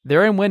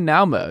 they're in win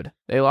now mode.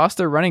 They lost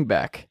their running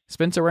back.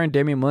 Spencer Ware and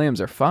Damian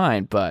Williams are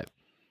fine, but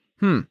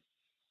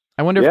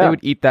I wonder if they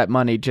would eat that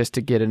money just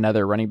to get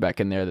another running back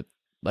in there that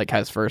like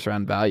has first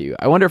round value.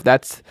 I wonder if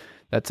that's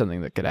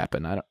something that could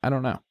happen. I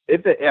don't know.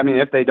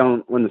 If they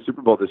don't win the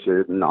Super Bowl this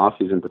year in the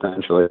offseason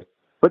potentially.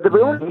 But the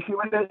real issue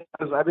with it,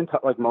 because I've been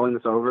mulling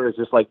this over, is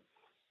just like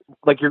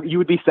you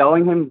would be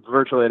selling him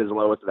virtually at his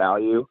lowest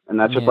value, and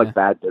that's just like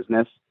bad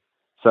business.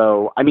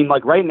 So I mean,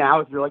 like right now,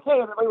 if you're like, hey,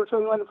 everybody, we're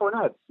trading Leonard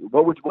Fournette,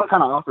 what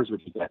kind of offers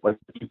would you get? Like,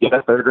 would you get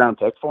a third round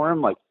pick for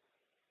him? Like,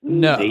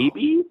 no,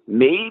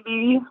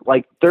 maybe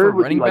like third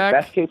would be like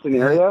best case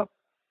scenario.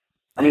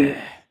 I mean.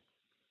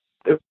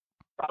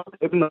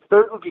 If the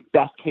third would be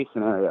best case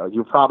scenario,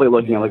 you're probably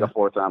looking at like a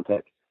fourth round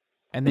pick.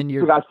 And then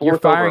you're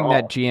firing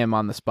that GM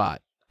on the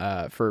spot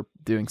for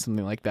doing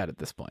something like that at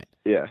this point.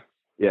 Yeah.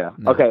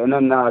 No. Okay, and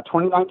then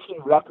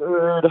 2019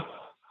 record,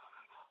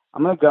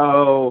 I'm gonna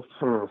go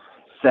for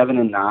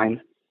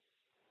 7-9.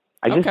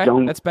 I just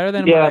don't. That's better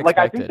than what I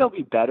expected. I think they'll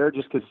be better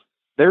just because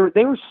they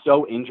were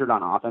so injured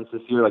on offense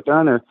this year. Like they're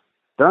on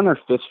their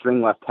fifth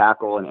string left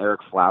tackle and Eric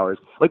Flowers.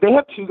 Like they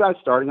have two guys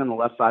starting on the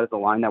left side of the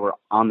line that were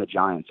on the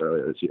Giants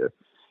earlier this year.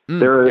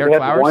 Eric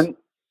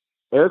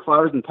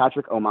Flowers and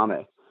Patrick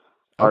Omame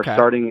are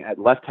starting at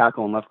left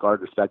tackle and left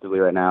guard respectively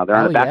right now. They're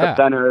on a backup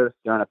center.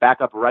 They're on a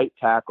backup right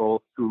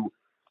tackle who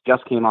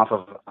just came off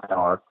of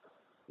IR.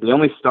 The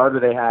only starter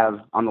they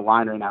have on the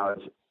line right now is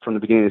from the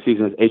beginning of the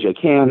season is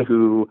AJ Cann,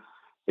 who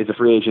is a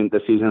free agent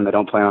this season. They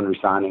don't plan on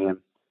re-signing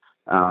him.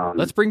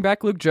 Let's bring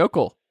back Luke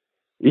Jokel.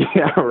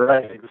 Yeah,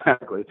 right,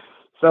 exactly.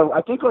 So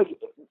I think like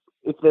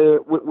with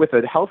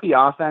a healthy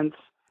offense,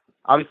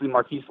 obviously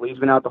Marquise Lee's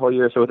been out the whole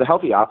year, so with a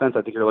healthy offense,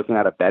 I think you're looking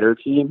at a better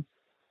team.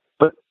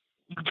 But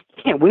you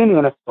can't win in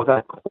the NFL without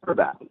a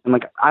quarterback. And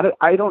like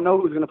I don't know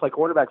who's going to play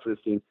quarterback for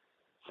this team.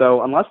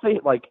 So unless they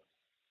like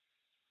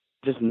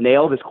just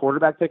nail this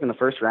quarterback pick in the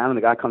first round and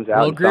the guy comes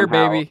out, Will Grier,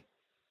 baby.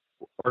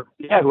 Or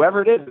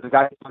whoever it is, the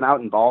guy come out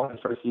and ball in his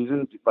first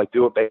season, like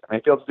do what Baker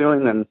Mayfield's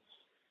doing,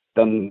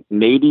 then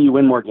maybe you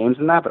win more games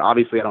than that. But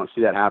obviously, I don't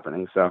see that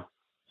happening. So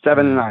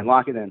 7-9,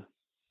 lock it in.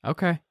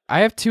 Okay, I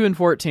have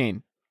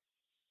 2-14.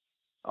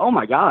 Oh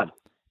my God!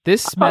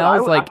 This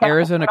smells like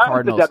Arizona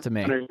Cardinals to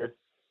me.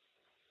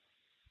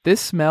 This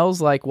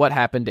smells like what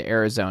happened to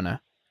Arizona,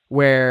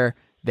 where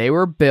they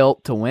were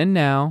built to win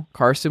now.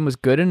 Carson was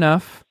good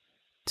enough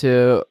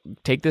to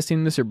take this team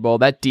to the Super Bowl.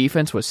 That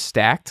defense was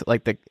stacked.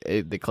 Like the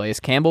Calais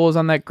Campbell was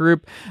on that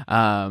group.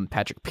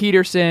 Patrick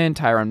Peterson,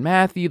 Tyrann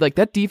Mathieu. Like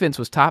that defense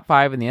was top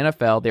 5 in the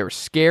NFL. They were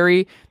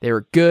scary. They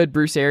were good.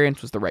 Bruce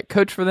Arians was the right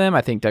coach for them.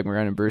 I think Doug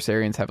Marrone and Bruce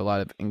Arians have a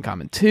lot in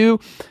common too.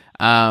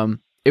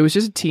 It was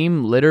just a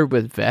team littered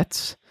with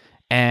vets,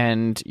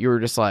 and you were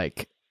just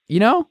like,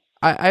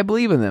 I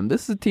believe in them.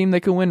 This is a team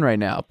that can win right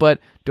now. But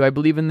do I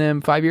believe in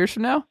them 5 years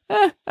from now?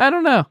 I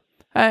don't know.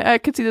 I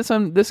could see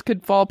this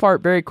could fall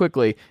apart very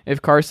quickly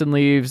if Carson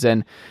leaves,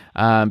 and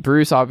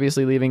Bruce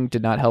obviously leaving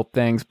did not help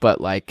things. But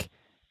like,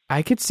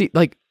 I could see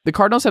like the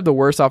Cardinals have the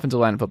worst offensive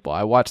line in football.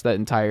 I watched that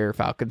entire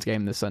Falcons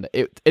game this Sunday.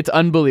 It's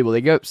unbelievable.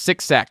 They go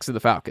 6 sacks to the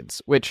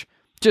Falcons, which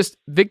just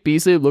Vic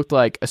Beasley looked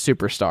like a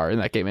superstar in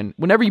that game. And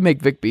whenever you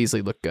make Vic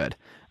Beasley look good,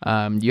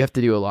 you have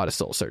to do a lot of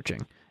soul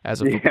searching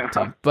as a football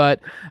team.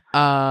 But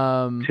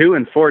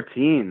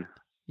 2-14.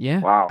 Yeah,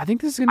 wow. I think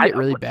this is gonna get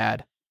really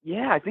bad.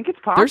 Yeah, I think it's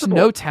possible. There's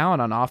no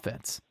talent on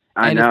offense.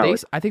 I know.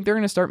 I think they're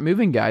going to start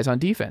moving guys on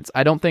defense.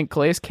 I don't think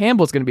Calais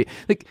Campbell's going to be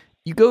like.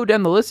 You go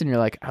down the list and you're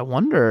like, I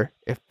wonder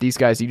if these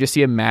guys. You just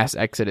see a mass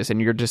exodus,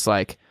 and you're just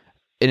like,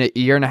 in a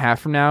year and a half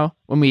from now,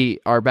 when we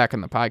are back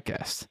on the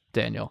podcast,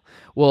 Daniel,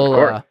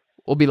 we'll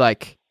be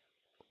like,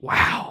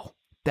 wow,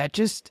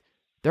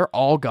 they're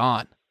all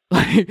gone.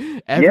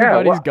 Like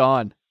everybody's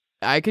gone.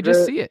 I could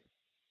just see it.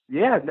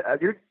 Yeah,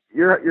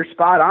 you're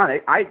spot on.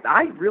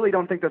 I really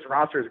don't think this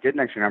roster is good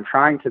next year. I'm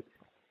trying to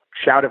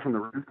shout it from the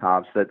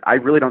rooftops that I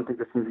really don't think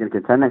this team's going to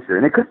contend next year,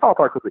 and it could fall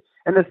apart quickly.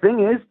 And the thing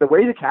is, the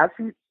way the cap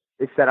sheet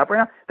is set up right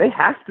now, they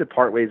have to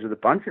part ways with a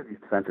bunch of these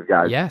defensive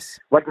guys. Yes,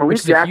 like Malik which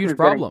is Jackson a huge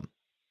problem.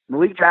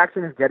 Malik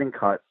Jackson is getting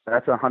cut.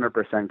 That's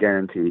 100%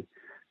 guarantee.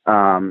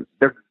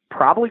 They're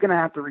probably going to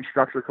have to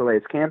restructure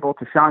Calais Campbell.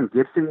 Tashawn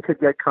Gibson could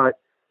get cut.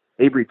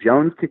 Avery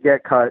Jones could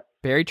get cut.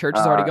 Barry Church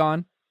is already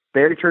gone.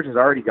 Barry Church is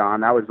already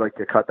gone. That was like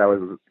the cut that was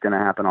going to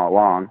happen all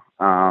along,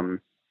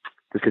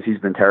 just because he's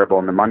been terrible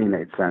and the money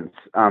made sense.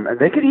 And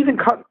they could even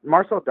cut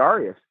Marcel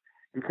Darius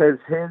because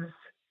his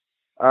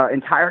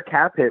entire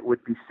cap hit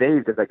would be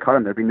saved if they cut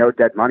him. There'd be no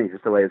dead money,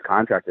 just the way his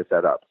contract is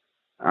set up.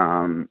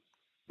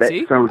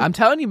 See, I'm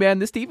telling you, man,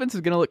 this defense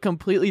is going to look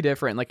completely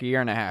different in like a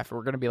year and a half.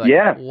 We're going to be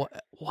like,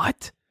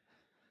 what?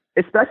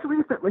 Especially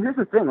if here's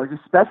the thing, like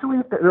especially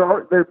if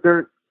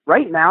they're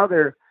right now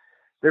they're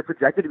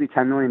projected to be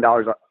 $10 million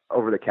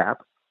over the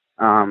cap.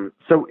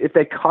 So if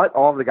they cut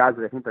all of the guys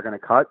that I think they're going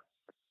to cut,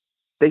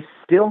 they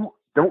still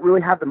don't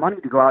really have the money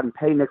to go out and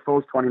pay Nick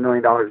Foles $20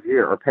 million a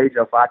year or pay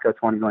Joe Flacco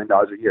 $20 million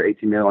a year,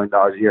 $18 million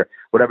a year,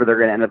 whatever they're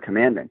going to end up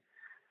commanding.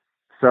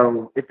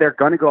 So if they're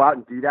going to go out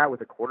and do that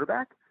with a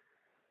quarterback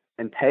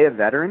and pay a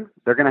veteran,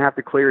 they're going to have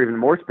to clear even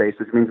more space,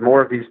 which means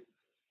more of these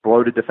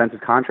bloated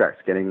defensive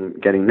contracts getting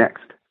nixed.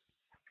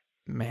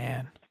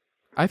 Man,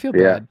 I feel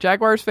bad.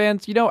 Jaguars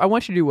fans, I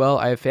want you to do well.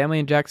 I have family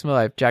in Jacksonville.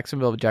 I have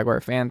Jacksonville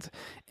Jaguar fans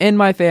in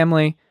my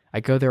family.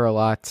 I go there a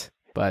lot,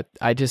 but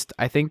I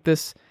think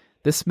this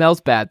smells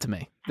bad to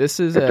me. This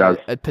is a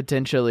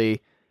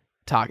potentially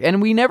talk.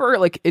 And we never,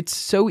 it's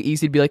so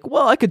easy to be like,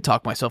 well, I could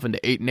talk myself into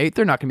 8-8.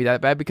 They're not going to be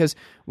that bad, because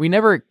we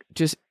never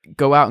just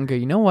go out and go,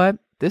 you know what?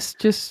 This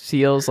just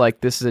feels like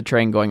this is a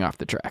train going off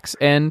the tracks.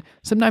 And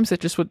sometimes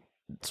that's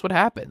what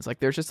happens. Like,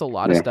 there's just a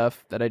lot of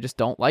stuff that I just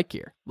don't like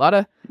here. A lot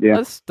of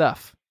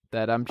stuff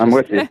that I'm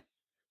with you.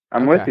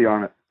 I'm with you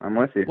on it. I'm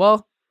with you.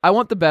 Well, I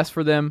want the best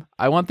for them.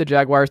 I want the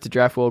Jaguars to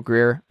draft Will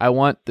Grier. I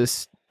want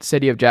this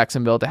city of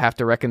Jacksonville to have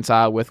to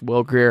reconcile with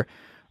Will Grier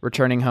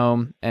returning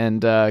home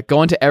and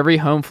going to every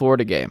home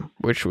Florida game,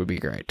 which would be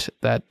great.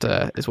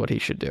 That is what he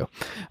should do.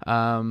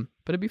 But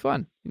it'd be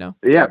fun, Yeah,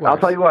 Jaguars.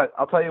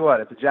 I'll tell you what.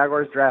 If the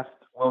Jaguars draft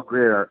Will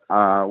Grier,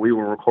 we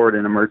will record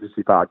an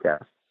emergency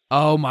podcast.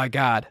 Oh my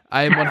God.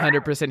 I am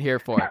 100% here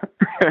for it.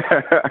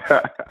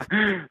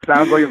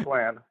 Sounds like a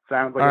plan.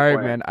 All right,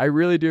 man. I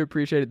really do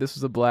appreciate it. This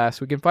was a blast.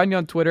 We can find you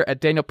on Twitter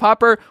at Daniel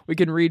Popper. We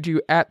can read you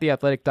at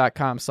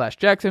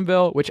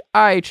theathletic.com/Jacksonville, which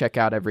I check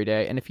out every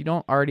day. And if you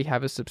don't already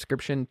have a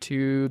subscription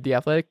to The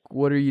Athletic,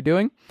 what are you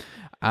doing?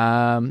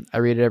 I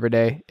read it every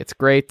day. It's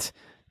great.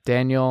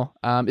 Daniel,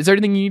 is there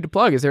anything you need to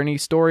plug? Is there any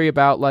story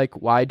about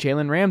why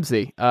Jalen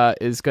Ramsey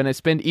is going to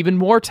spend even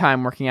more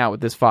time working out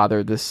with his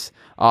father this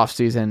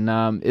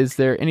offseason? Is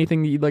there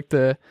anything that you'd like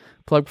to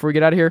plug before we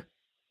get out of here?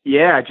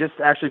 Yeah, I just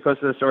actually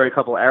posted a story a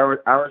couple hours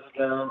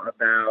ago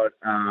about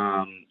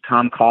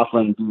Tom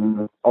Coughlin being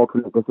the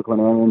ultimate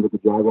disciplinarian, with the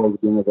Jaguars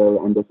being a very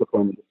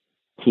undisciplined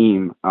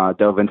team.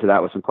 Dove into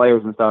that with some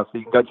players and stuff. So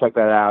you can go check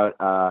that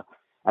out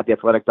at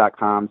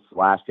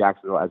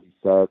theathletic.com/Jacksonville, as you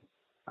said.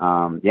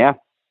 Yeah.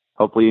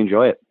 Hopefully you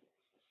enjoy it.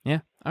 Yeah.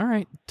 All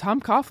right. Tom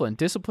Coughlin,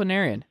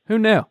 disciplinarian. Who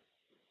knew?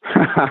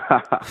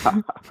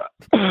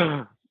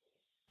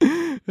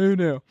 Who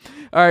knew?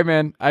 All right,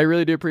 man. I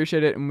really do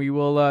appreciate it, and we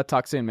will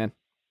talk soon, man.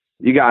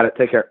 You got it.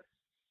 Take care.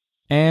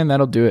 And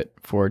that'll do it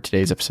for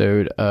today's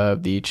episode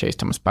of the Chase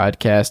Thomas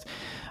Podcast.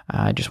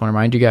 I just want to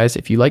remind you guys,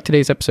 if you like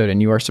today's episode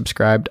and you are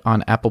subscribed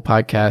on Apple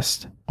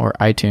Podcasts or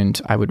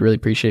iTunes, I would really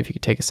appreciate if you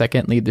could take a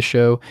second, leave the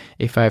show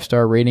a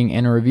 5-star rating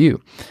and a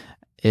review.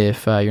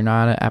 If you're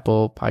not an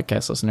Apple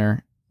Podcast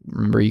listener,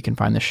 remember you can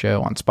find the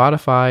show on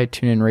Spotify,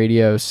 TuneIn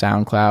Radio,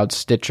 SoundCloud,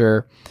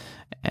 Stitcher,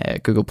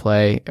 Google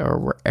Play, or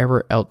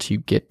wherever else you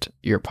get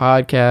your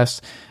podcasts.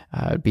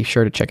 Be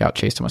sure to check out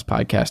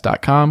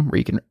chasethomaspodcast.com, where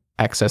you can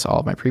access all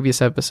of my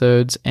previous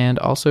episodes and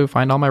also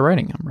find all my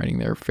writing. I'm writing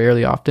there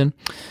fairly often.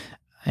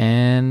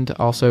 And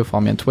also follow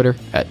me on Twitter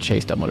at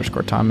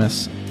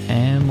Chase_Thomas,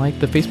 and like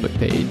the Facebook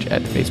page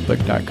at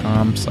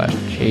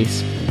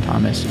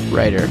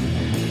facebook.com/ChaseThomasWriter.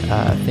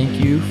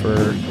 Thank you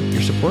for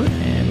your support,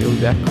 and we'll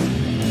be back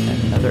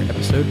in another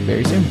episode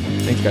very soon.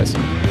 Thanks, guys.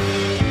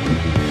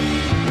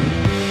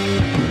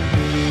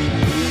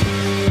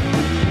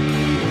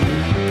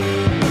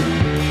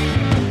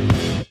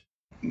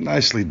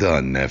 Nicely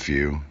done,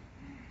 nephew.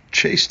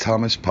 Chase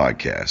Thomas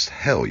Podcast.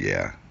 Hell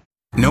yeah.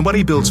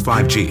 Nobody builds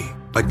 5G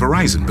like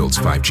Verizon builds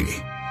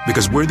 5G,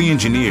 because we're the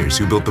engineers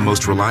who built the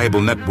most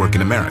reliable network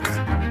in America.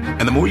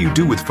 And the more you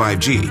do with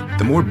 5G,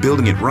 the more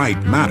building it right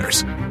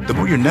matters. The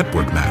more your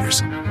network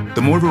matters.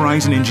 The more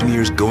Verizon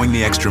engineers going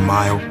the extra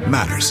mile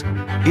matters.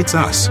 It's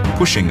us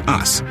pushing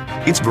us.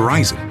 It's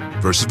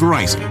Verizon versus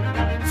Verizon.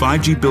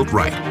 5G built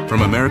right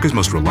from America's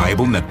most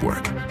reliable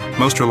network.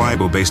 Most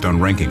reliable based on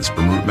rankings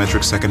from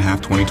RootMetrics second half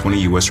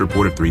 2020 U.S.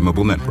 report of 3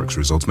 mobile networks.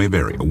 Results may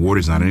vary. Award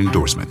is not an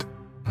endorsement.